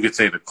guess, like you could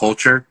say, the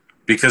culture,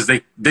 because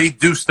they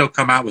do still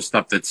come out with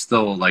stuff that's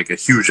still like a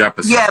huge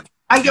episode. Yeah,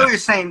 I get what you're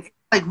saying.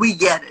 Like, we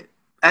get it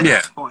at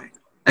this point.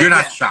 You're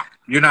not shocked.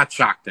 You're not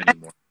shocked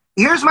anymore.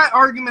 Here's my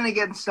argument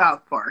against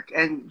South Park.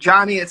 And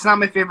Johnny, it's not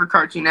my favorite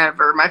cartoon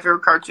ever. My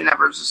favorite cartoon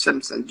ever is The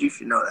Simpsons. You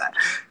should know that.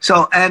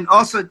 So, and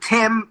also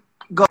Tim,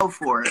 go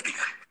for it.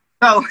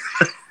 So,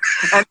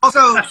 and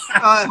also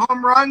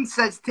Home Run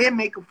says, Tim,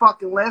 make a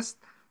fucking list.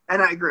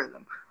 And I agree with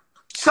him.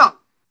 So,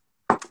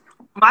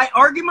 my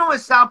argument with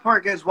South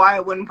Park is why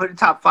I wouldn't put it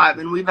top 5.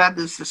 And we've had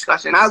this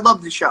discussion. I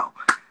love the show.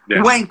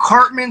 Yeah. When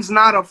Cartman's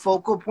not a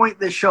focal point,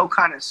 the show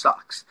kind of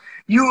sucks.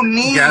 You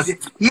need,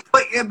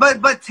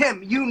 but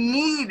Tim, you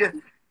need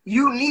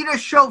a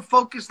show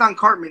focused on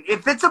Cartman.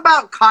 If it's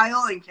about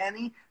Kyle and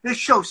Kenny, this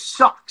show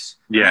sucks.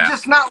 Yeah, it's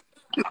just not.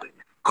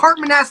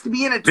 Cartman has to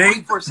be in it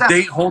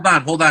 24/7. Hold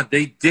on.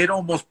 They did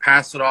almost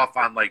pass it off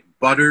on like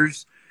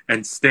Butters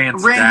and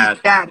Stan's dad.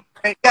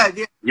 Right? Yeah,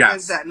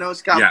 yes. That. No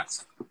Scott.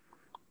 Yes.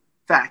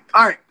 Fact.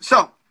 All right,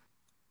 so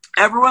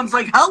everyone's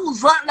like, "How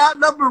was that not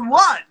number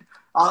 1?"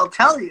 I'll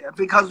tell you,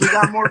 because we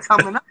got more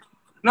coming up.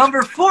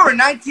 Number 4,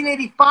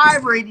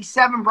 1985 or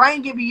 87.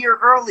 Brian gave a year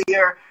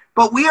earlier,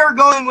 but we are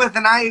going with,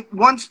 and I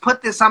once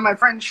put this on my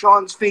friend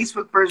Sean's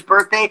Facebook for his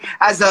birthday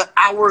as an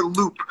hour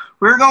loop.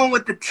 We're going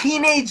with the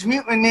Teenage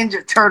Mutant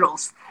Ninja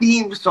Turtles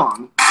theme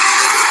song.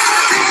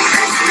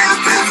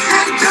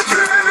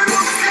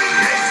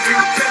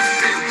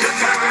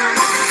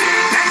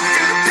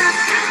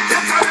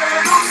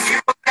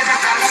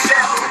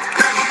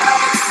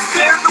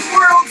 They're the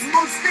world's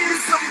most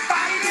fearsome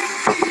fighting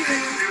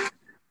beings.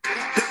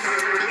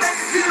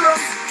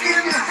 Heroes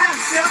in the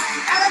house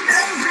and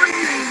then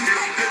breathing.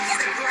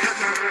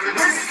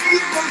 When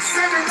evil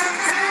center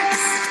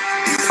attacks,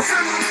 he's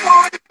turning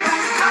for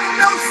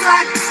no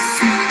slack.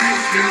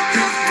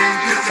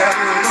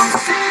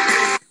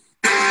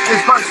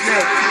 His punch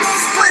name.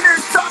 Splinter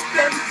taught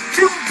them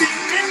to be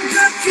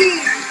ninja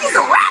team. He's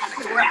a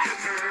radical rat.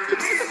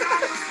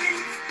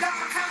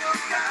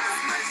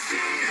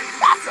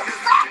 That's a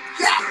fact,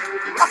 yeah.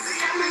 That's the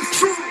only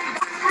truth.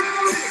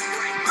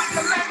 But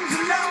the legends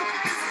know.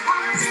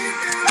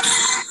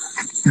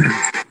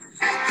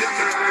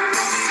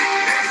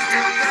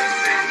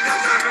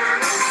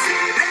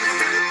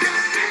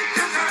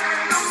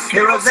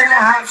 Heroes in a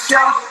half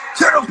shell,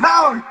 turtle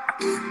power.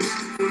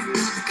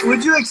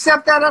 Would you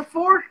accept that at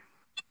 4?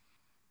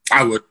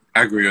 I would.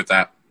 I agree with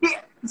that.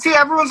 Yeah. See,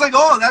 everyone's like,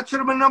 "Oh, that should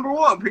have been number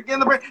 1." Pinky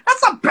and the Brain.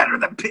 That's not better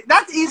than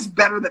that is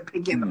better than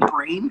Pinky and the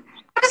Brain.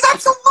 That is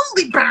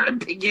absolutely better than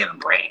Pinky and the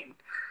Brain.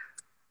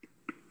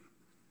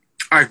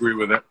 I agree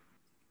with it.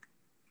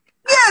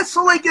 Yeah,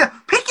 so like,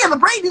 Pinky and the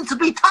Brain needs to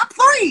be top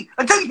 3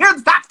 until you hear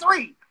the top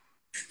 3.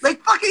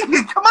 Like,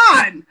 fucking, come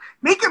on,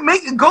 make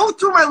it. Go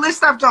through my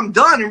list after I'm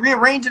done and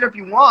rearrange it if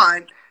you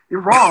want. You're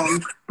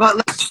wrong, but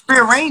let's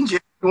rearrange it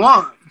if you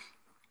want.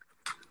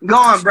 Go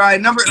on,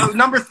 Brian.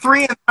 Number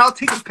 3, and I'll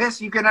take a piss.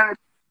 You can enter the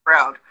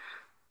crowd.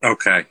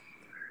 Okay.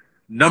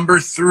 Number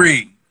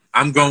 3,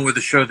 I'm going with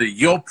a show that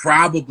you'll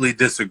probably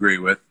disagree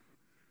with.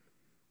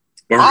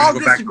 I'll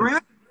disagree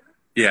with?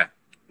 Yeah.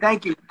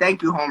 Thank you,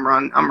 Home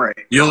Run. I'm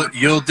ready.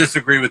 You'll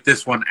disagree with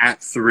this one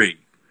at 3.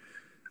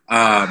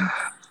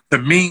 To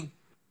me,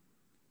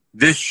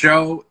 this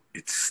show,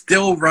 it's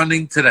still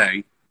running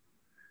today.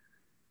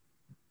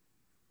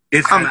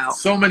 It had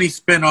so many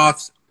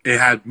spin-offs. It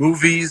had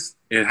movies.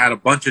 It had a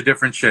bunch of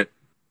different shit.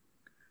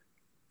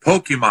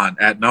 Pokemon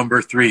at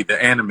number 3, the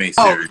anime series.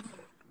 Oh,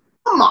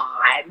 come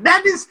on.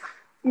 That is...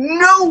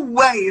 No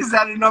way is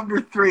that a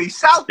number 3.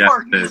 South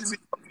Park needs to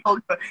be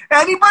Pokemon.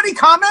 Anybody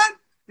comment?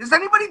 Does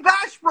anybody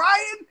bash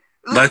Brian?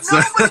 Let's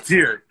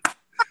hear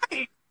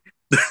it.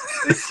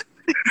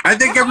 I I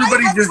think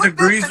everybody I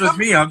disagrees with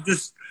me. I'm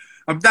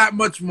that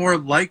much more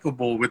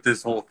likable with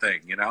this whole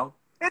thing, you know?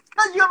 It's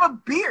because you have a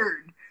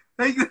beard.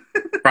 Like,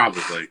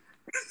 Probably.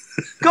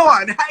 go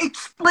on,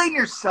 explain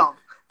yourself.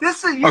 You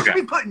should Okay.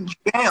 be put in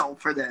jail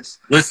for this.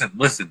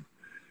 Listen.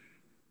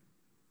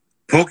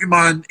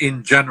 Pokemon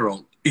in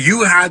general,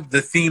 you had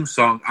the theme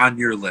song on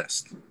your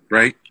list,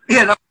 right?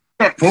 Yeah, no,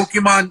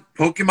 Pokemon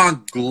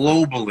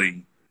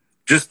globally,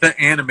 just the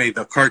anime,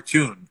 the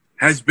cartoon,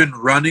 has been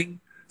running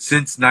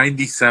since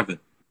 97.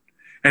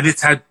 And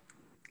it's had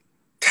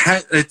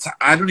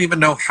I don't even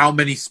know how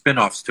many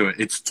spin-offs to it.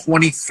 It's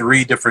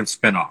 23 different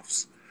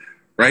spin-offs,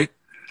 right?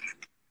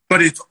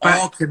 But it's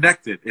all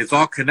connected. It's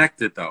all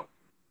connected, though.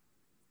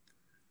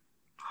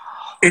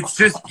 It's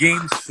just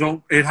gained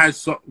so... It has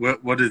so...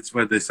 What did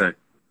they say?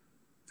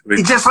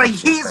 it's just like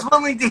he's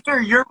willing to hear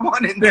your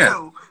 1 and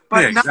 2,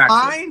 but not exactly.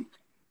 mine.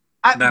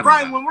 Never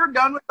Brian, mind. when we're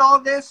done with all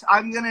this,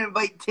 I'm going to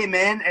invite Tim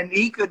in, and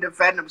he could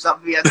defend himself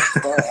if he has the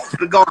balls.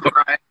 But go on,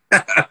 Brian.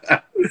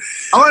 I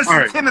want to see All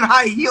right. Tim in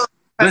high heels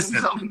defend Listen.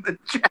 himself in the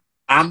chat.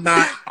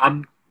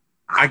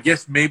 I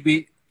guess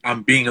maybe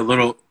I'm being a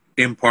little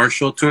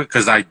impartial to it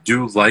because I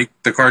do like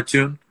the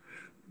cartoon.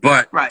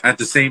 But at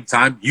the same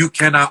time, you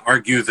cannot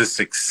argue the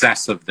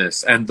success of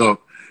this and the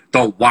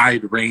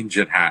wide range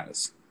it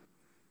has.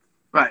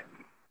 Right.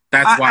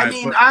 That's why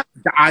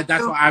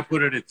that's why I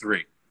put it at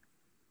 3.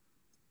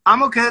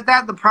 I'm okay with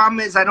that. The problem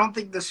is I don't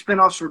think the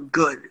spin-offs were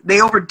good.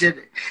 They overdid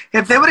it.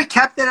 If they would have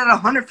kept it at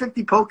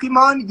 150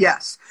 Pokemon,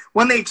 yes.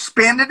 When they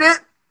expanded it,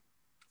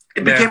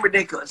 it became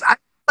ridiculous. I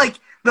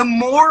like the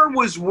more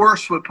was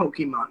worse with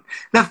Pokemon.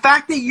 The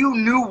fact that you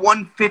knew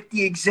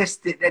 150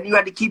 existed and you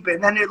had to keep it,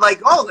 and then you're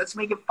like, oh, let's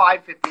make it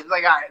 550. It's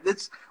like, all right,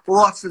 let's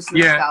lost this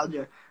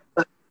nostalgia.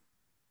 But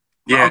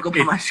I'll go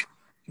put my...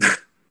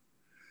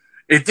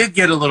 It did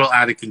get a little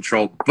out of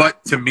control,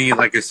 but to me,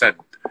 like I said,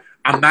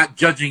 I'm not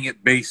judging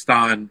it based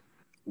on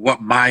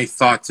what my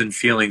thoughts and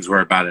feelings were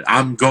about it.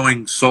 I'm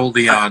going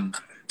solely on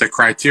the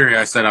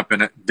criteria I set up,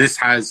 and this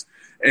has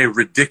a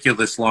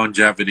ridiculous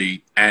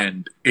longevity,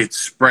 and it's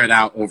spread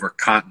out over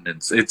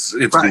continents. It's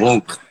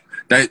global.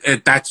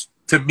 That's,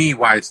 to me,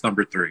 why it's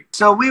number 3.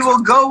 So we will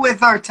go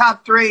with our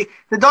top 3.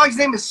 The dog's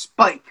name is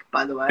Spike,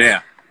 by the way.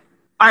 Yeah.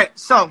 All right,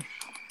 so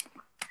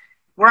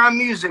we're on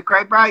music,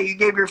 right, Brian? You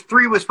gave your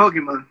 3 was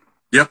Pokemon.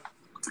 Yep.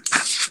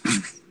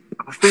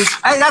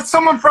 Hey, that's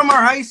someone from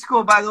our high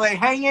school, by the way.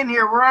 Hang in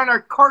here. We're on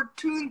our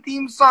cartoon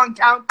theme song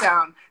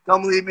countdown.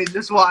 Don't believe me,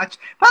 just watch.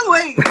 By the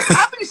way,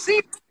 happy to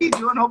see you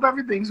doing. Hope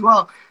everything's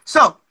well.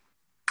 So,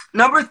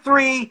 number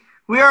 3,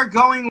 we are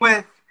going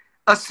with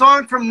a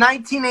song from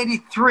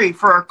 1983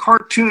 for our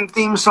cartoon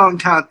theme song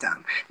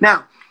countdown.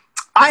 Now,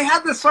 I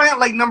had this song at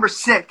like number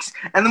 6,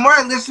 and the more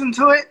I listened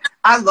to it,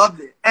 I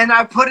loved it, and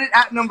I put it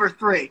at number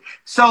 3.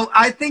 So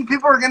I think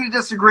people are going to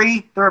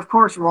disagree. They're, of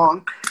course,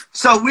 wrong.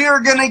 So we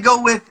are going to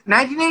go with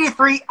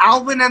 1983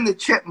 Alvin and the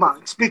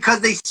Chipmunks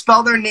because they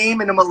spell their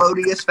name in a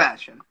melodious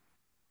fashion.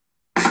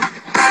 In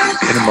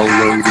a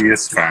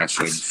melodious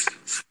fashion.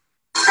 It's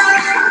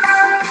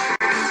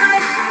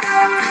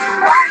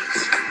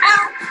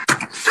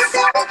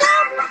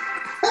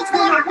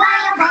been a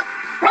while, but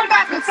we're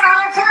back in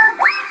Salto.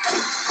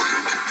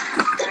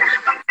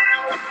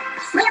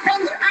 We'll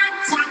bring you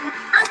action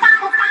on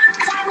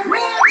satisfaction. We're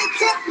the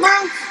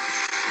Chipmunks.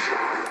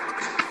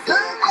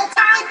 It's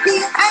happy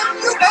and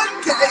you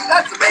enjoy.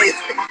 That's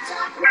amazing.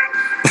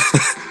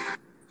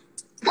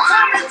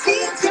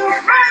 Guaranteed to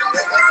run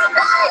with your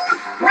body.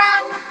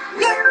 When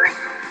you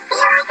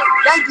feel the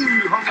Thank you.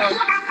 Hold on.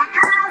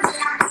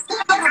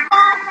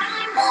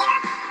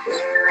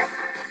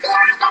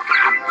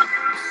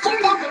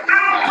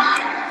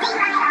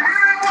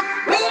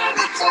 We're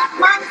the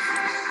Chipmunks.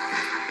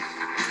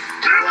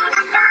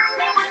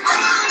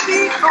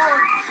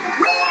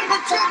 We're the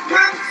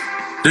Chipmunks.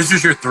 This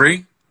is your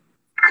 3?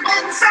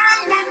 And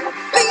Simon,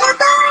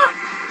 Theodore.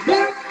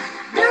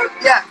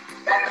 Yeah.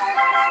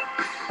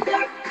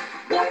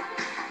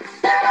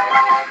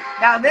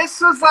 Now,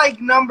 this was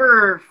like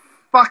number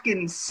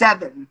fucking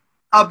 7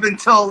 up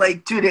until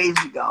like 2 days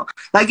ago.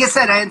 Like I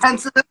said, I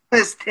intensely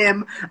miss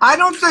Tim. I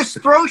don't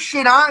just throw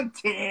shit on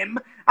Tim.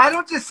 I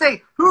don't just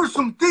say, here's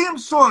some theme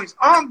songs.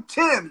 I'm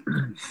Tim.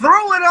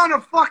 Throw it on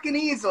a fucking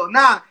easel.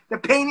 Nah, the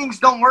paintings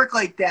don't work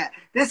like that.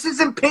 This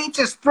isn't paint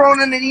just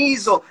thrown on an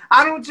easel.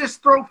 I don't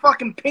just throw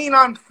fucking paint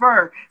on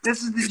fur.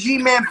 This is the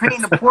G-Man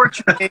paint, the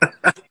portrait.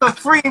 So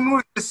 3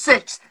 moves to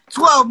 6.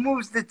 12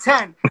 moves to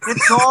 10.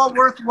 It's all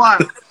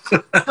worthwhile.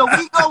 So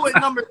we go with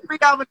number 3,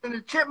 Alvin and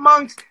the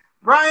Chipmunks.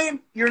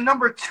 Brian, your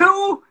number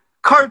 2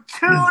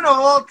 cartoon of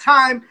all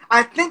time.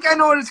 I think I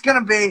know what it's going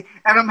to be,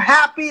 and I'm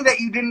happy that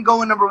you didn't go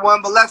with number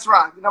 1, but let's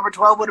rock. Number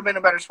 12 would have been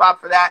a better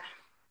spot for that.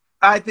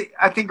 I think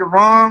you're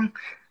wrong,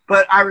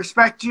 but I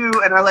respect you,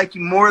 and I like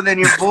you more than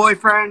your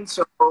boyfriend,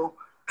 so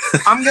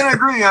I'm going to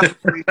agree on it.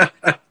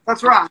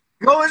 Let's rock.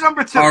 Go with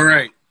number 2. All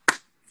right.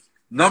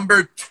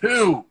 Number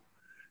 2,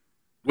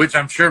 which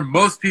I'm sure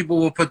most people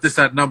will put this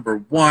at number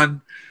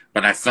 1,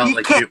 but I felt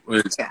like it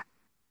was... Yeah.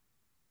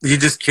 You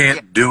just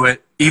can't do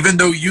it. Even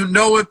though you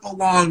know it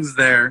belongs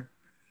there,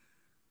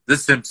 The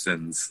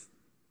Simpsons.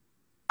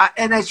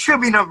 And it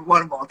should be number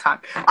one of all time.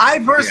 I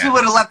personally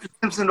would have left The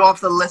Simpsons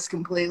off the list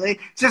completely,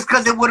 just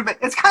because it would have been.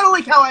 It's kind of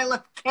like how I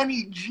left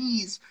Kenny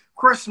G's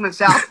Christmas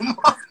album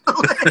off the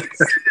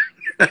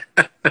list.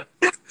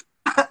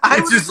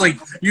 It's just like,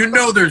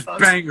 there's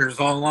bangers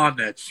all on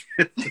that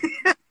shit.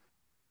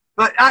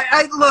 But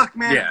I look,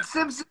 man, Yeah.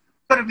 Simpsons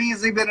could have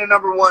easily been a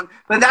number one,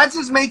 but that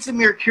just makes it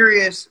more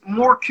curious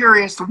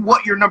to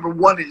what your number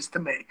one is to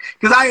me,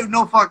 because I have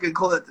no fucking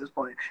clue at this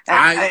point. And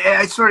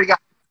I sort of got.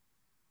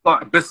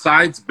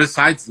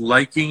 Besides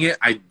liking it,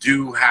 I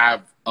do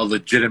have a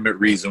legitimate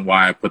reason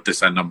why I put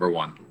this at number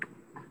one.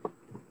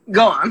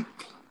 Go on.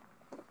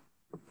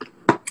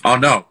 Oh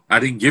no, I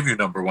didn't give you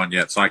number one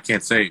yet, so I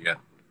can't say it yet.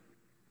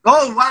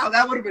 Oh wow,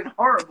 that would have been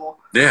horrible.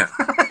 Yeah.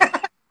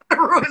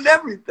 Ruined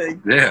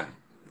everything. Yeah.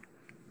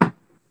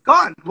 Go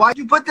on. Why'd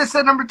you put this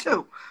at number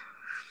two?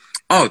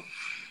 Oh,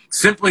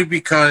 simply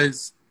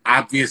because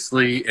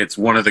obviously it's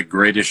one of the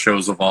greatest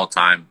shows of all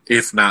time,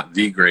 if not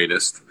the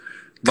greatest.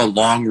 The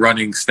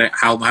long-running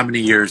how many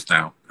years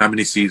now? How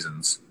many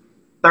seasons?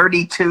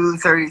 32,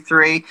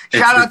 33. It's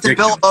Shout out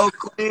ridiculous. to Bill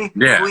Oakley.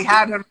 Yeah. We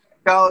had him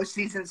go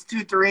seasons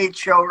 2 through 8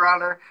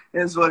 showrunner.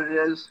 Is what it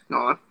is.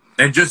 Go on.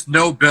 And just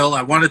know, Bill,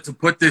 I wanted to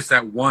put this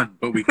at one,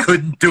 but we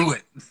couldn't do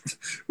it.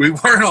 We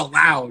weren't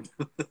allowed.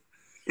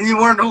 You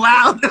weren't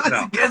allowed. It was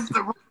No. against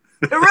the rules.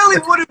 It really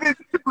would have been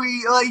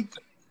like.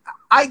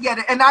 I get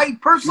it, and I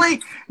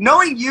personally,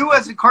 knowing you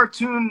as a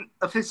cartoon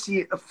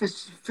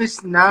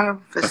aficionado,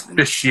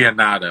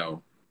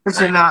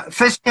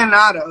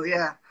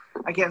 yeah,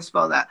 I can't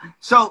spell that.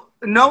 So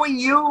knowing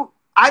you,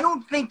 I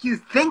don't think you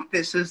think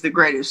this is the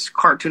greatest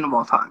cartoon of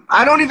all time.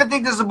 I don't even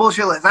think this is a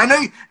bullshit list. I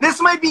know this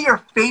might be your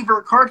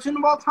favorite cartoon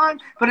of all time,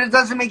 but it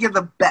doesn't make it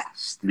the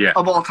best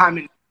of all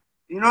time.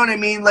 You know what I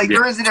mean? Like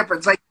there is a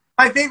difference. Like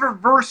my favorite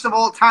verse of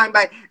all time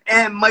by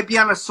M might be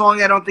on a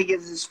song I don't think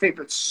is his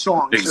favorite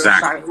song.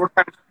 Exactly. So we're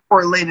kind of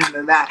correlated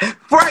to that.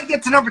 Before I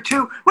get to number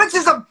two, which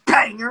is a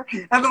banger,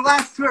 and the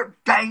last two are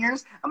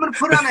bangers, I'm going to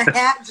put on a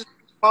hat and just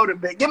promote a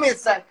bit. Give me a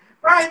sec.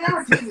 Brian,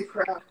 entertain the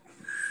crowd.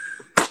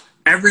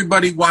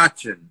 Everybody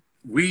watching,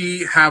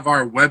 we have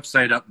our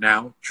website up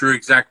now,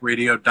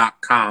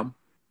 trueexactradio.com.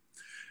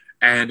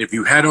 And if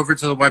you head over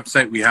to the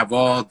website, we have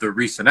all the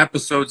recent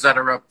episodes that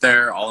are up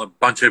there, a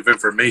bunch of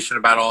information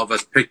about all of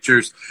us,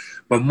 pictures.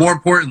 But more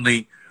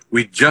importantly,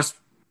 we just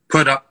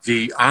put up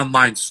the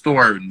online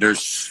store, and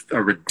there's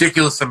a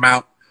ridiculous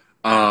amount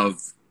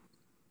of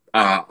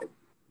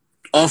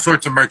all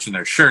sorts of merch in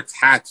there. Shirts,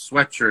 hats,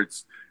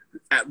 sweatshirts.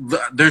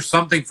 There's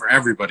something for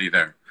everybody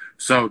there.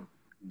 So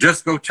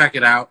just go check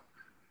it out.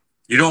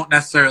 You don't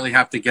necessarily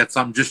have to get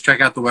some. Just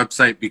check out the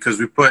website because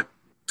we put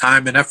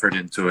time and effort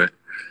into it.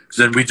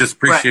 So then we just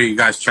appreciate you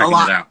guys checking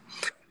it out.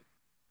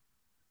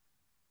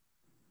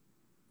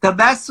 The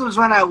best was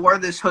when I wore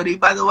this hoodie,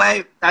 by the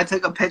way. I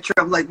took a picture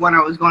of like when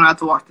I was going out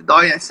to walk the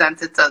dog. I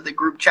sent it to the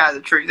group chat of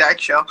the True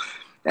Exact Show.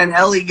 And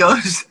Ellie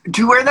goes,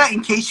 "Do you wear that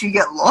in case you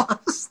get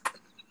lost?"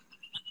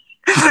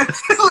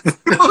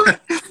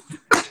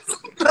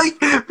 Like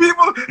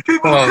people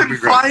can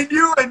find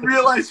you and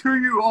realize who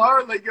you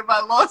are. Like if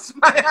I lost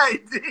my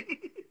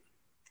ID.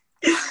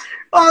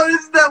 Oh,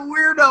 this is that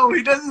weirdo.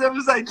 He doesn't have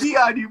his ID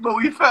on you, but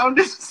we found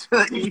his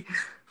hoodie.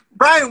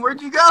 Brian,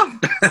 where'd you go?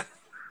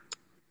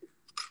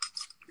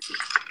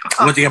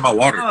 I went to get my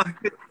water.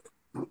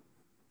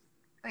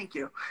 Thank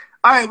you.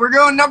 All right, we're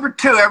going number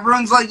two.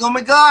 Everyone's like, oh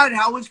my God,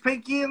 how was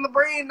Pinky in the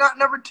Brain not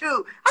number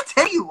two? I'll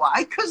tell you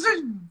why, because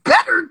there's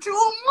better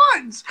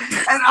 2-in-1s.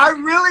 And I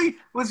really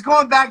was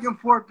going back and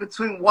forth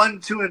between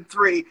 1, 2, and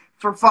 3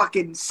 for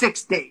fucking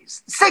 6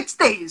 days. 6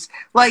 days.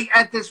 Like,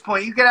 at this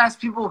point, you could ask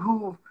people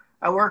who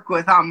I work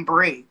with on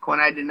break when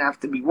I didn't have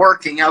to be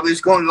working. I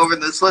was going over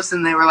this list,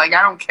 and they were like,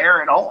 I don't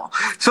care at all.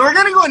 So we're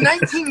going to go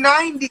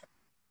 1990.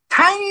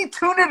 Tiny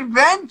Toon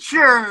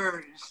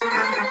Adventures.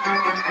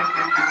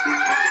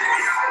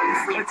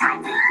 We're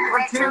tiny,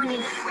 we're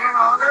toony, we're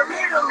all a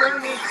little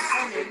loony,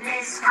 and in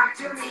this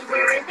cartoony,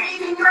 we're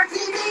invading your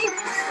TV.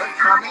 We're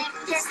comic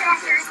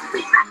dispatchers,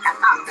 we got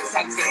all the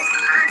senses.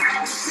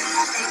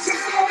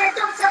 Adventures,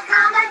 dose of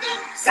comedy,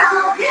 so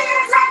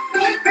here's that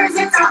papers,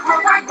 it's a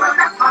whole wide world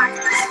apart.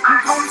 Our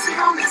home sweet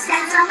only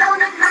stands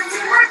alone and comes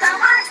in worth of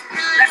art.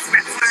 Let's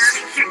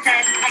return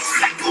enchanted,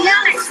 expect the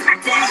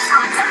unexpected.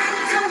 On Tiny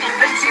Toon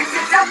Adventures,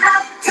 it's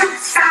about to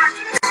start.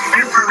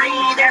 They're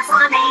free, they're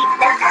funny,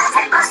 they're fast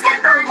and bust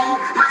and bunny.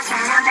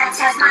 Montana that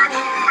says money,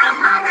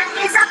 Amara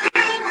is a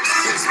pain.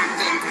 There's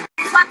something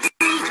funky.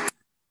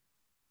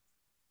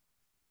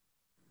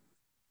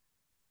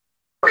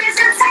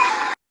 Wizards.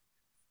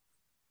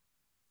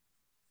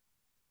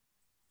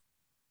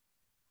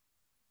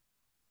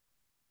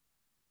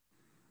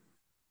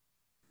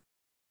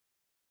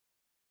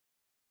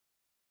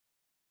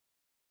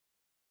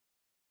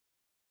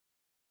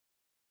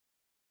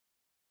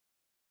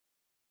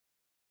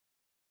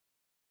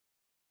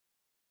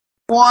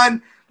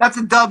 One. That's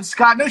a dub,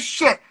 Scott. No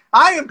shit.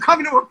 I am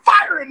coming in with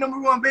fire at number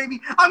 1, baby.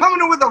 I'm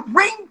coming in with a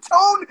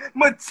ringtone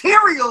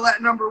material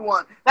at number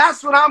 1.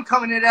 That's what I'm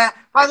coming in at.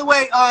 By the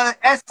way,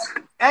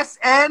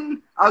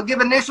 SN, I'll give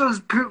initials,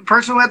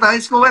 person we went to high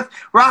school with,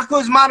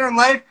 Rocko's Modern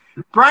Life.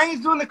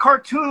 Brian's doing the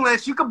cartoon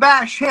list. You can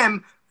bash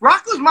him.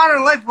 Rocko's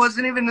Modern Life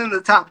wasn't even in the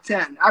top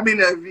 10. I mean,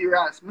 if you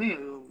ask me,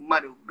 it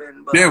might have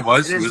been. But Yeah, it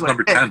was. It was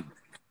number 10.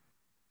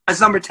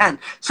 That's number 10.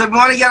 So if you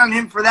want to get on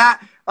him for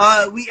that,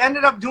 we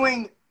ended up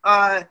doing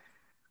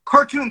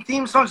cartoon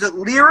theme songs at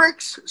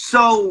lyrics.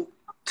 So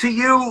to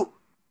you,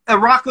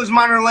 Rocko's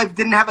Modern Life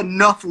didn't have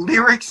enough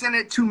lyrics in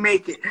it to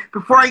make it.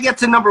 Before I get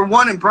to number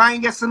 1 and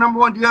Brian gets to number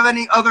 1, do you have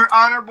any other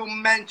honorable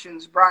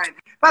mentions, Brian?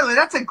 By the way,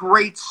 that's a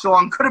great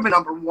song. Could have been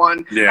number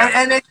 1. Yeah.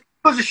 And it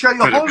goes to show you,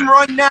 Could have Home been.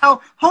 Run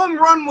now. Home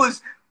Run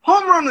was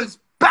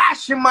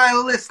bashing my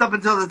list up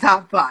until the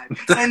top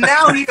 5. And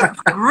now he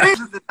agrees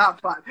with the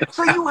top 5.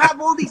 So you have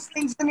all these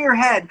things in your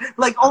head.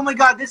 Like, oh my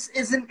God, this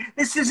isn't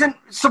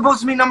supposed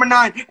to be number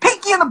 9.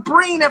 Pinky and the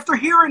Brain, after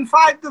hearing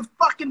 5 to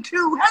fucking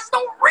 2, has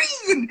no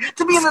reason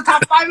to be in the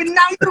top 5. And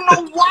now you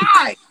know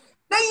why.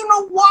 Now you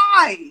know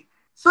why.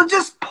 So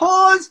just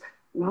pause,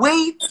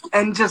 wait,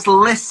 and just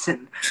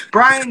listen.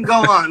 Brian,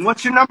 go on.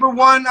 What's your number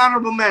 1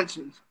 honorable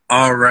mentions?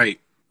 All right.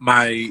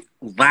 My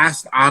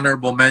last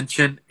honorable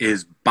mention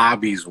is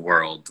Bobby's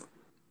World.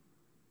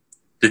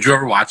 Did you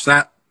ever watch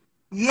that?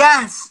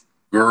 Yes.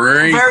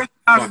 Great Very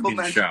honorable fucking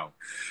mention. show.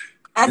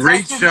 That's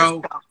Great actually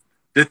show. the show.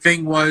 The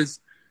thing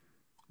was,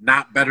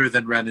 not better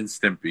than Ren and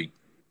Stimpy.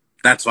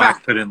 That's why I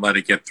Fact. couldn't let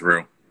it get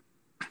through.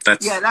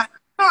 That's Yeah, no,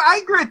 I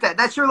agree with that.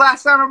 That's your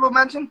last honorable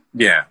mention?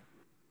 yeah.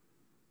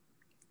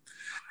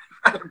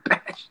 All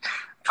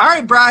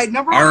right, Brian.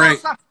 Number 1. All right.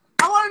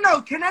 I want to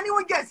know, can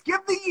anyone guess? Give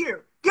the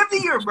year. Give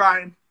the year,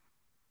 Brian.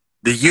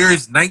 The year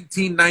is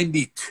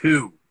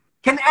 1992.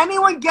 Can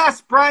anyone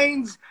guess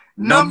Brian's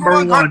number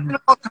Number 1 one. cartoon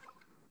of all time?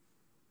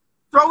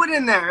 Throw it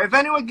in there. If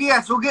anyone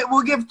guesses,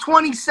 we'll give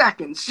 20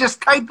 seconds.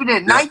 Just type it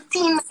in.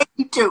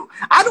 1992.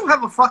 I don't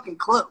have a fucking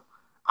clue.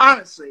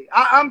 Honestly.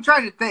 I'm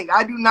trying to think.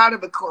 I do not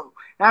have a clue.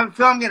 I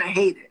feel I'm going to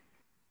hate it.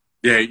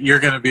 Yeah, you're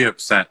gonna be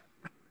upset.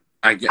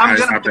 I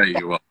bet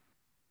you will.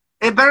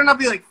 It better not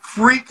be like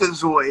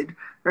Freakazoid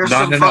or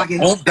some No.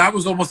 fucking... Oh, that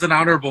was almost an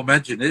honorable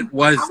mention. It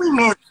was. Howie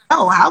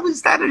Mandel, how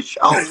is that a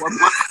show?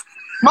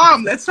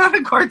 Mom, that's not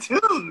a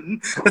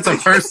cartoon. It's a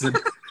person.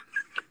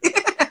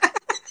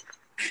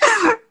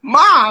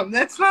 Mom,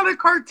 that's not a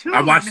cartoon.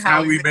 I watched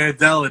Howie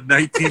Mandel in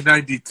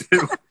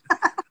 1992.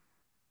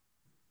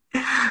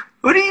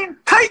 What are you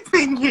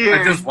typing here?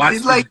 I just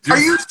watched Like, him do- are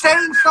you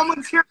saying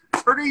someone's here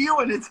to murder you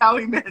and it's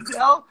Howie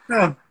Mandel?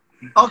 Yeah.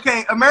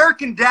 Okay,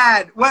 American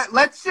Dad.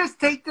 Let's just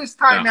take this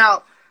time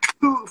out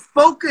to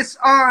focus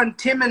on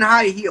Tim in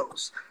High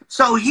Heels.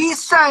 So he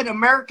said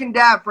American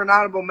Dad for an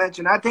honorable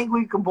mention. I think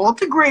we can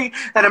both agree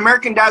that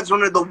American Dad's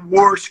one of the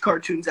worst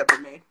cartoons ever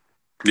made.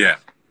 Yeah,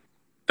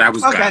 that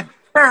was Okay, bad.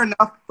 fair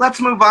enough. Let's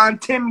move on.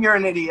 Tim, you're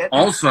an idiot.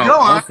 Also, Go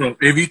on.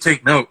 if you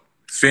take note,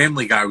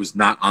 Family Guy was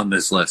not on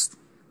this list.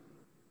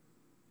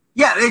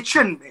 Yeah, it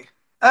shouldn't be.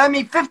 I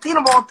mean, 15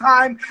 of all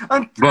time.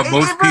 But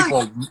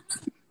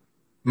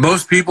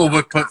most people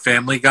would put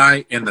Family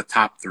Guy in the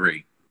top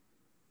 3.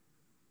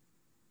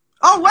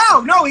 Oh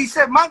wow, no, he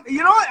said, you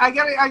know what? I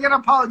gotta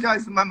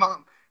apologize to my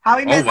mom.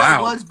 Howie Mandel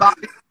wow. was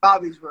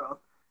Bobby's World.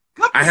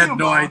 Good for I had you,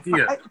 no Mom.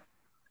 idea.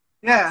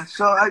 Yeah,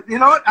 so you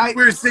know what?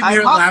 We're sitting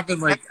here laughing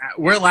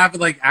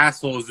like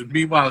assholes, and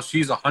meanwhile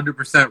she's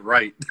 100%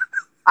 right.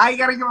 I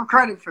gotta give her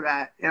credit for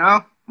that. You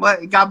know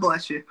what? God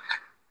bless you.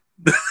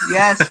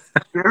 Yes.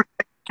 You're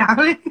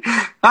right.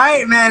 All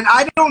right, man.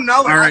 I don't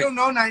know. All right. I don't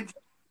know.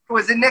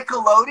 Was it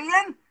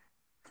Nickelodeon?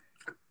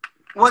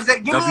 Was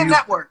it? Give me a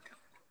network.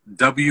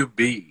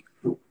 WB.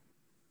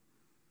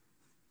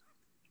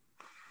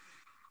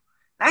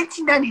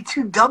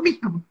 1992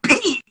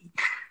 WB.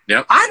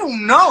 Yep. I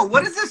don't know.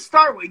 What does this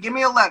start with? Give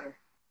me a letter.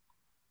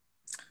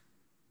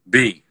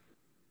 B.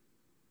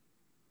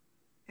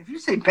 If you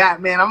say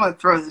Batman, I'm going to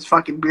throw this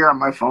fucking beer on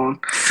my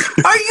phone.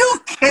 Are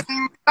you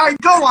kidding me? All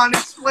right, go on.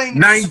 Explain.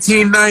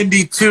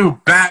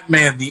 1992,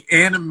 Batman, the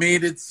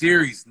animated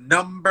series,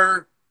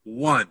 number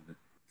 1.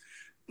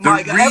 The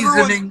My God,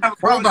 reasoning...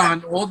 everyone's gonna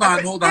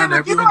Hold on.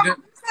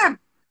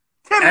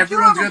 Tim,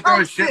 Everyone's going to throw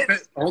a shit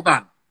fit. Hold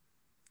on.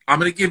 I'm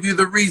going to give you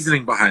the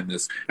reasoning behind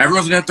this.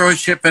 Everyone's going to throw a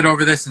shit fit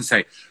over this and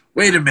say,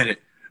 wait a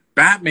minute,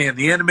 Batman,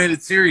 the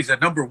animated series at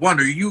number 1.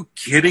 Are you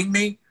kidding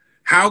me?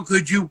 How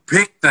could you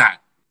pick that?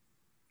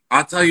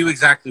 I'll tell you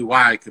exactly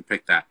why I could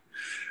pick that.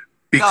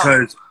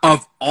 Because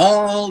of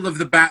all of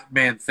the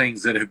Batman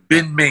things that have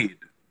been made,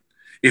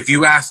 if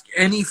you ask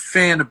any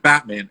fan of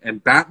Batman,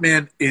 and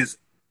Batman is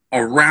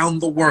around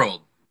the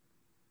world,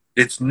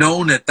 it's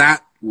known at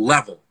that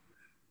level,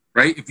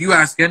 right? If you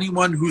ask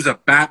anyone who's a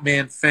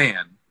Batman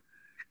fan,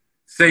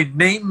 say,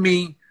 name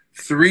me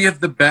 3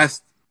 of the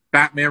best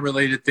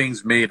Batman-related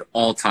things made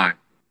all time.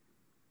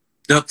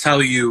 They'll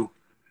tell you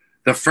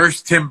the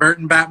first Tim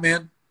Burton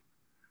Batman,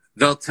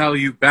 they'll tell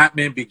you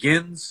Batman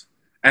Begins,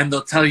 and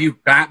they'll tell you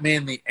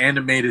Batman the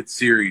Animated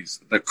Series,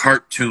 the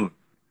cartoon.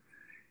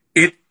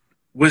 It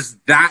was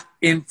that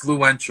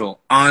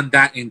influential on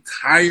that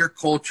entire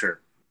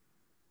culture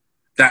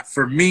that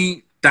for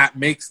me, that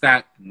makes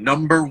that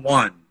number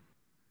one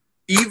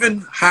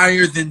even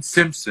higher than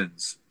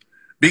Simpsons,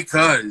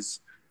 because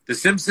the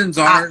Simpsons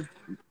are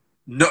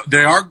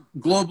they are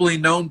globally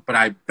known,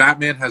 but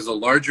Batman has a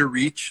larger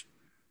reach,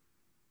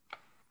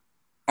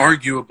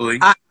 arguably.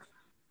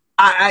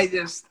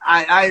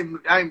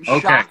 I'm Okay.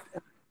 shocked.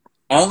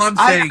 All I'm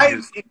saying I'm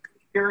is,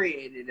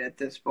 infuriated at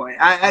this point.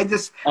 I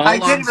didn't I'm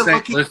even saying-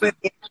 look at listen,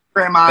 the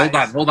Instagram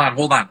eyes. hold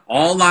on.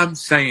 All I'm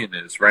saying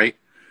is, right,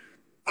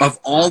 of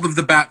all of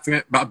the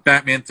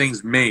Batman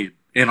things made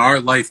in our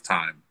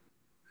lifetime,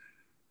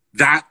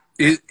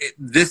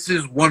 this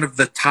is one of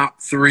the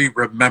top 3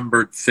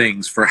 remembered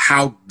things for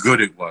how good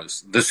it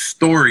was. The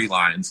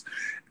storylines,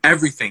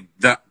 everything,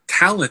 the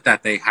talent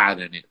that they had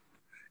in it.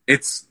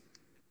 It's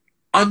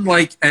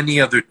unlike any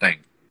other thing.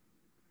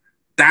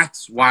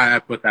 That's why I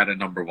put that at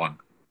number 1.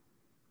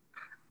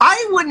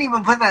 I wouldn't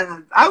even put that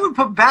in. I would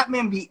put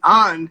Batman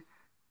Beyond.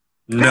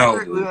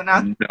 No. Bro,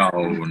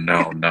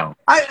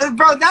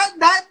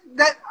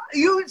 that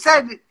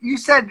you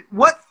said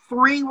what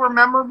 3 were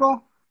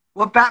memorable?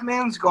 What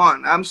Batman's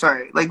gone? I'm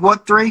sorry. Like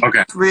what 3?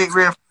 Okay. Three.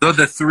 So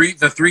the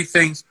three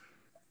things,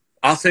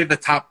 I'll say the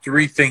top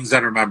 3 things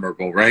that are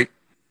memorable, right?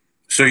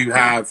 So you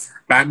have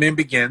Batman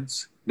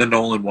Begins, the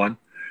Nolan one,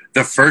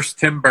 the first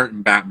Tim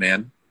Burton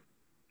Batman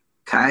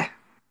Okay.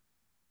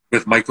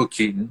 with Michael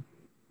Keaton,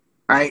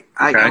 Right.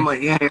 I'm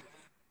with you here.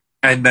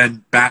 and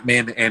then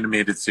Batman the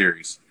Animated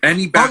Series.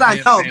 Any Hold Batman on.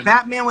 No, fan-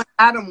 Batman with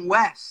Adam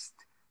West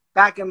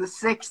back in the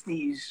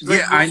 60s.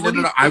 Yeah, I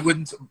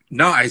wouldn't.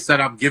 No, I said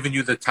I'm giving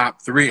you the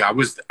top 3. I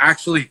was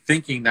actually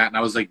thinking that, and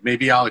I was like,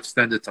 maybe I'll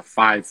extend it to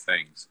 5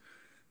 things.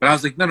 But I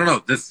was like, no,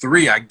 the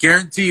 3. I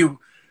guarantee you,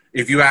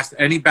 if you asked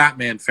any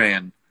Batman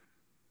fan,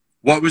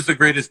 what was the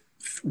greatest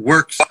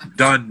works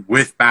done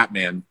with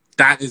Batman,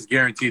 that is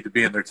guaranteed to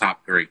be in their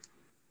top 3.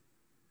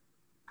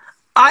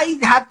 I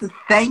have to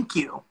thank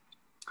you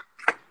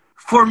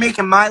for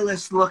making my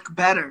list look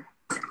better,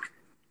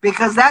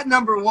 because that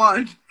number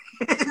 1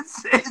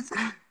 is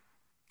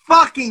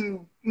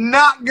fucking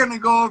not gonna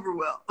go over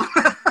well.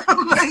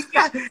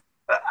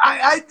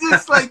 I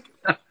just like,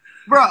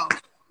 bro,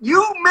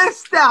 you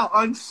missed out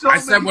on so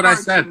many said what I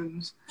said.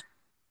 cartoons.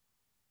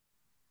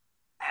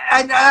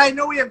 And I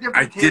know we have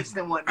different tastes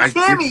and whatnot.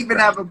 Tim even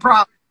have a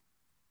problem.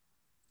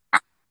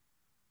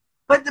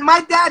 But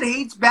my dad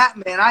hates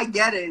Batman. I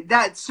get it.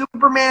 That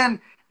Superman,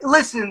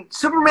 listen,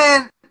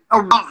 Superman,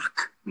 a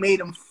rock made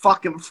him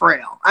fucking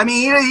frail. I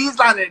mean, he's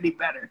not any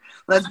better.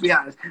 Let's be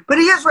honest. But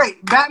he is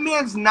right.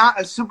 Batman's not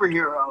a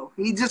superhero.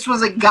 He just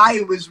was a guy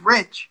who was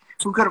rich,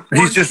 who could afford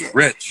He's just shit.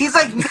 rich. He's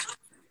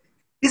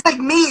like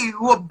me,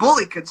 who a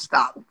bully could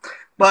stop.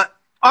 But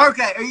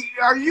okay,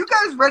 are you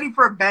guys ready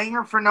for a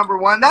banger for number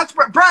 1? That's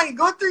Brian.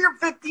 Go through your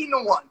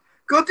 15-1.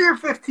 Go through your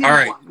 15-1. All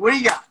right. What do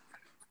you got?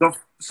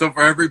 So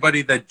for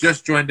everybody that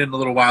just joined in a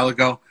little while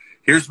ago,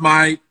 here's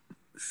my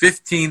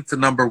 15 to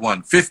number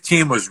 1.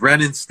 15 was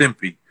Ren and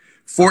Stimpy.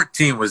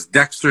 14 was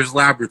Dexter's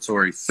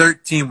Laboratory.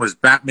 13 was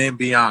Batman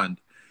Beyond.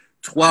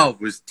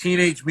 12 was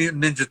Teenage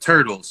Mutant Ninja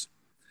Turtles.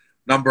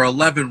 Number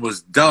 11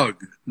 was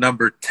Doug.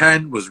 Number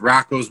 10 was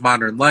Rocko's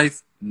Modern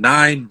Life.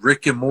 9,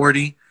 Rick and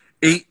Morty.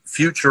 8,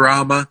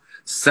 Futurama.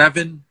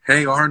 7,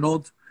 Hey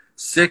Arnold.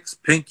 6,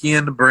 Pinky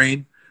and the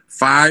Brain.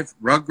 5,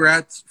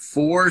 Rugrats.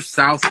 4,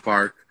 South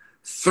Park.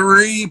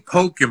 3,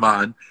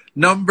 Pokemon.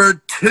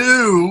 Number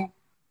 2,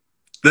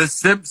 The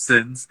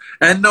Simpsons.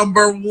 And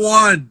number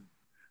 1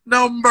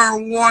 on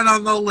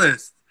the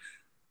list,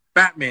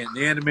 Batman,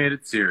 the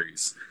Animated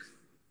Series.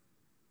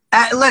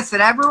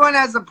 Listen, everyone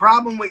has a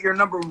problem with your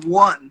number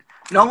 1.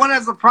 No one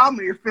has a problem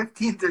with your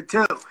 15th or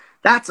 2.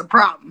 That's a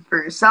problem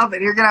for yourself,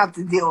 and you're going to have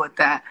to deal with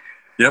that.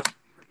 Yep.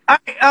 All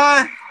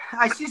right,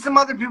 I see some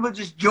other people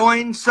just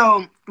joined,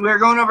 so we're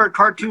going over a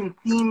cartoon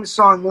theme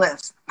song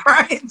list.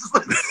 Brian's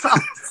list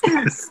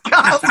sucks.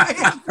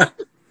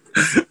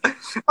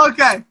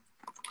 Okay,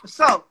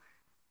 so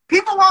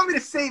people want me to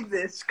save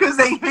this because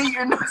they hate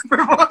your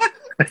number 1.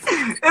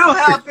 It'll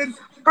happen.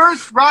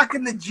 First,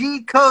 rocking the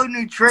G Code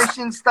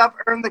nutrition stuff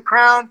earned the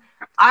crown.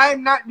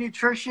 I'm not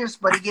nutritious,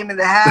 but he gave me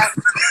the hat.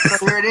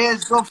 So here it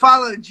is. Go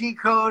follow the G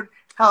Code.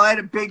 Hell, I had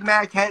a Big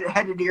Mac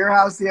headed to your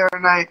house the other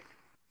night.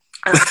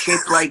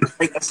 Shaped like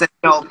I said,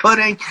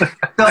 pudding.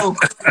 So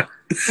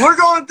we're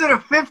going through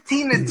the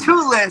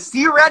 15-2 list.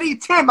 You ready,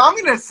 Tim? I'm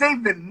gonna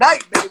save the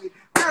night, baby.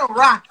 We're gonna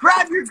rock.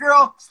 Grab your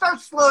girl. Start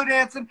slow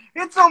dancing.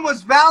 It's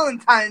almost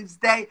Valentine's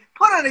Day.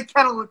 Put on a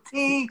kettle of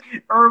tea,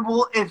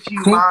 herbal if you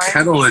mind.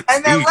 Kettle of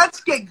And then tea.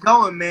 let's get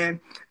going, man.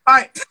 All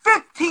right,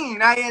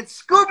 15. I had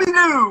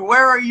Scooby-Doo.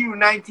 Where are you?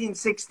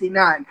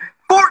 1969.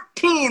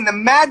 14. The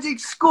Magic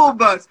School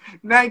Bus.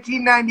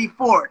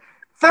 1994.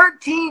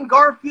 13,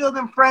 Garfield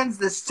and Friends,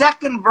 the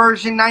second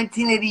version,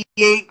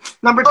 1988.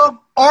 Number 12,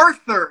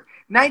 Arthur,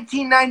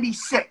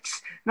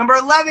 1996. Number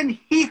 11,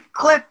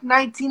 Heathcliff,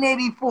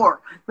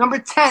 1984. Number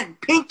 10,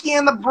 Pinky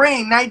and the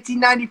Brain,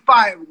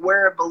 1995,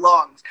 Where It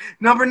Belongs.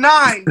 Number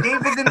 9,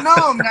 David the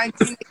Gnome,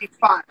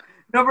 1985.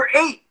 Number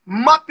 8,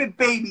 Muppet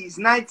Babies,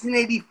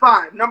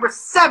 1985. Number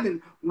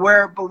 7,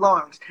 Where It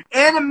Belongs.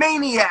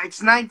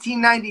 Animaniacs,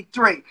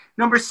 1993.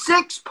 Number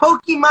 6,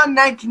 Pokemon,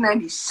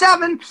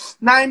 1997.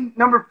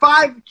 Number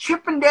 5,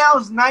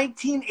 Chippendales,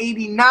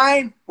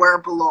 1989. Where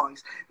It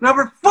Belongs.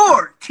 Number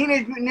 4,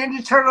 Teenage Mutant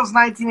Ninja Turtles,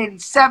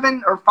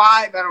 1987 or 5,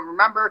 I don't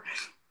remember.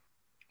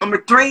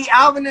 Number 3,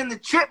 Alvin and the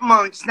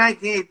Chipmunks,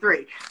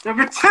 1983.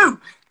 Number 2,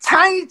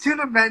 Tiny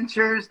Toon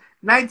Adventures,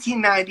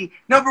 1990.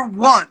 Number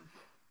 1.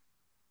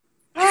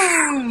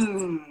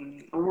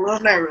 I'm a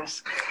little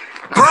nervous.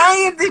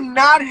 Brian did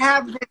not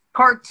have this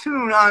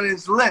cartoon on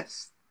his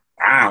list.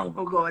 Wow.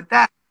 We'll go with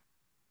that.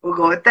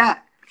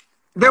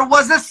 There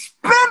was a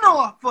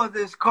spin-off of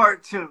this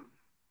cartoon.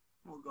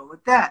 We'll go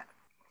with that.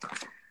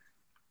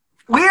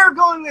 We are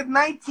going with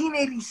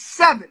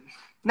 1987.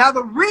 Now,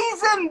 the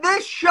reason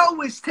this show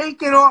was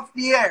taken off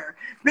the air,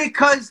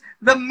 because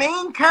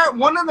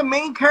one of the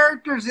main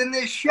characters in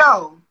this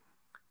show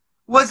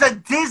was a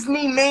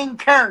Disney main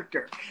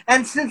character.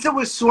 And since it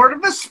was sort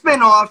of a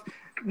spin-off,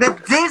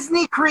 the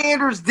Disney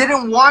creators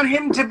didn't want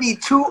him to be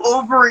too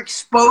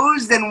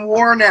overexposed and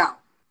worn out.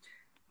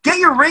 Get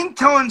your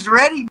ringtones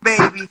ready,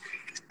 baby.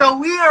 So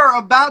we are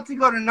about to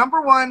go to number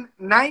 1,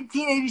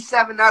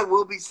 1987. I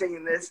will be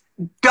singing this.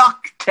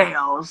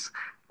 DuckTales.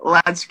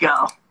 Let's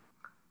go.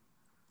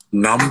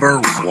 Number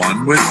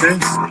 1 with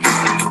this?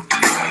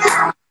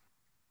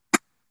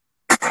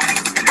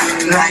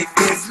 Life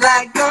is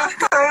like a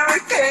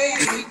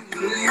hurricane.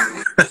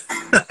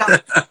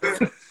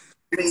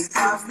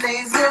 Lasers,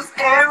 lasers,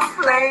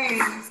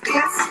 airplanes.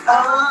 It's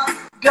a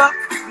duck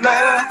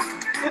blur.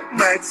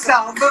 Might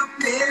solve a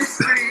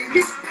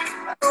mystery.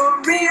 Or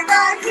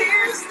rewrite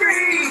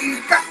history.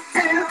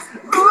 DuckTales,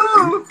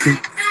 ooh.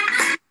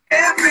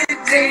 Every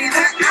day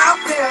they're out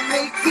there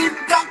making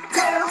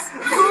DuckTales,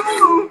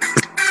 ooh.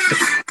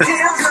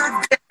 Tales of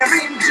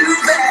daring, do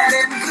bad,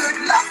 and good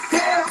luck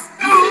tales,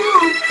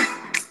 ooh.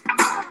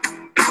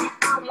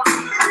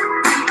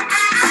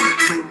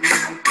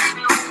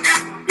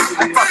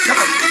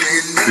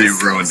 You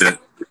ruined it.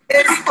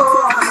 Ready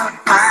for the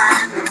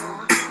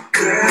final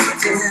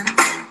curtain.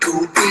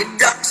 Good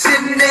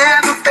deduction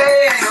never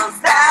fails,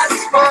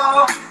 that's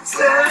for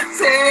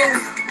certain.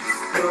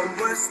 The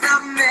worst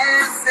of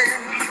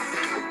messes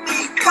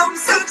become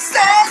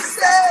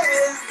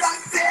successes.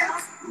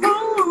 DuckTales,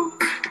 ooh.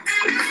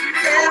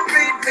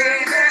 Every day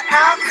they're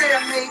out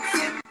there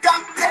making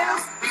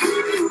DuckTales,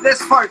 ooh.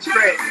 This part's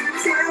great.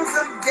 Tales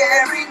of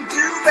daring,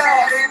 do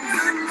bad, and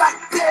good luck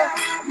tales,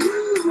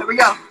 ooh. There we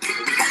go.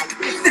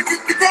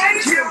 The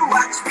danger,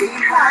 watch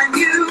behind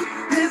you.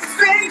 The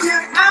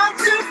stranger out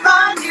to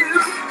find you.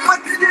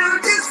 What to do,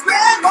 just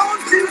grab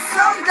onto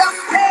some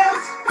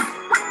DuckTales.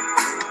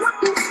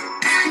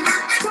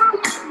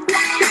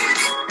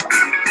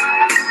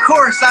 Of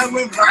course, I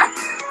went back.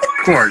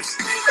 Of course.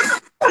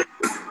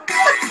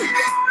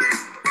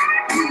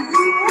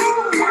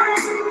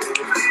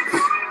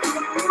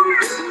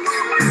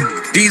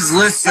 These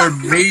lists are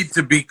made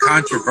to be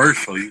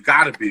controversial. You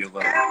gotta be a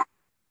little.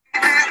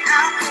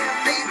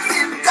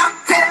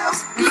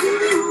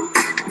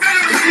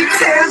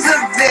 Tales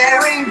of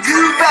daring,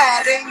 do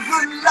bad, and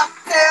good luck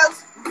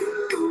tales.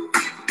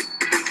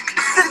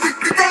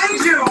 The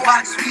danger,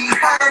 watch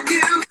behind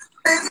you.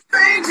 There's a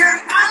stranger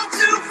out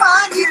to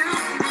find you.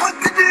 What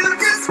to do,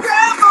 just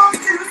grab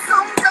onto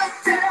some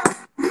DuckTales.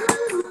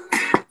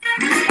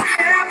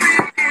 Every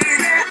day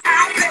they're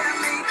out there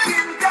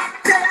making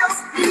DuckTales.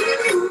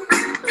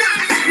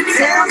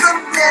 Tales of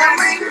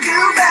daring, do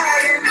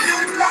bad, and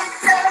good luck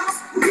tales.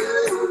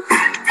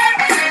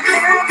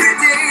 Every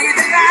day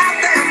they're out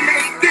there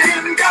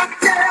making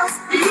DuckTales.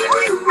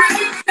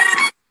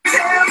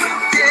 Tales of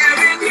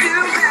daring, do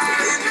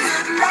bad, and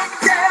good luck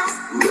tales.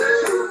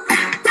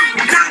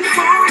 Not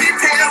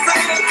ponytails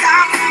or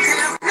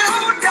cocktails, no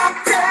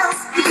DuckTales.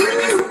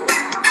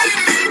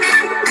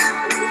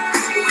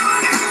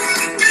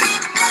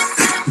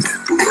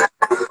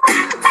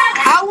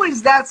 How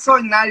is that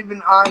song not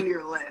even on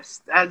your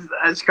list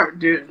as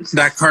cartoons?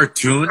 That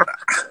cartoon,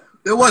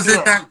 it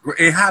wasn't that great.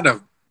 It had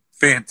a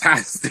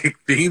fantastic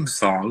theme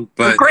song,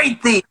 but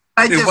Great theme.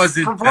 it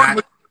wasn't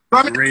that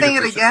Want me to great sing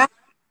of it a again?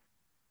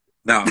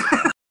 no.